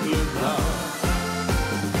enkele dag.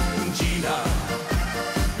 Gina,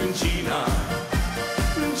 Gina,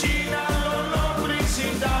 Gina,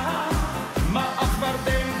 Lollobrigida. Maar ach, waar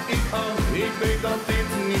denk ik aan? Ik weet dat dit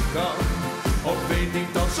niet kan. Of weet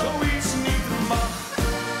ik dat zoiets niet mag?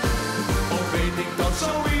 Of weet ik dat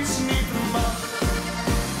zoiets niet mag?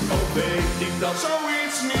 Of weet dat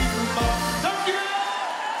zoiets niet mag. Dankjewel!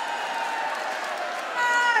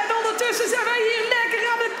 En ondertussen zijn wij hier lekker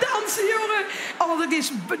aan het dansen, jongen. Oh, dat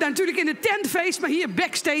is natuurlijk in het tentfeest, maar hier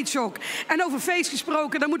backstage ook. En over feest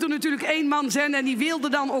gesproken, dan moet er natuurlijk 1 man zijn en die wilde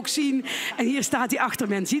dan ook zien. En hier staat hij achter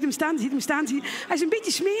men. Ziet hem staan, ziet hem staan. Hij is een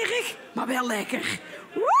beetje smerig, maar wel lekker.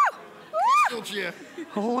 Woe! Christeltje.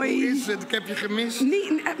 Hoi. Hoe is het? Ik heb je gemist.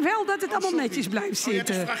 Wel dat het allemaal netjes blijft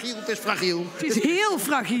zitten. Ja, het is fragiel. Het is heel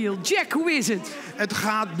fragiel. Jack, hoe is het? Het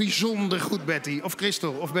gaat bijzonder goed, Betty. Of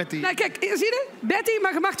Christel, of Betty. Nou, kijk, zie je? Betty,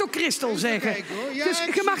 maar je mag het ook Christel zeggen. Ja, dus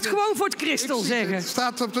je mag het gewoon voor het Christel zeggen. Het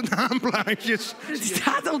staat op de naamplaatjes. Het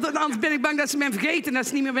staat op de, anders ben ik bang dat ze me vergeten en dat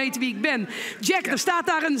ze niet meer weten wie ik ben. Jack, er staat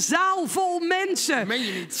daar een zaal vol mensen. Meen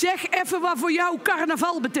je niet? Zeg even wat voor jou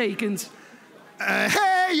carnaval betekent.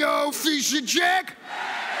 Hey, yo, vieze Jack!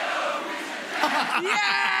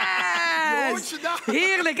 Yes!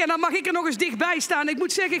 Heerlijk, en dan mag ik er nog eens dichtbij staan. Ik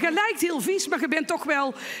moet zeggen, je lijkt heel vies, maar je bent toch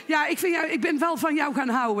wel... Ja, ik ben wel van jou gaan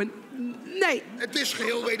houden. Nee. Het is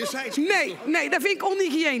geheel wederzijds. Nee, dat vind ik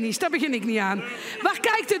onhygiënisch. Daar begin ik niet aan. Waar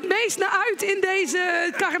kijkt het meest naar uit in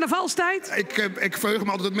deze carnavalstijd? Ik verheug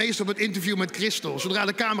me altijd het meest op het interview met Christel. Zodra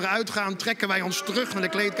de camera uitgaan, trekken wij ons terug naar de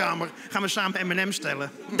kleedkamer. Gaan we samen M&M's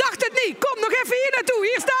tellen. Dacht het niet. Kom nog even hier naartoe.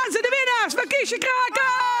 Hier staan ze, de winnaars van Kies je Kraken.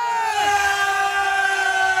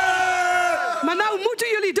 Maar nou moeten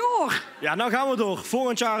jullie door. Ja, nou gaan we door.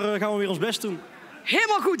 Volgend jaar gaan we weer ons best doen.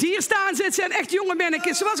 Helemaal goed, hier staan ze. Het zijn echt jonge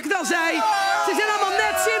mannetjes, zoals ik het al zei. Ze zijn allemaal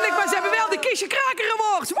net zinnelijk, maar ze hebben wel de Kies je Kraker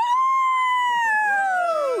Award. Woe!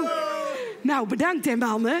 Nou, bedankt hè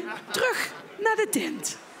mannen. Terug naar de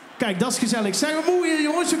tent. Kijk, dat is gezellig. Zijn we moe hier,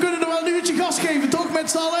 jongens? We kunnen er wel een uurtje gas geven, toch,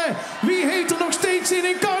 met z'n allen? Wie heeft er nog steeds zin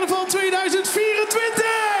in carnaval 2024?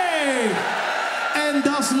 En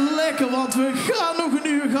dat is lekker, want we gaan nog een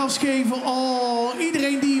uur gas geven. Oh,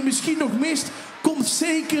 iedereen die je misschien nog mist, komt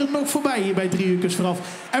zeker nog voorbij hier bij 3 Uurkes Vurraf.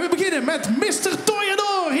 En we beginnen met Mr.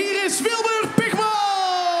 Toreador. Hier is Wilbur Pigman.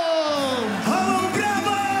 Hallo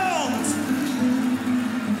Brabant!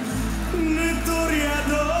 De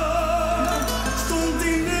Toreador stond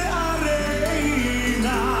in de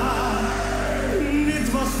arena.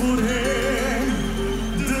 Dit was voor hem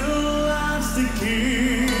de laatste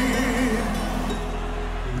keer.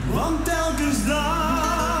 Want telkens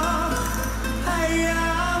dag hij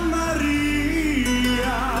aan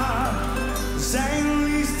Maria, zijn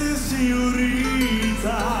liefste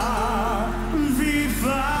signorita,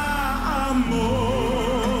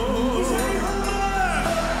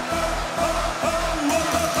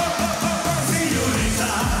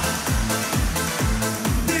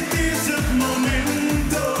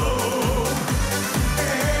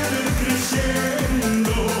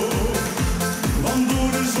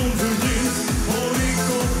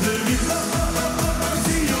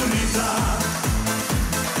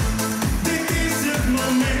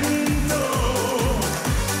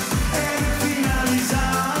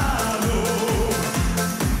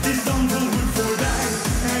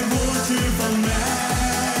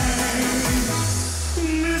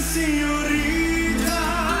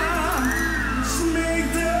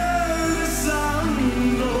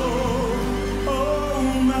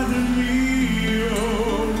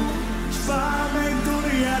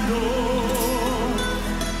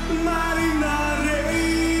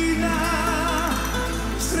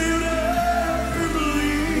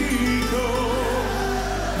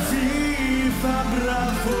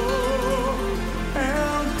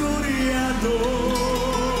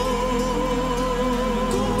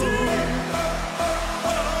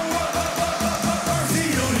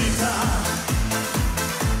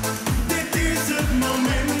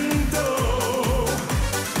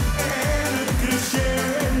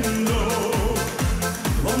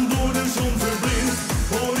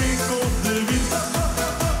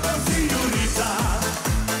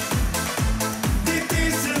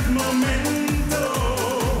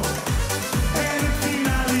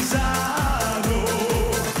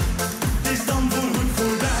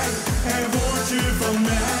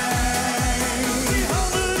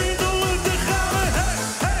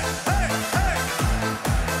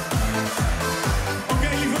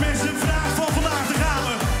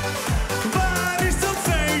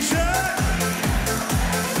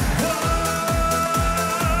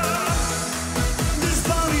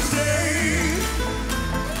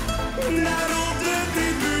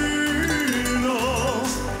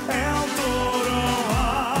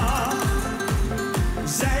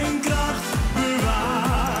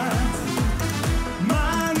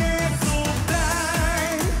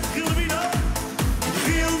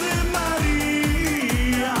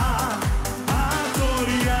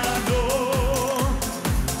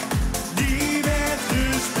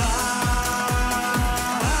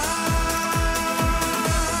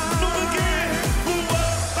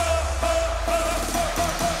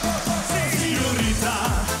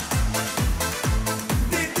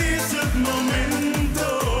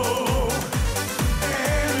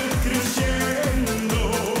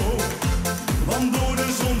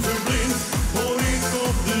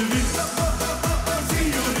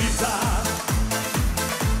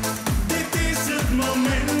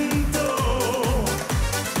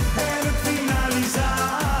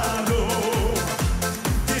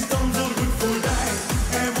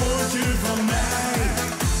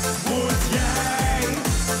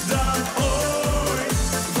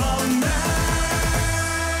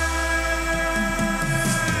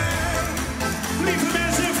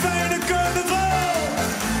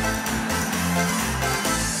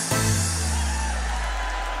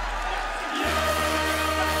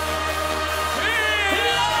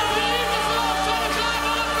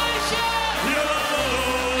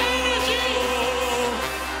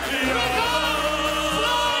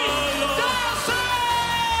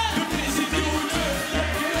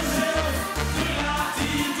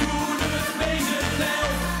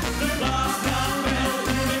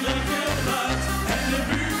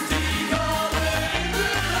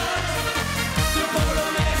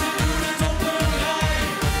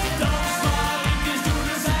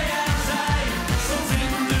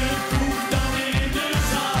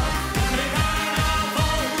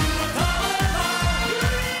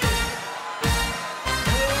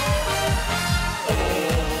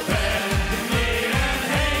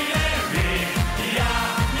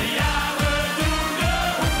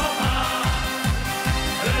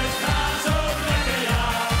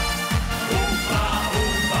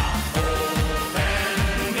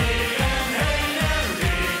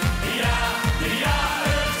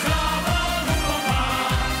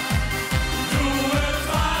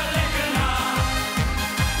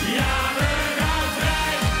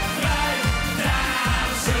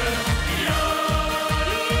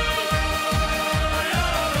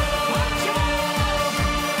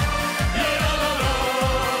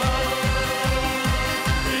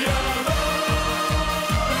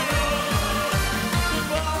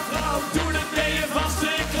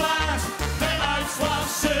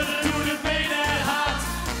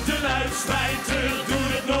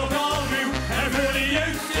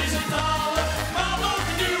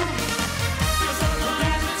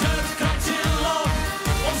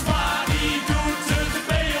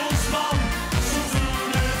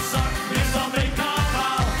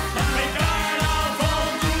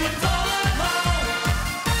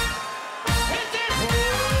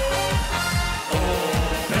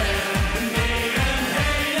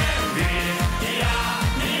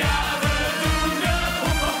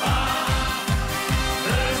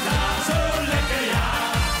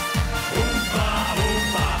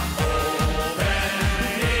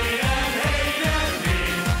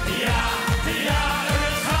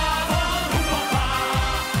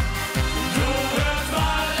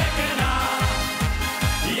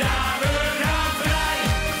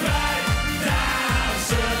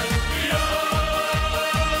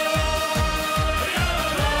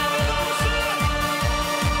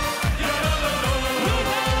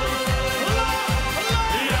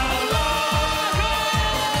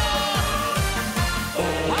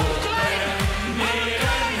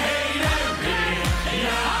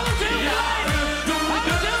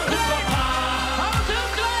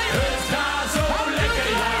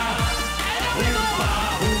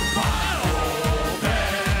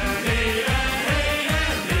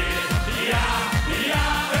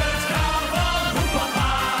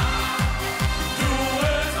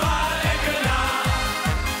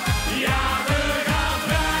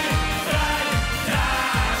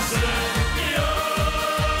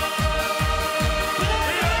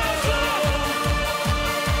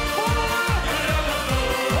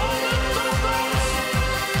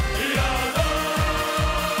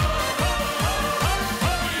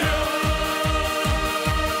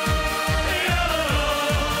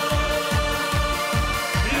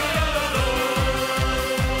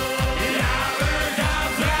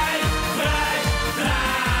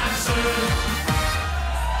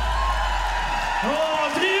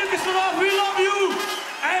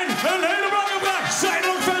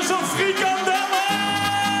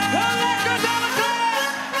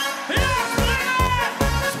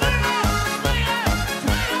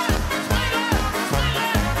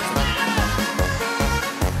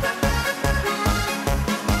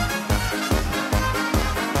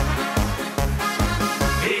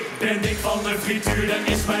 Ben ik van de frituur, dat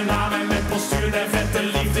is mijn naam en mijn postuur. De vette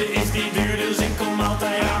liefde is niet duur, dus ik kom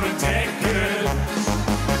altijd aan mijn trekken.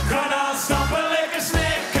 Ga nou stappen, lekker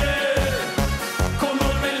snacken. Kom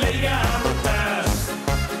nooit meer Lege aan de thuis.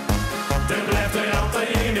 Er blijft er altijd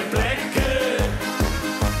in de plekken,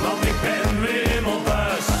 want ik ben weer helemaal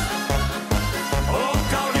buis.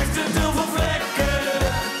 Ook al heeft het heel veel vlekken,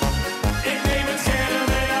 ik neem het gerne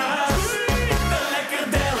mee naar huis. Een lekker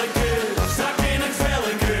delleke, strak in het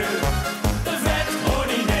velleke. Een vet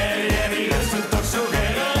ordinair, en die rust het toch zo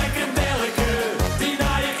ver. Een lekker delleke, die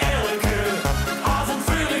naai ik elke avond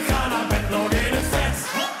vuur. Ik ga naar bed nog in het vet.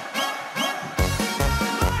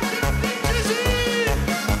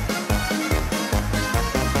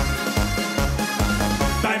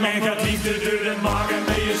 Bij mij gaat liefde door de maag en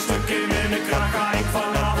ben je stuk in mijn kraag. Ga ik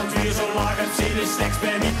vanavond weer zo laag, het zin is niks,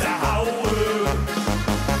 ben niet te houden.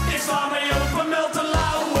 Ik sla me open, meld te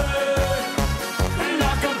lauwen. Een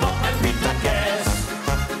nakkenbad met pita's.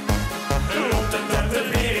 Rond de tenten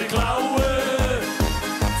weer in klauwen.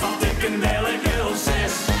 Vat ik een delleke of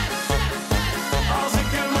 6. Als ik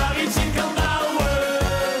er maar iets in kan douwen.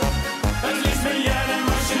 Het liefst ben jij een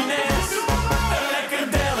machinist. Een lekker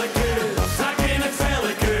delleke, strak in het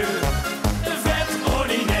velleke. Een vet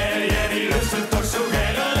ordinair, ja die lust het toch zo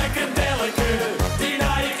ver. Een lekker delleke, die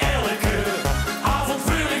naai ik elke avond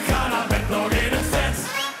vuur. Ik ga naar bed nog in het vet.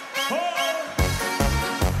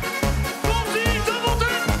 Komt-ie,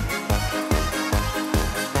 dubbeldip!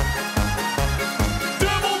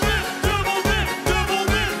 Dubbeldip, dubbeldip,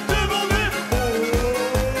 dubbeldip, dubbeldip!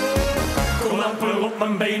 Kom amper op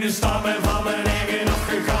mijn benen staan, ben van mijn eigen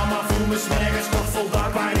afgegaan. Maar voel me 's nergens toch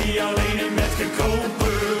voldaan, maar niet alleen in bed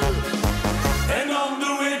gekropen. En dan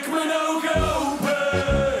doe ik mijn ogen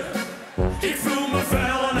open. Ik voel me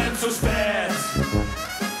vuil en heb zo spijt.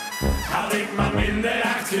 Had ik maar minder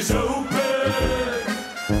hard gezopen,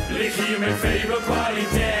 lig hier met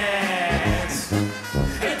feberkwaliteit.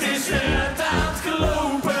 Het is weer uit de hand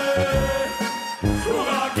gelopen. Hoe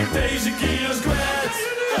raak ik deze kilo's kwijt?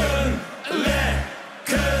 Een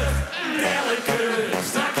lekker delleke,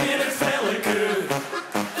 strak in het velleke.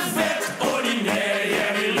 Vet ordinair, ja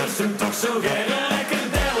die lust hem toch zo ger. Een lekker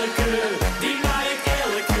delleke, die naai ik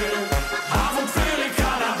elke avond vuur. Ik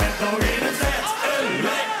ga naar bed nog in het vet. Een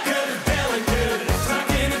lekker delleke, strak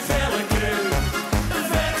in het velleke.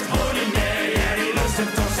 Vet ordinair, ja die lust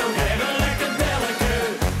hem toch zo ger. Een lekker delleke,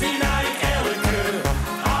 die naai ik elke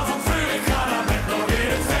avond vuur. Ik ga naar bed nog in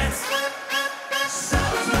het vet.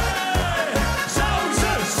 Sausen,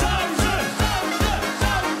 sausen, sausen,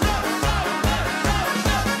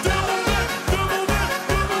 dubbeldik, dubbeldik,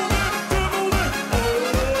 dubbeldik, dubbeldik.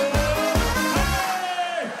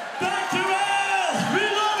 Dankjewel, we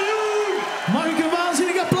love you. Mag ik een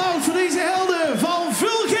waanzinnig applaus voor deze helden van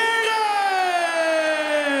Vulgaire?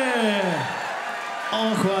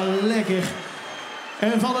 Och, wat lekker.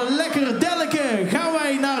 En van een lekker delleke gaan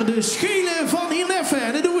wij naar de schelen van Hierneffen.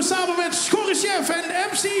 En dat doen we samen met Schorrechef en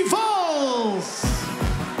MC Vals.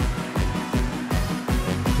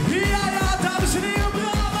 Ja, dames en heren, bravo!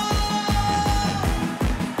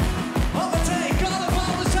 Hoppatee,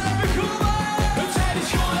 carnaval, we zijn begonnen! Het zijn die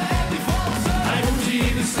scholen en die valsen. Hij woont hier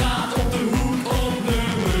in de straat op de hoek op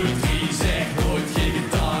nummer 3. Zegt nooit geen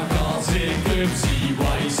dag als ik hem zie.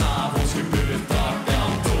 Wat is 's avonds gebeurt, dat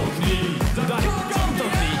kan toch niet? Dat kan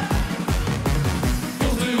toch niet?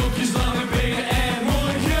 Korte rokjes, lange benen en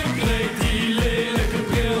mooi gekleed. Die lelijke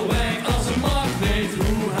bril weg als een magneet.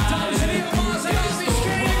 Hoe hij Dames en heren, waar zijn al die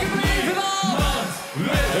schelen gebleven dan?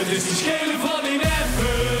 het is die schelen van die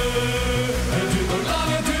neffen. Het duurt nog lang,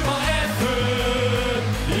 het duurt maar even.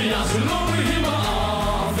 Ja, ze lopen hier maar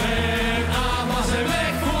af en aan, maar zijn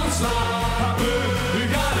weg voor het slapen. Nu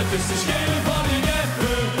gaat het, is de schelen van die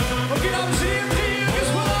neffen. Oké, dames en heren, 3 uur is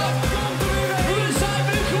vooraf. Komt er weer een, we zijn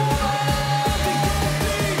begonnen!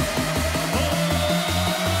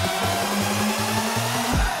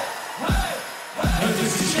 Het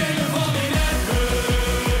is die schelen van die neffen.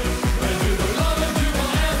 Het duurt nog lang, het duurt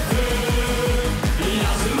maar even.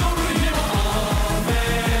 Ja, ze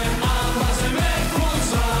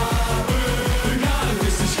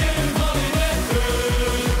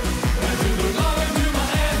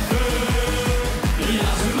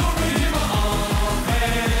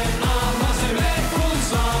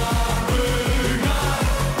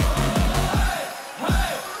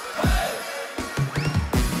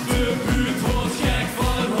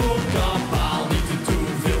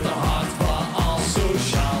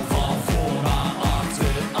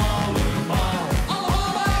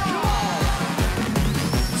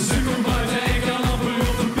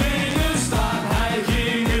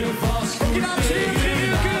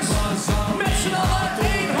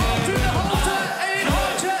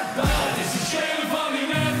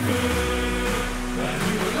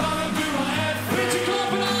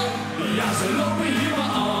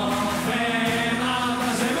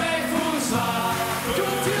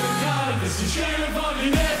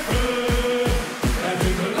niet even. Het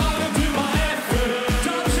duurt te lang, het duurt maar even.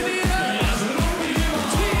 Dames en heren, ja, ze lopen hier al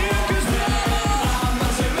 3 uurkes Brabant.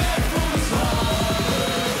 Maar ze weg voor de slapen.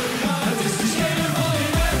 Ja, het is de schelen van je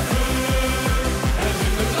neffen. Het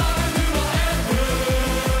duurt te lang, het duurt maar even.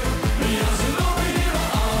 Ja, ze lopen hier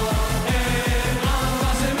al en aan.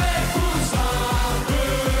 Maar ze weg voor de slapen.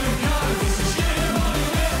 Ja, het is de schelen van je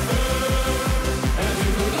neffen. Het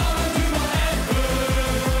duurt te lang, het duurt maar even.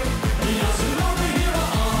 Ja, ze lopen hier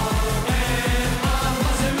al en aan.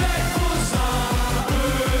 Maar ze weg voor de slapen.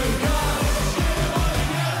 Ja,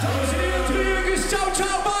 dames en heren, 3 uurkes. Ciao,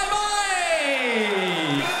 ciao, bye, bye.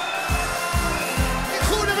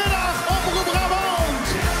 Goedemiddag, Omroep Brabant.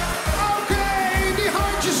 Oké, die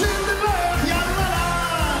handjes in de lucht. Ja la la,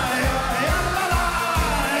 ja la la,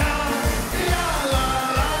 ja la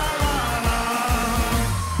la la.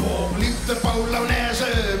 Bob liep de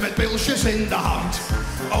Polonaise met pilsjes in de hand.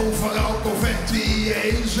 Overal confetti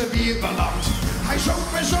in zijn bier beland. Hij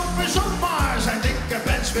zoop en zoop en zoop, maar zijn dikke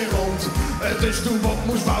pens weer rond. Dus toen Bob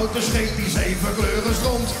moest Wouter scheet die 7 kleuren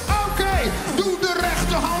stond. Oké, doe de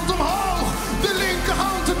rechterhand omhoog, de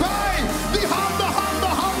linkerhand erbij. Die handen, handen,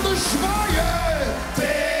 handen zwaaien. Het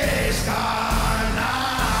is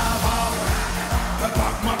carnaval.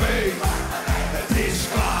 Pak maar mee, het is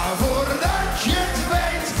klaar voordat je het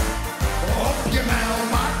weet. Op je mijl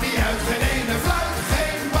maakt niet uit, geen ene fluit,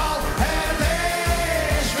 geen bal. Het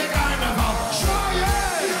is weer carnaval.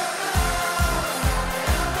 Zwaaien!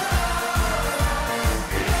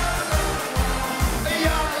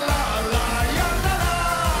 Ja la la, ja la la,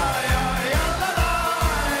 ja ja la la,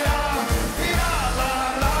 ja ja la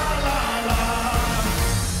la la la.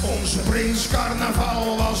 Onze prins carnaval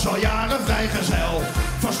was al jaren vrijgezel.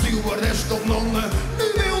 Van stewardess tot nonnen, nu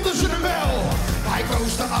wilden ze hem wel. Hij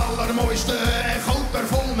koos de allermooiste en goot er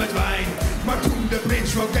vol met wijn. Maar toen de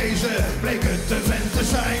prins wou kiezen, bleek het de vent te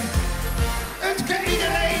zijn. Het kan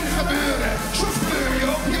iedereen gebeuren, soms kleur je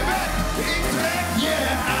op je weg. Ik trek je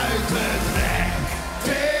uit het rek. Het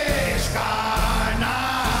is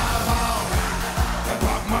carnaval.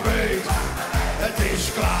 Pak maar beet, het is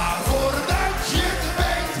klaar voordat je het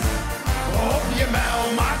weet. Op je mijl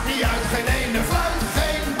maakt niet uit, geen ene fluit,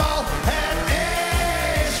 geen bal. Het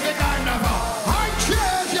is weer carnaval.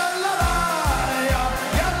 Handjes, ja la la, ja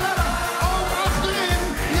la la. Ook achterin,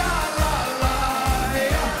 ja la la,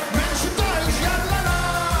 ja. Mensen thuis, ja la la,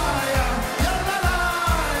 ja la la,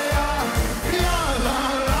 ja la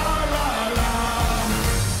la la la.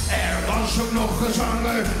 Er was ook nog een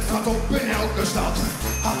zanger, gaat op in elke stad.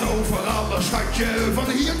 Had overal een schatje van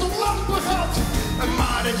hier tot Lampengat.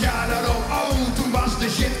 Maar het jaar daarop, oh, toen was de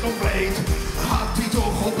shit compleet. Had hij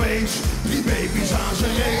toch opeens 3 baby's aan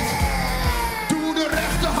zijn reet. Doe de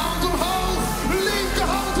rechterhand omhoog,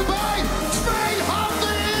 linkerhand erbij. 2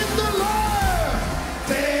 handen in de lucht.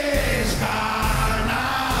 Het is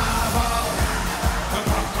carnaval.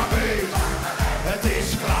 Pak maar beet, het is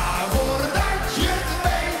klaar voordat je het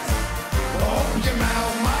weet. Op je mijl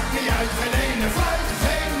maakt niet uit, geen ene fluit,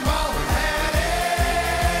 geen bal. Het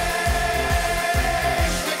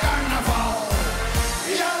is weer carnaval.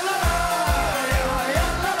 Ja la la, ja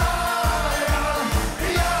la la, ja la la,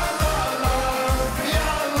 ja la la, ja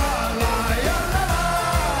la la,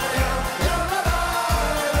 ja la la,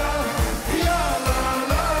 ja la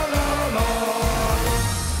la la.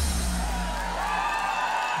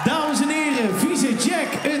 Dames en heren, vieze Jack,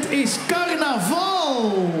 het is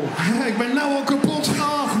carnaval. Ik ben nou al kapot.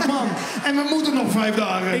 Ach man. En we moeten nog 5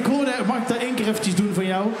 dagen. Ik hoorde, mag ik dat 1 keer eventjes doen van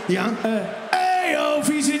jou? Ja? Hey ho,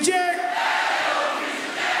 vieze Jack.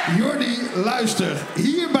 Jordi, luister.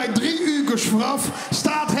 Hier bij 3 Uurkes Vurraf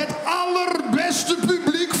staat het allerbeste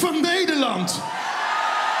publiek van Nederland.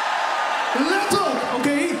 Let op.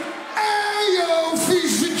 Oké. Hey yo,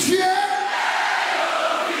 vieze Jack.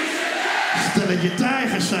 Stelletje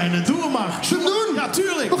tijgers zijn het. Doe hem maar. Zullen we hem doen? Ja,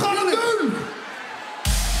 tuurlijk. We gaan het doen.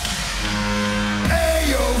 Hey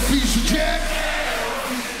yo, vieze Jack.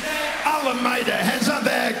 Alle meiden, hands on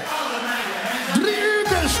deck. 3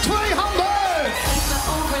 Uurkes, 2 handen. Even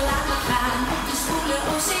over, laat me gaan op de zwoele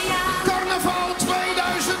oceaan. Carnaval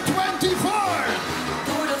 2024.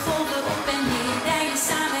 Door de golven op en neer, rijden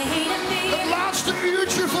samen heen en weer. Het laatste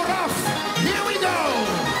uurtje vooraf. Here we go.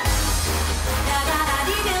 Da da da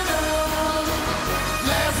di do.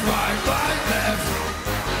 Left, right, left.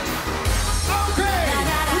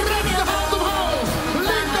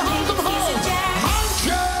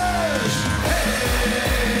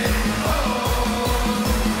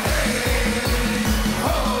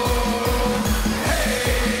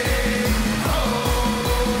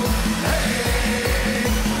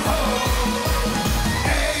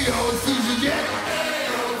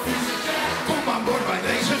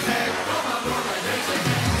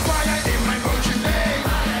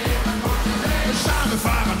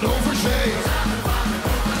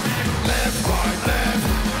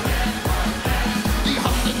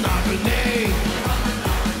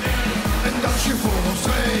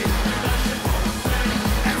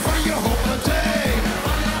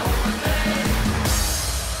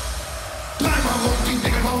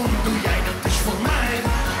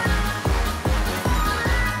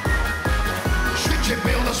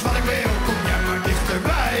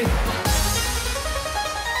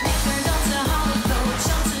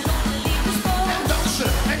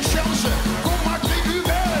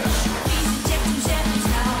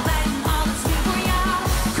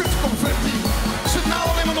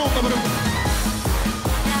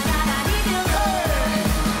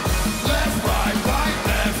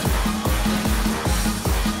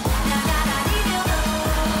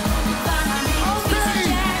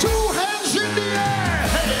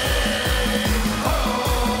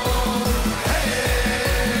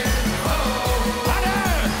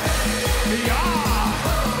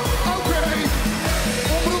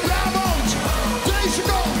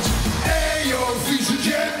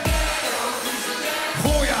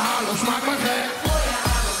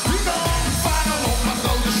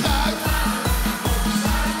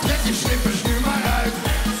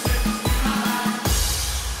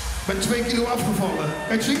 2 kilo afgevallen.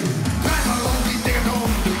 Kijk, zie. Draai maar rond die dingen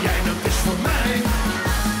om, doe jij dat is voor mij.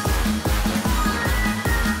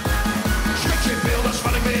 Schud je bil, dat is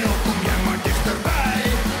wat ik wil, kom jij maar dichterbij.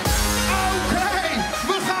 Oké,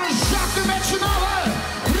 we gaan zakken met z'n allen.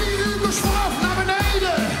 3 uurkes vooraf naar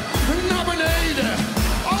beneden. Naar beneden.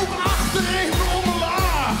 Ook achterin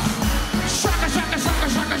omlaag. Zakken, zakken, zakken,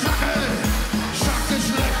 zakken, zakken. Zakken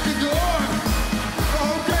ze lekker door.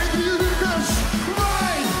 Oké, 3 uurkes.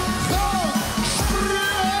 Wij gaan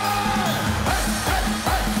springen. Hey, hey,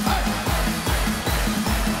 hey, hey.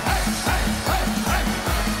 Hey, hey, hey, hey.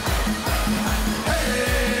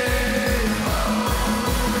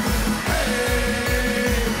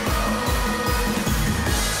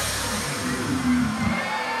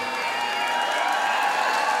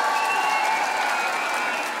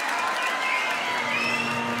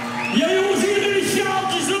 Ja jongens, hier de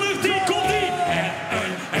sjaaltjes de lucht in, komt-ie!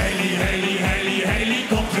 Een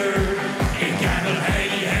helikopter. Ik heb een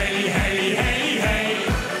heli.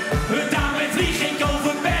 Daarmee vlieg ik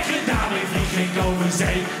over bergen, daarmee vlieg ik over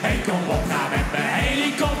zee. Hey, kom op, ga met mijn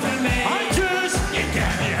helikopter mee. Handjes! Ik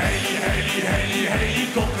heb een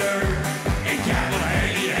helikopter. Ik heb een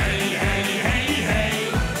heli.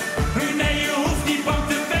 Nee, je hoeft niet bang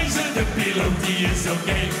te wezen, de piloot die is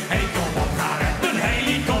oké. Hey, kom op, ga met mijn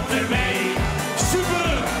helikopter mee.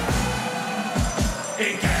 Super!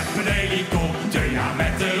 Ik heb een helikopter, ja,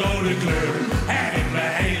 met de rode kleur. En in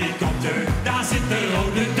mijn helikopter, daar zit de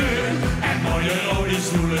rode deur. En mooie rode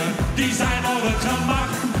stoelen, die zijn voor het gemak.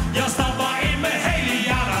 Ja, stap maar in mijn heli,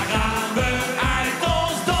 ja, daar gaan we uit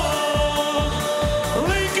ons door.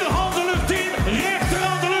 Linkerhand de lucht in,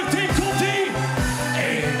 rechterhand de lucht in, komt-ie!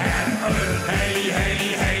 Ik heb een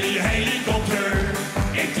helikopter.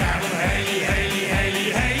 Ik heb een heli.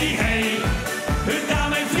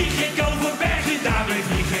 Daarmee vlieg ik over bergen, daarmee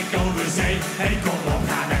vlieg ik over zee. Hey, kom op,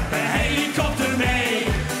 ga met mijn helikopter mee.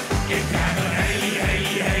 Ik heb een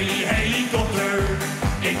helikopter.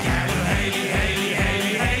 Ik heb een heli.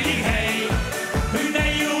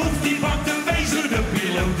 Nee, je hoeft niet bang te wezen, de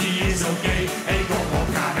piloot die is oké. Hey, kom op,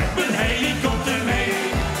 ga met mijn helikopter mee.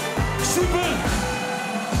 Super!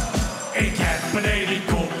 Ik heb een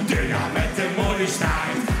helikopter, ja, met een mooie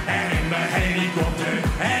staart. En in mijn helikopter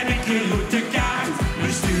heb ik een routekaart.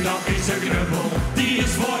 Mijn stuurlamp is een knuppel, die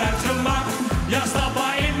is voor het gemak. Ja, stap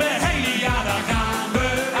maar in mijn heli, ja, daar gaan we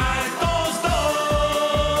uit ons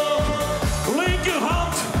door.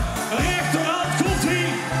 Linkerhand, rechterhand, komt-ie.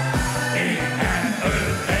 Ik heb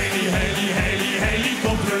een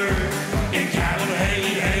helikopter. Ik heb een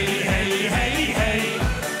heli.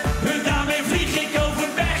 Daarmee vlieg ik over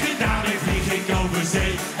bergen, daarmee vlieg ik over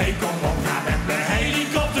zee. Hey, kom op, ga met mijn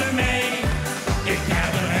helikopter mee. Ik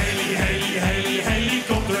heb een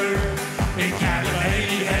helikopter. Ik heb een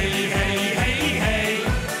heli.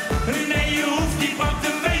 Nee, je hoeft niet bang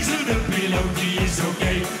te wezen, de piloot die is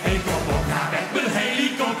oké. Hey, kom op, ga met mijn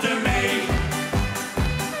helikopter mee.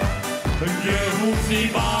 Je hoeft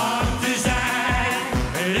niet bang te zijn,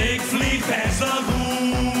 ik vlieg best wel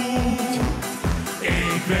goed.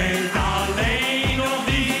 Ik weet alleen nog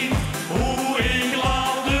niet hoe ik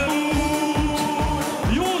landen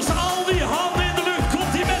moet. Jongens, al die handen in de lucht,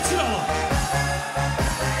 komt die met z'n allen.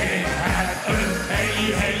 Ik heb een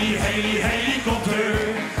helikopter.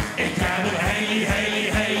 Ik heb een heli.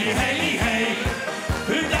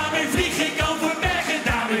 Daarmee vlieg ik over bergen,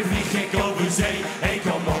 daarmee vlieg ik over zee. Hey,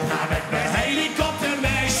 kom op, ga met mijn helikopter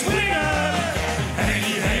mee. Springen!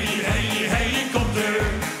 Helikopter.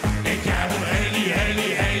 Ik heb een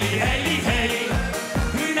heli.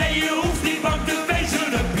 Nee, je hoeft niet bang te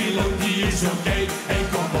wezen, de piloot die is oké. Hey,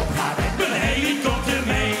 kom op, ga met mijn helikopter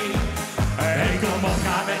mee. Hey, kom op,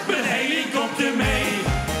 ga met mijn helikopter mee.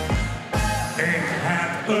 Ik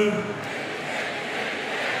heb een...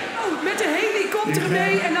 Oh, met de helikopter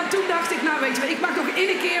mee. En dan toen dacht ik, nou weet je wel, ik mag nog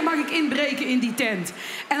één keer inbreken in die tent.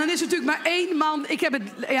 En dan is er natuurlijk maar 1 man. Ik heb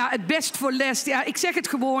het best voor les. Ja, ik zeg het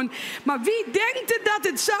gewoon. Maar wie denkt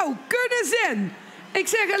dat het zou kunnen zijn? Ik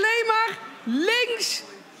zeg alleen maar links,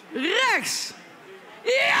 rechts.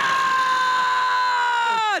 Ja!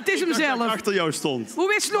 Het is hem zelf. Achter jou stond.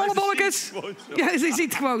 Hoe is het, Lollebolletjes? Ja, ze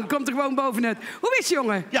ziet gewoon, komt er gewoon bovenuit. Hoe is het,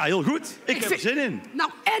 jongen? Ja, heel goed. Ik heb er zin in. Nou,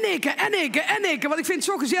 en ik. Want ik vind het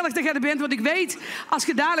zo gezellig dat jij er bent. Want ik weet, als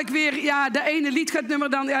je dadelijk weer de ene lied gaat nummer,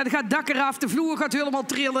 dan gaat het dak eraf, de vloer gaat helemaal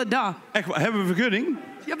trillen. Daar. Echt, hebben we vergunning?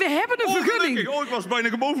 Ja, we hebben een vergunning. Oh, ik was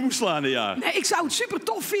bijna boven moest slaan, ja. Nee, ik zou het super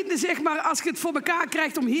tof vinden, zeg maar, als je het voor elkaar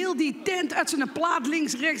krijgt om heel die tent uit zijn plaat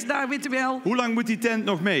links, rechts, daar, weet je wel. Hoe lang moet die tent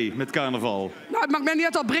nog mee met carnaval? Nou, het maakt mij niet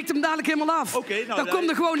uit, al breekt hem dadelijk helemaal af. Oké, nou, dan kom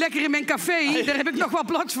er gewoon lekker in mijn café. Daar heb ik nog wel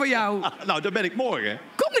plaats voor jou. Nou, daar ben ik morgen.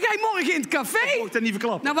 Kom jij morgen in het café? Mag ik dat niet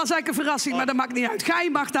verklappen? Nou, was eigenlijk een verrassing, maar dat maakt niet uit. Gij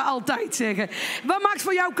mag dat altijd zeggen. Wat maakt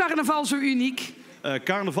voor jou carnaval zo uniek?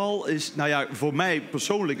 Carnaval is, nou ja, voor mij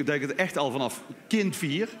persoonlijk, dat ik het echt al vanaf kind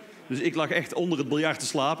vier. Dus ik lag echt onder het biljart te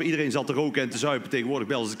slapen. Iedereen zat te roken en te zuipen. Tegenwoordig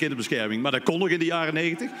bellen ze de kinderbescherming. Maar dat kon nog in de jaren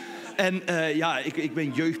 90. En ja, ik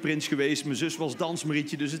ben jeugdprins geweest. Mijn zus was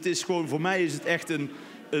dansmarietje. Dus het is gewoon, voor mij is het echt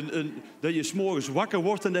dat je 's morgens wakker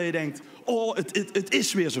wordt en dat je denkt... Oh, het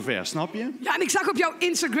is weer zover, snap je? Ja, en ik zag op jouw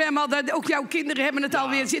Instagram al dat ook jouw kinderen hebben het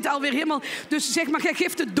alweer, zitten alweer helemaal... Dus zeg maar, jij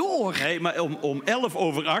geeft het door. Nee, maar om 7:11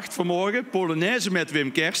 vanmorgen, Polonaise met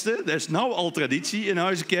Wim Kersten. Dat is nou al traditie in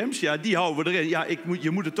Huizenkamps. Ja, die houden we erin. Ja,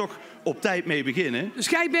 je moet er toch op tijd mee beginnen. Dus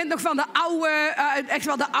jij bent nog van de oude, echt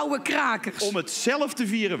wel de oude krakers. Om het zelf te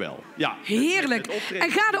vieren wel, ja. Heerlijk.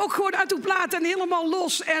 En ga er ook gewoon uit uw plaat en helemaal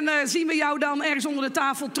los. En zien we jou dan ergens onder de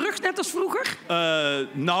tafel terug, net als vroeger?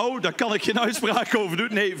 Nou, daar kan ik geen uitspraak over doen.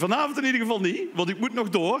 Nee, vanavond in ieder geval niet, want ik moet nog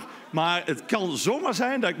door. Maar het kan zomaar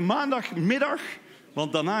zijn dat ik maandagmiddag,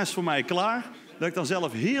 want daarna is het voor mij klaar... dat ik dan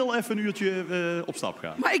zelf heel even een uurtje op stap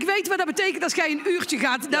ga. Maar ik weet wat dat betekent als jij een uurtje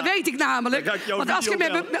gaat. Dat weet ik namelijk. Dan ga ik jou want als je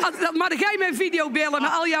maar dan ga je mijn video bellen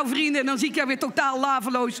met al jouw vrienden... en dan zie ik jou weer totaal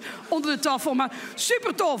laveloos onder de tafel. Maar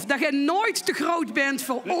super tof dat jij nooit te groot bent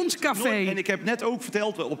voor ons café. En ik heb net ook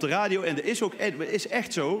verteld op de radio, en het is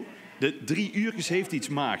echt zo... de 3 uurtjes heeft iets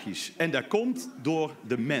magisch. En dat komt door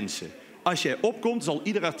de mensen. Als jij opkomt, zal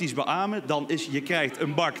ieder artiest beamen... dan je krijgt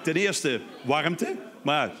een bak ten eerste warmte...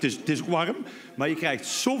 Maar het is ook warm. Maar je krijgt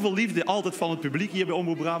zoveel liefde altijd van het publiek hier bij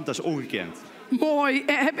Omroep Brabant. Dat is ongekend. Mooi.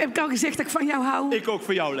 Heb ik al gezegd dat ik van jou hou? Ik ook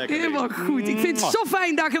van jou lekker. Helemaal goed. Ik vind het zo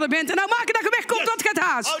fijn dat je er bent. En nou maken dat je wegkomt, dat gaat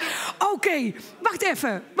haast. Oké,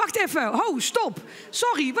 wacht even. Ho, stop.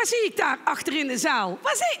 Sorry, wat zie ik daar achter in de zaal?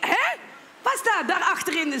 Wat staat daar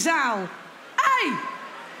achter in de zaal? Hey!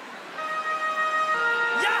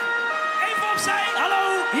 Ja, even opzij.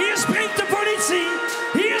 Hallo, hier springt de politie.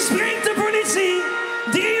 Hier springt de politie.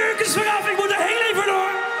 3 Uurkes Vurraf, ik moet er heel even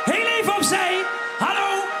door. Heel even opzij. Hallo,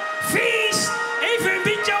 vies. Even een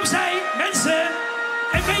beetje opzij, mensen.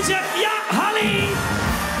 Een beetje, ja, Hallie.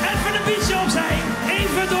 Even een beetje opzij.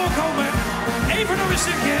 Even doorkomen. Even nog een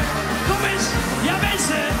stukje. Kom eens. Ja,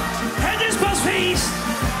 mensen. Het is pas feest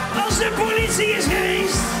als de politie is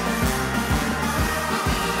geweest.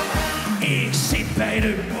 Ik zit bij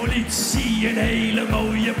de politie, een hele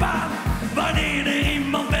mooie baan. Wanneer er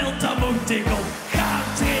iemand belt, dan moet ik op gaan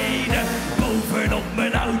treden. Bovenop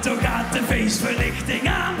mijn auto gaat de feestverlichting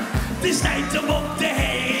aan. Het is tijd om op de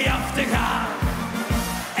herrie af te gaan.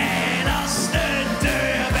 En als de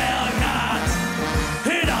deurbel gaat,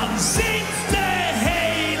 dan zingt de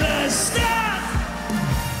hele straat.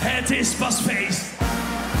 Het is pas feest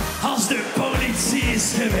als de politie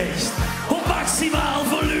is geweest. Op maximaal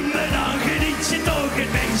volume, dan geniet je toch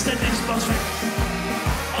het meest. Het is pas feest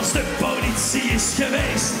als de politie is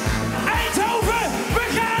geweest. Eindhoven, we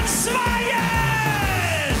gaan zwaaien!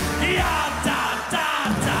 Ja, da, da,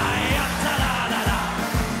 da, ja, da, da, da, da.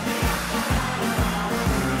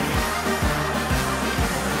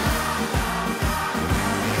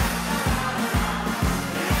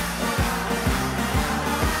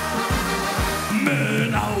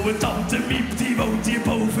 Mijn oude tante Miep, die woont hier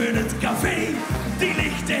boven het café. Die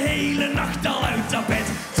ligt de hele nacht al uit haar bed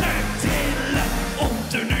te trillen. Om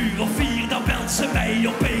 1:04 dan belt ze mij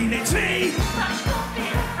op 112.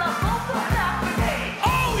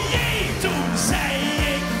 Oh jee, toen zei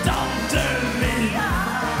ik tante Miep.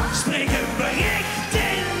 Spring een bericht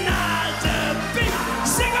in naar de piep.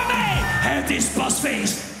 Zing maar mee, het is pas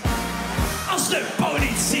feest als de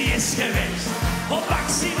politie is geweest. Op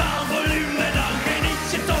maximaal volume, dan geniet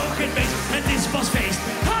je toch het meest. Het is pas feest,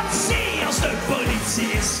 zie als de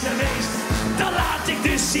politie is geweest. Dan laat ik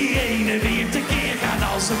de sirene weer tekeer gaan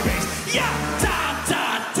als een beest. Ja, ta, ta,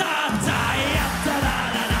 ta, ta, ja, ta, da,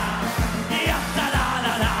 da, da. Ja, ta, da,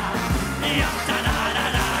 da, da. Ja, ta, da, da,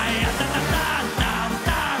 da. Ja, ta, da, da, da,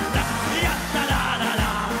 da, da. Ja, ta, da, da,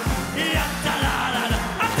 da. Ja, ta, da, da, da.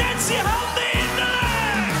 Attentie, handen in de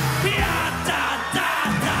lucht!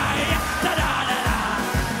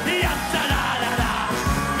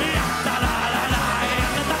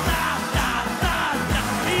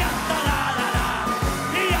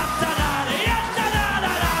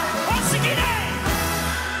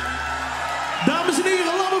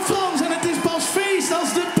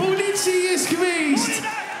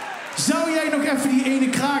 nog even die ene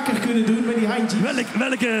kraker kunnen doen met die handjes?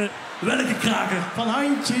 Welke kraker? Van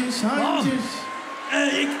handjes.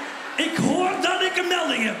 Ik hoor dat ik een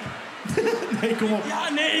melding heb. Nee, kom op. Ja,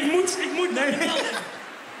 nee, ik moet nee. Een melding.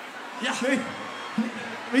 Ja. Nee.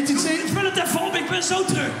 Weet je het zeker? Ik wil het even op, ik ben zo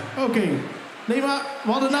terug. Oké. Nee, maar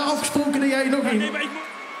we hadden nou afgesproken dat jij nog in... Nee, maar ik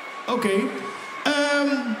moet... Oké.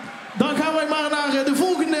 Dan gaan wij maar naar de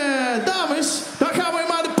volgende dames. Dan gaan wij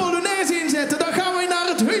maar de Polonaise inzetten. Dan gaan wij naar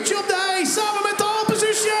het hutje op de hei samen met de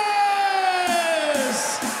Alpenzusjes.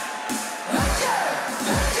 Hutje,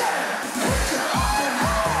 hutje, hutje op de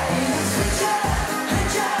hei. Hutje,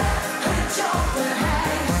 hutje, hutje op de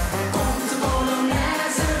hei. Komt de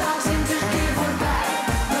Polonaise dan 20 keer voorbij.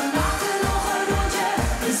 We maken nog een rondje,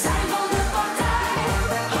 we zijn van de partij.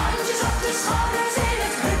 Handjes op de schouders in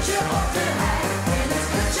het hutje op de hei. In het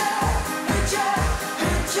hutje, hutje,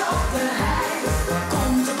 hutje op de hei.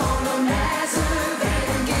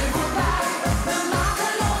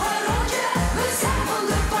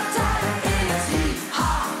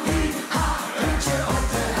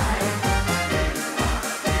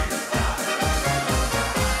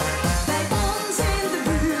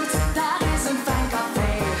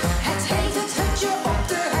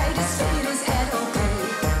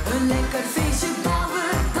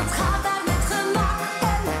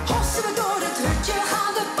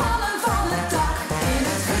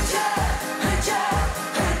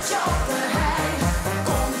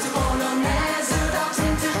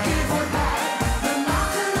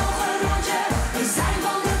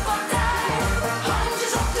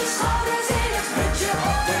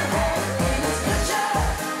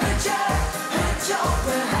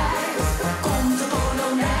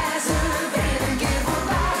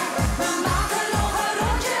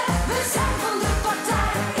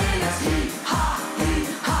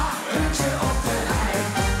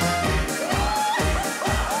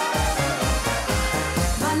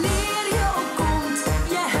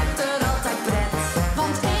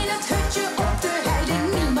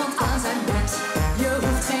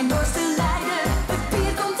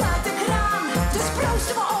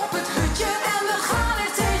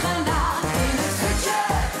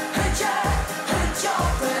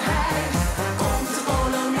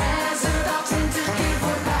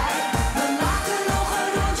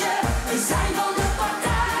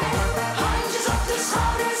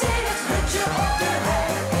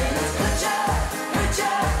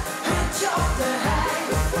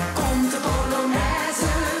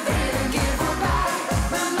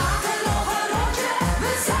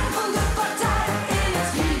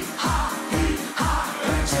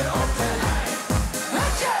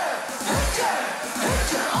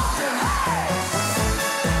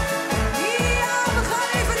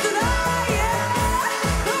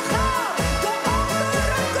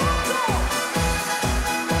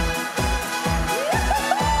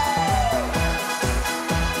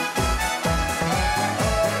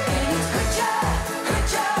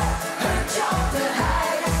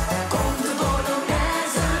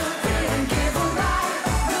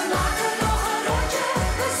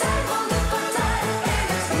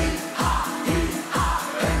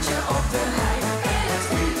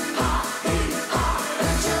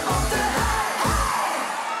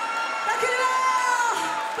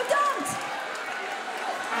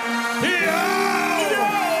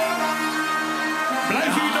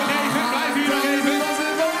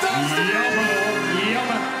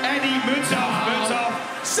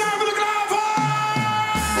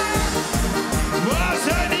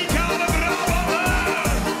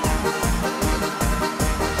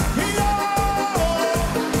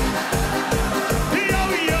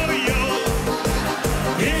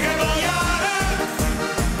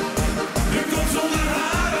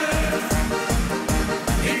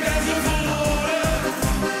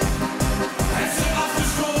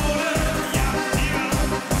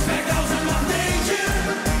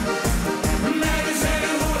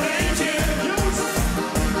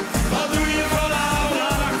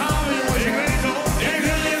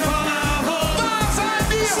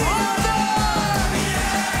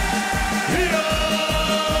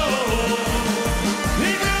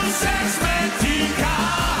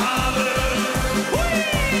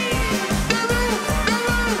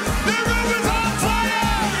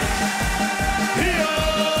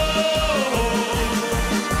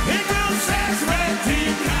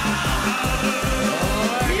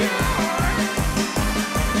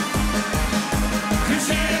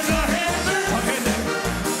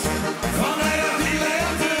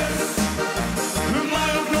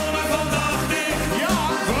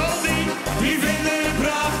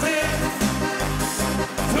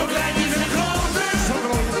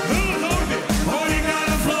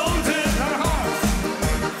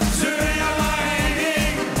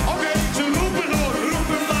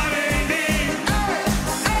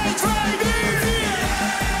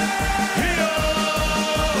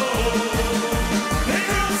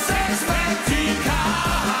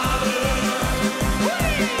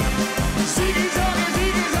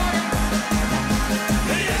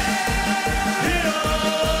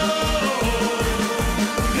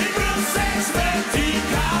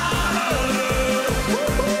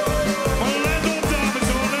 Maar let op, dames,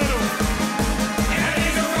 hoor, let op. Het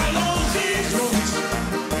is ook wel logisch.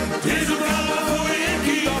 Het is ook wel wat voor je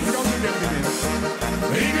kiest.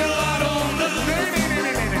 Ik wil haar onder.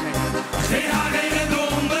 Geen haar, geen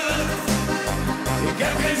donder. Ik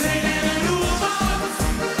heb geen zin in een roermat.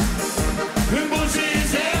 Hun bosje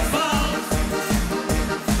is echt fout.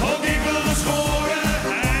 Ook ik wil geschoren.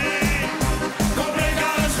 Hey. Kom, breng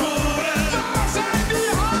aan de schoren. Waar zijn die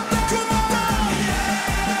handen? Kom op dan.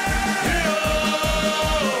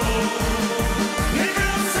 Ik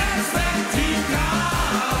wil seks met die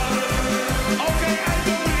kaart. Oké,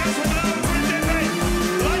 Eindhoven is bedankt voor de tv.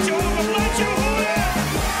 Laat je horen, laat je horen.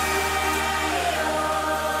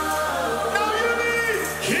 Nou jullie.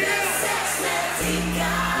 Hier. Seks met die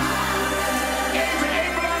kaart. Even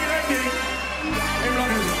één belangrijk ding. Eén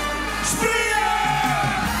belangrijk ding. Springen!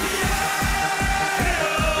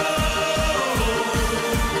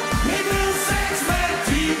 Ik wil seks met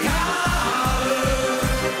die kaart.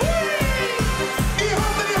 Die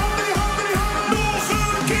handen, die handen, die handen, die handen.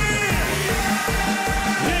 Nog een keer.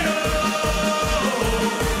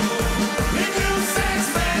 Ik wil seks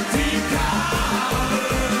met die kaart.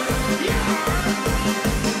 Ja.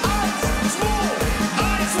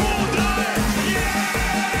 Uitsmol, draaien.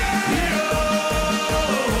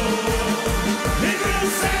 Ik wil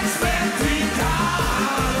seks met die kaart.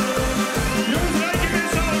 Jongens, rijk je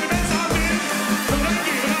mensen aan, de mensen aan weer. Dan rijk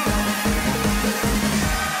je, ja.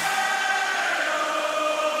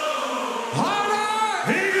 Harder!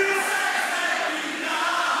 Ik wil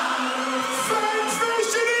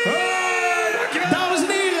Fijnfisjenie! Hey, dankjewel! Dames en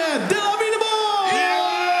heren, de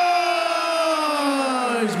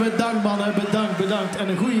Boys! Bedankt mannen, bedankt. En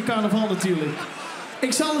een goede carnaval natuurlijk.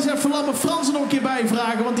 Ik zal eens even Lamme Frans er nog een keer bij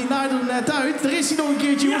vragen, want die naaide er net uit. Daar is hij nog een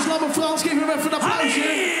keertje, jongens. Lamme Frans, geef hem even een applausje.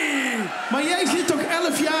 Maar jij zit toch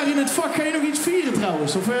 11 jaar in het vak. Ga je nog iets vieren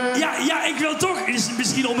trouwens? Of, Ja, ik wil toch, het is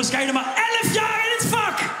misschien onbescheiden, maar 11 jaar in het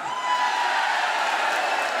vak!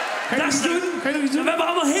 Ga je nog iets doen? We hebben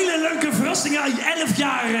allemaal hele leuke verrassingen. 11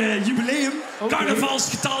 jaar jubileum,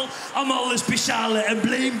 carnavalsgetal, allemaal speciale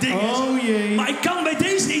embleemdingen. Oh jee. Maar ik kan bij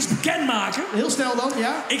deze iets bekendmaken. Heel snel dan,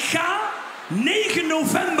 ja? Ik ga 9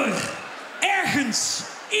 november ergens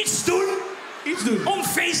iets doen. Om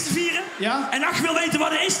feest te vieren. Ja? En als je wil weten wat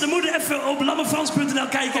het is, dan moet je even op lammefrans.nl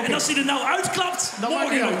kijken. En als hij er nou uitklapt, dan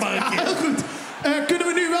morgen nog maar een keer. Ja, heel goed. Kunnen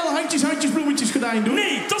we nu wel handjes, bloemetjes, gordijn doen?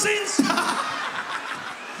 Nee, tot ziens!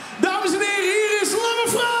 Dames en heren, hier is Lamme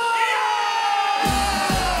Frans!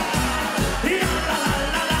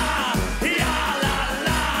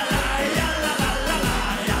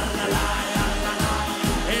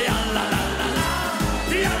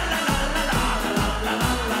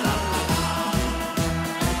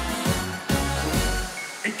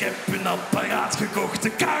 Ik heb een apparaat gekocht,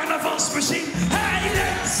 de carnavalsmachine. Hij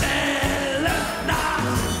denkt zelf na.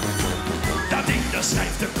 Dat ding dat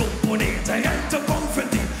schrijft, en componeert, hij ruimt op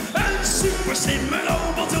confetti. Een super slimme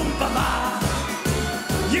robot, oempala.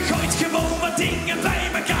 Je gooit gewoon wat dingen bij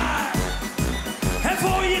elkaar. En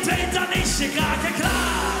voor je het weet, dan is je kraken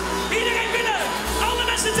klaar. Iedereen binnen, alle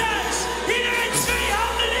mensen thuis. Iedereen 2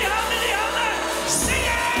 handen, die handen, die handen.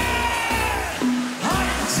 Zingen!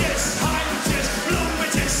 Handjes, handjes,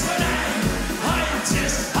 bloemetjes, gordijn.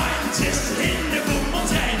 Handjes, handjes, in de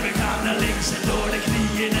boemeltrein. We gaan naar links en door de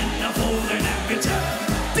knieën en naar voren en weer terug.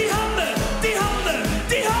 Die handen, die handen,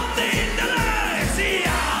 die handen in de lucht.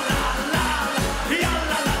 Ja la la la, ja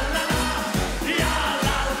la la la la, ja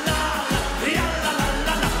la la la, ja la la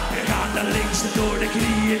la la. We gaan naar links en door de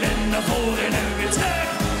knieën en naar voren en weer terug.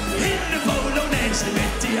 In de Polonaise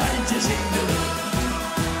met die handjes in de lucht.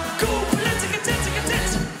 Koeplettige tettige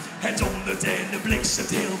tet. Het dondert en de bliksemt,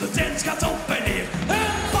 heel de tent gaat op en neer.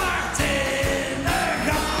 Een paard in de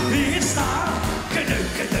gang, hier staat.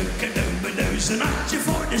 Kneuken, neuken, neuken, neus, een handje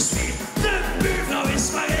voor de sfeer. De buurvrouw is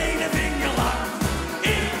maar 1 vinger lang.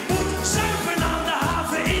 Ik moet zuipen aan de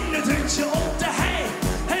haven in het hutje op de hei.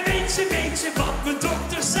 En weet je wat mijn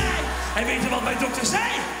dokter zei? En weet je wat mijn dokter zei?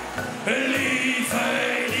 Lieve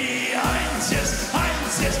die handjes,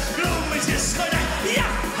 handjes, bloemetjes, gordijn. Ja,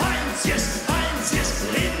 handjes, handjes,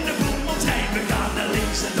 in de boemeltrein. We gaan naar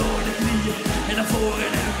links en door de knieën en naar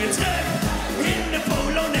voren en weer terug. In de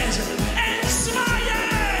Polonaise en zwaaien.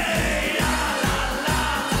 Ja la la la,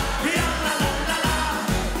 ja la la la la,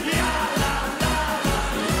 ja la la la.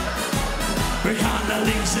 We gaan naar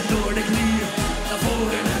links en door de knieën, naar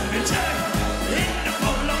voren en weer terug. In de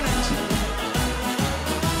Polonaise.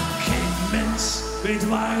 Geen mens weet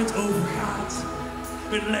waar het over gaat.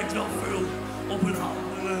 Het lijkt wel veel op een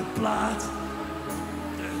andere plaat.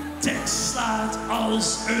 De tekst slaat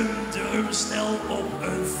als een drumstel op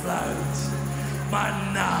een fluit. Maar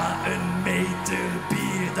na een meter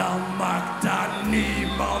bier, dan maakt daar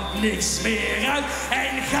niemand niks meer uit.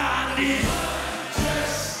 En ga niet...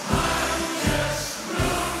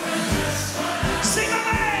 Zing maar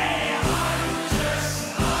mee!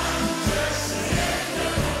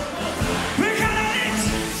 We gaan naar links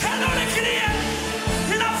en door de knieën.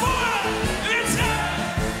 En naar voren, weer terug.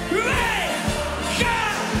 Wij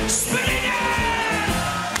gaan springen!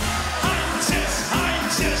 Handjes,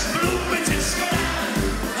 handjes, bloemetjes gedaan.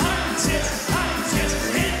 Handjes, handjes,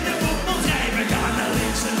 in de voetbaltrij. We gaan naar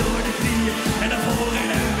links en door de knieën. En naar voren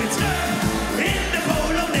en weer terug. In de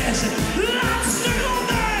Polonaise, laatste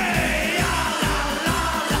ronde. Ja la la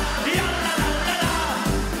la, ja la la la la.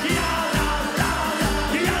 Ja la la la,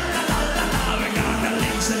 ja la la la la. We gaan naar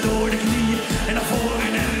links en door de knieën. En naar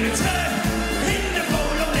voren en weer terug. In de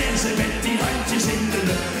Polonaise, met die handjes in de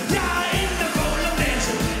lucht. Ja, in de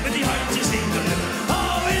Polonaise, met die handjes in de lucht.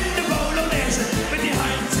 Oh, in de Polonaise, met die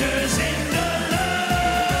handjes in de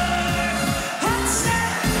lucht. Handstand!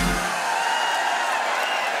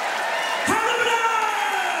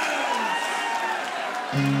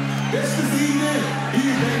 Beste vrienden,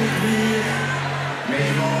 hier ben ik weer.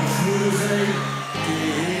 Nederlands moeder zei,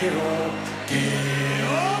 keer op, keer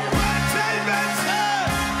op. Maar twee mensen,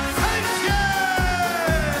 feestje!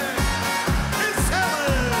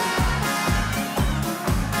 Gezellig!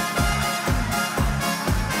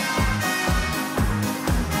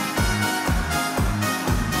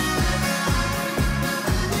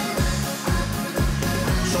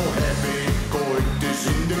 Zo heb ik ooit eens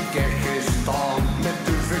in de kerk gestaan met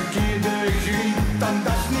de verkeerde griet, dan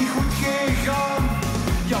dat is niet goed gegaan.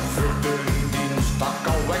 Ja, voor de dienst stak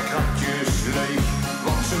al wat kratjes leeg,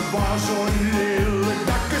 want ze was zo lelijk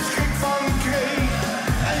dat ik er schrik van kreeg.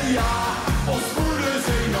 En ja, ons moeder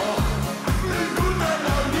zei nog, doe dat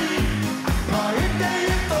nou niet, maar ik deed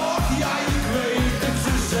het toch, ja ik weet het,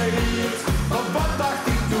 ze zei het, maar wat dacht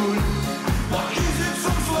ik toen? Maar is het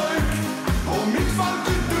soms leuk om iets van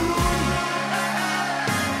te doen?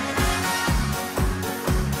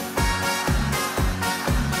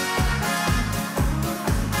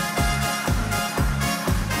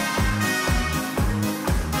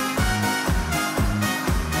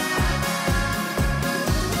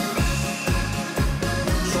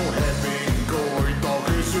 Zo heb ik ooit nog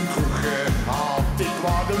eens een kroeg gehad. Ik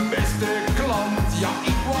was de beste klant, ja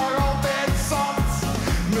ik was altijd zat.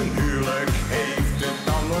 Mijn huwelijk heeft het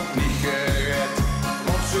dan ook niet gered,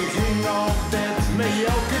 want ze ging altijd met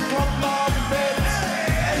elke klap naar bed.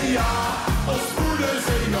 En ja, ons moeder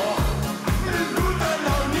zei nog, doe dat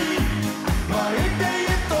nou niet, maar ik deed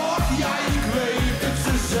het toch, ja ik weet het,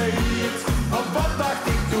 ze zei het, maar wat dacht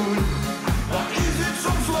ik toen? Maar is het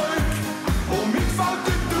soms leuk om iets fout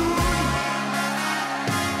te doen?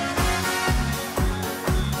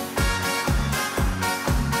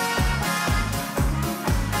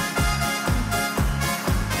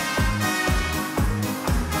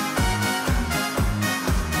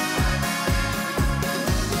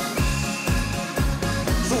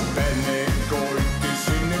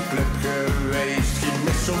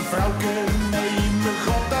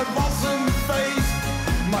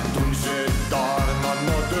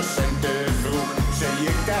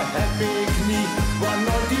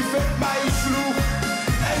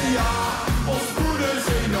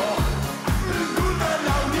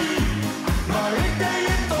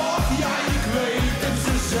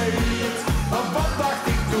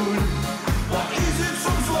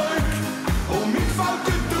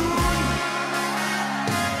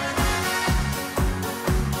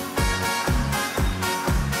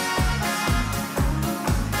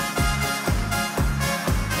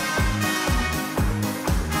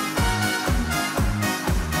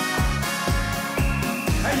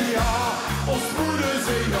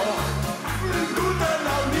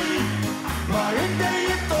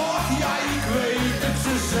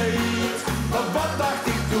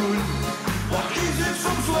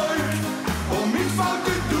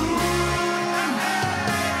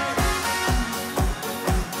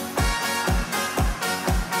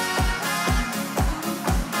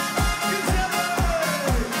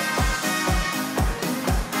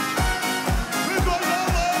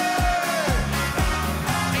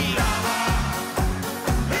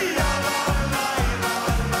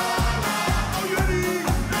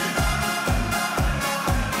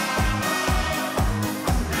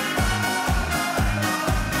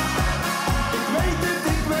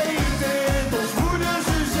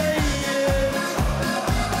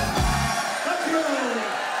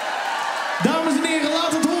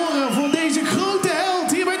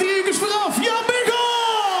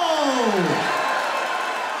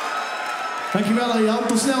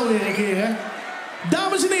 snel weer een keer, hè.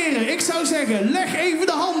 Dames en heren, ik zou zeggen, leg even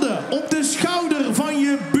de handen op de schouder van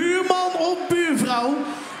je buurman of buurvrouw.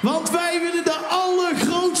 Want wij willen de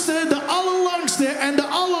allergrootste, de allerlangste en de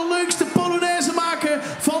allerleukste Polonaise maken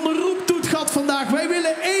van de Roeptoetgat vandaag. Wij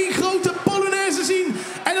willen één grote Polonaise zien.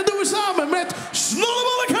 En dat doen we samen met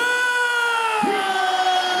Snollebolleke!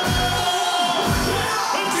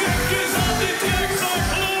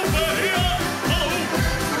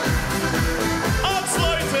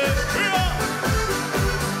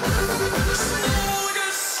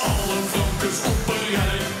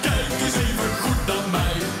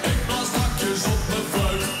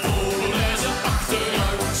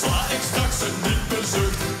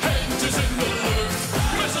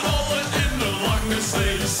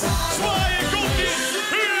 Zwaaien, komt ie!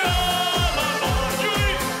 Ja, la, la,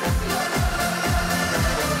 jullie!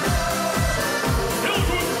 Heel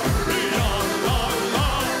goed! Ja, la, la!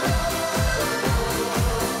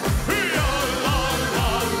 Ja, la, la,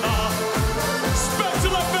 la!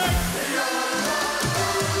 Special effect!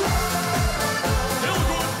 Heel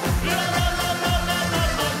goed! Ja, la, la, la, la, la,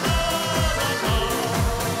 la, la, la, la!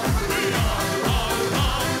 Ja, la, la,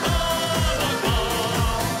 la, la, la!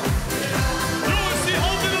 Jongens, die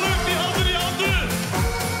handen in de lucht, die handen, die handen!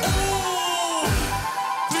 Oh!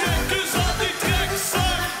 Trek eens aan die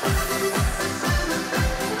trekzak!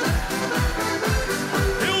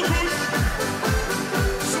 Heel goed!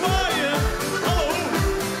 Zwaaien! Hallo!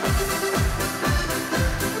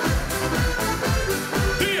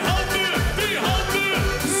 Die handen,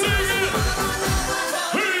 zingen!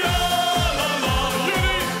 Ja, la, la,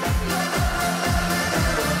 jullie!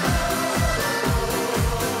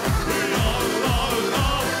 Ja, la, la!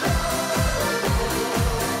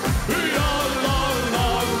 Ja, la, la, la,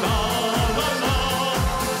 la, la!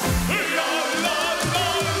 Ja, la, la,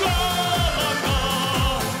 la, la, la!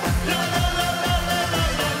 Ja, la, la, la, la,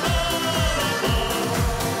 la, la, la!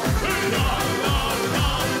 Ja, la, la, la, la,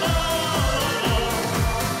 la!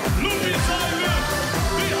 Loopie zwaaien!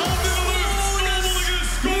 Die hand in de lucht!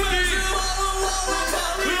 Snobbelletjes, komt ie!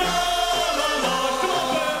 Ja, la, la,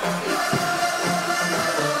 klappen! Ja, la,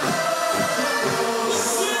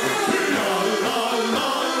 la, la, la,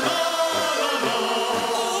 la!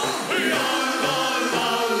 Ja, la, la,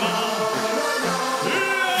 la!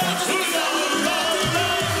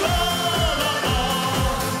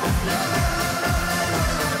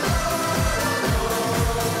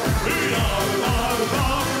 Ja, la, la,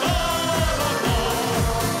 la,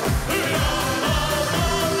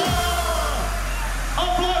 la,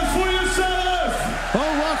 Applaus voor jezelf! Oh,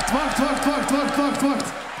 wacht.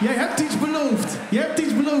 Jij hebt iets beloofd. Je hebt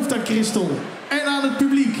iets beloofd aan Christel en aan het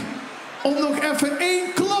publiek. Om nog even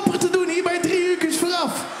één klapper te doen hier bij 3 Uurkes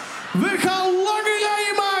Vurraf. We gaan lange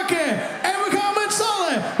rijen maken. En we gaan met z'n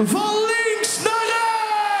allen van links naar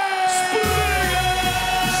rechts.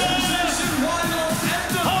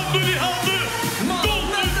 Handen, die handen!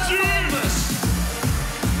 Dondertjes!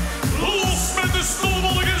 Los met de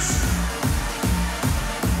snollebolletjes!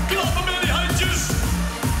 Klappen met die handjes!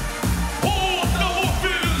 Oh, nou wordt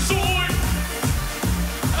weer een zooi!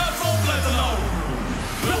 Even opletten nou!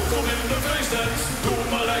 Welkom in de feesttent, doe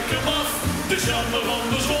maar lekker af. De jammer van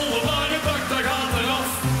de zolder, maar het dak daar gaat eraf.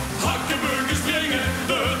 Hakkenburgers springen,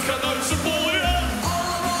 de hut gaat uit zijn pooien.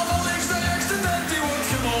 Allemaal van links naar rechts, de tent die wordt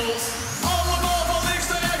gemold. Allemaal van links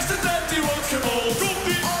naar rechts, de tent die wordt gemold. Komt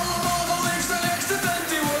ie! Allemaal van links naar rechts, de tent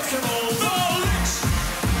die wordt gemold. Naar links!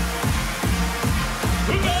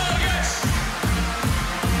 Naar rechts!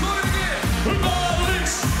 Nog een keer! Naar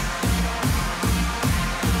links!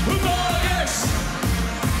 Naar rechts!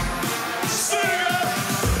 Stegen!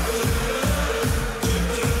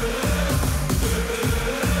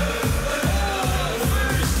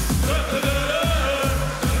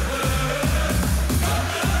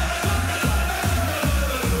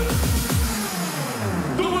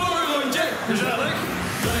 Doe maar nog een rondje, gezellig.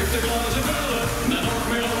 Blijf de glazen vullen met nog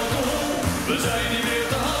meer alcohol. We zijn niet meer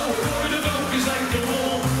te houden, gooi de drankjes enkel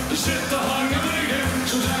vol. Zitten, hangen, liggen,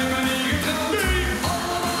 zo zijn we niet getrouwd. Nee.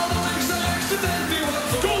 Allemaal van links naar rechts, de tent die wordt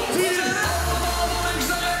verbouwd. Allemaal van links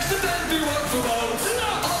naar rechts, de tent die wordt verbouwd.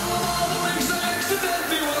 Allemaal van links naar rechts, de tent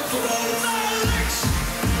die wordt verbouwd. Naar rechts!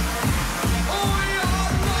 Oh ja,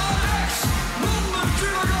 naar rechts! Man,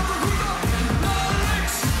 natuurlijk gaat er goed op. Naar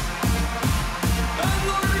rechts! En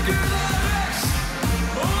nog een keer naar rechts!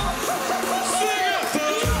 Oh, zingen!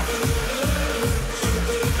 Ik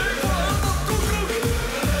word helemaal koekoek!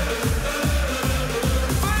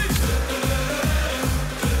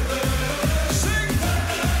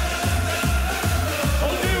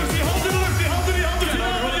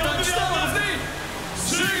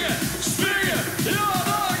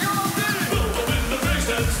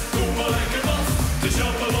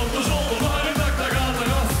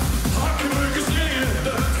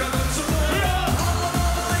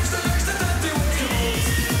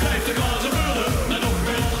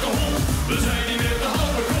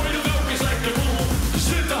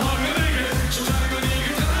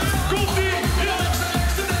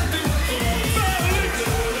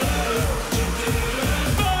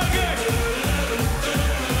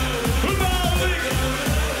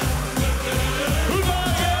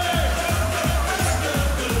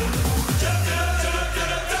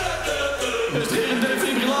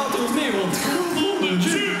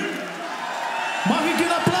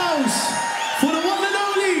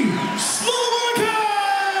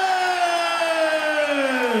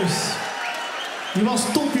 Je was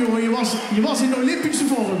top, jongen. Je was in Olympische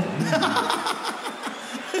vorm.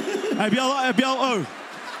 Heb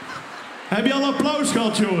je al applaus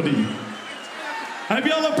gehad, Jordi? Heb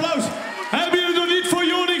je al applaus? Hebben jullie nog niet voor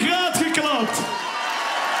Jordi Graat geklapt?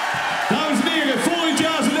 Dames en heren, volgend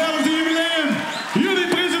jaar zijn 11e jubileum. Jullie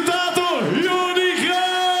presentator, Jordi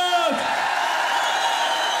Graat!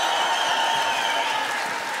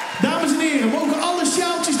 Dames en heren, mogen alle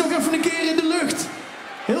sjaaltjes nog even een keer in de lucht?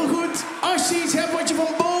 Heel goed. Als je iets hebt wat je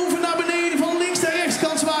van boven naar beneden, van links naar rechts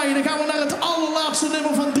kan zwaaien, dan gaan we naar het allerlaatste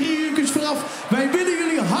nummer van 3 Uurkes Vurraf. Wij willen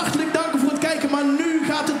jullie hartelijk danken voor het kijken, maar nu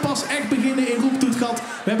gaat het pas echt beginnen in Roeptoetgat.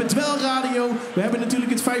 We hebben Dwelradio, we hebben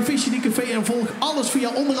natuurlijk het Fijnfisjenie café en volg alles via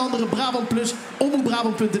onder andere Brabant Plus,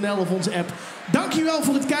 omroepbrabant.nl of onze app. Dankjewel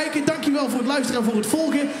voor het kijken, dankjewel voor het luisteren en voor het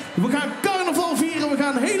volgen. We gaan carnaval vieren, we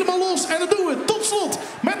gaan helemaal los en dat doen we tot slot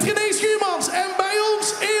met René Schuurmans en bij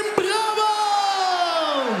ons in Brabant.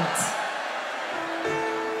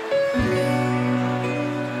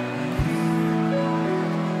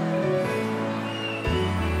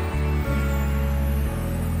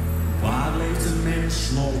 Waar leeft de mens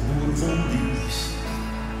nog boerenvondies?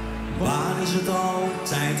 Waar is het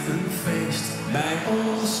altijd een feest? Bij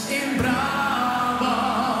ons in Brabant.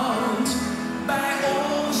 Bij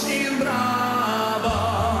ons in Brabant.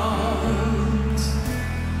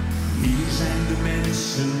 Hier zijn de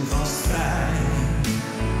mensen gastvrij.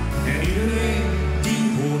 En iedereen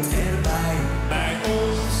die hoort erbij. Bij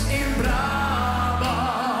ons in Brabant.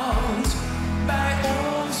 Bij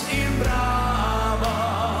ons in Brabant.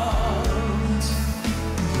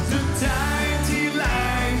 De tijd die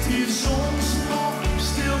lijkt hier soms nog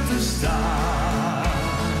stil te staan.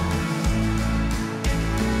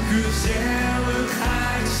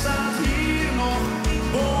 Gezelligheid staat hier nog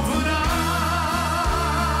bovenaan.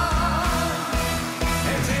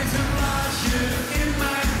 Het heeft een plaatsje in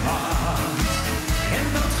mijn hart. En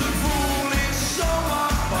dat gevoel is zo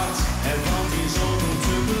apart. Er valt hier zoveel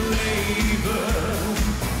te beleven.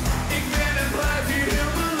 Ik ben en blijf hier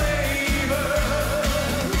heel mijn leven.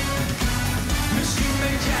 Misschien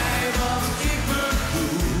weet jij wat ik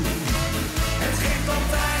bedoel. Het geeft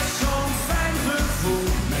altijd zo'n fijn gevoel.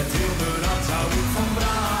 Met heel mijn hart hou ik van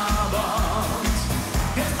Brabant.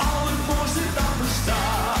 Het allermooiste dat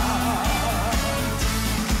bestaat.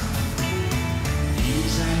 Hier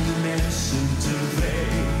zijn de mensen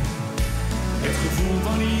tevreden. Het gevoel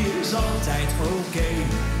van hier is altijd oké.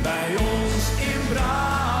 Bij ons in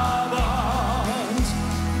Brabant.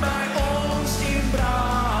 Bij ons in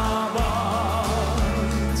Brabant.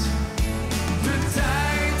 De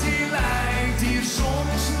tijd die lijkt hier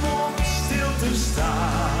soms nog stil te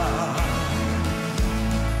staan.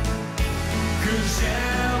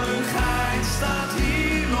 Gezelligheid staat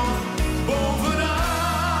hier nog bovenaan.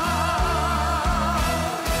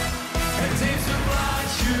 Het heeft een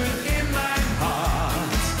plaatsje in mijn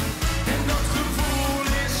hart. En dat gevoel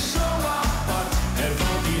is zo apart. Er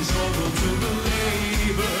valt hier zoveel te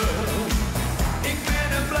beleven. Ik ben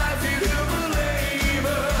en blijf hier heel mijn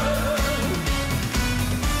leven.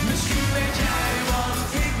 Misschien weet jij wat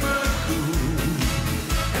ik bedoel.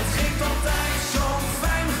 Het geeft altijd zo'n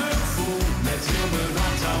fijn gevoel. Met heel mijn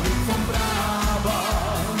hart hou ik van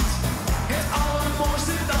Brabant. Het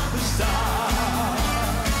allermooiste dat bestaat.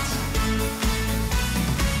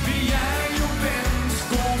 Wie jij ook bent,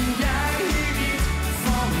 kom jij hier niet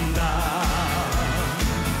vandaan.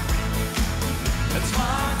 Het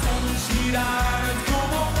maakt ons niet uit,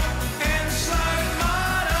 kom op en sluit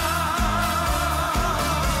maar aan.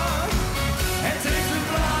 Het heeft een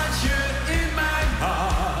plaatsje in mijn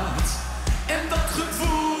hart. En dat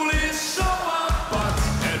gevoel is zo apart.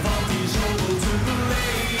 Er valt hier zoveel te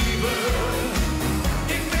beleven.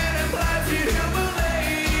 Ik ben en blijf hier heel mijn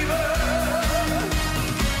leven.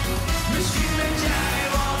 Misschien weet jij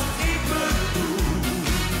wat ik bedoel.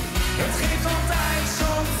 Het geeft altijd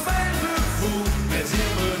zo'n fijn gevoel. Met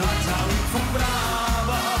heel mijn hart hou ik van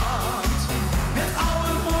Brabant. Het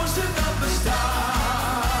allermooiste dat bestaat.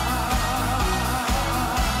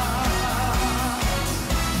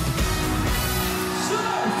 Zo,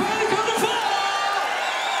 fijn carnaval!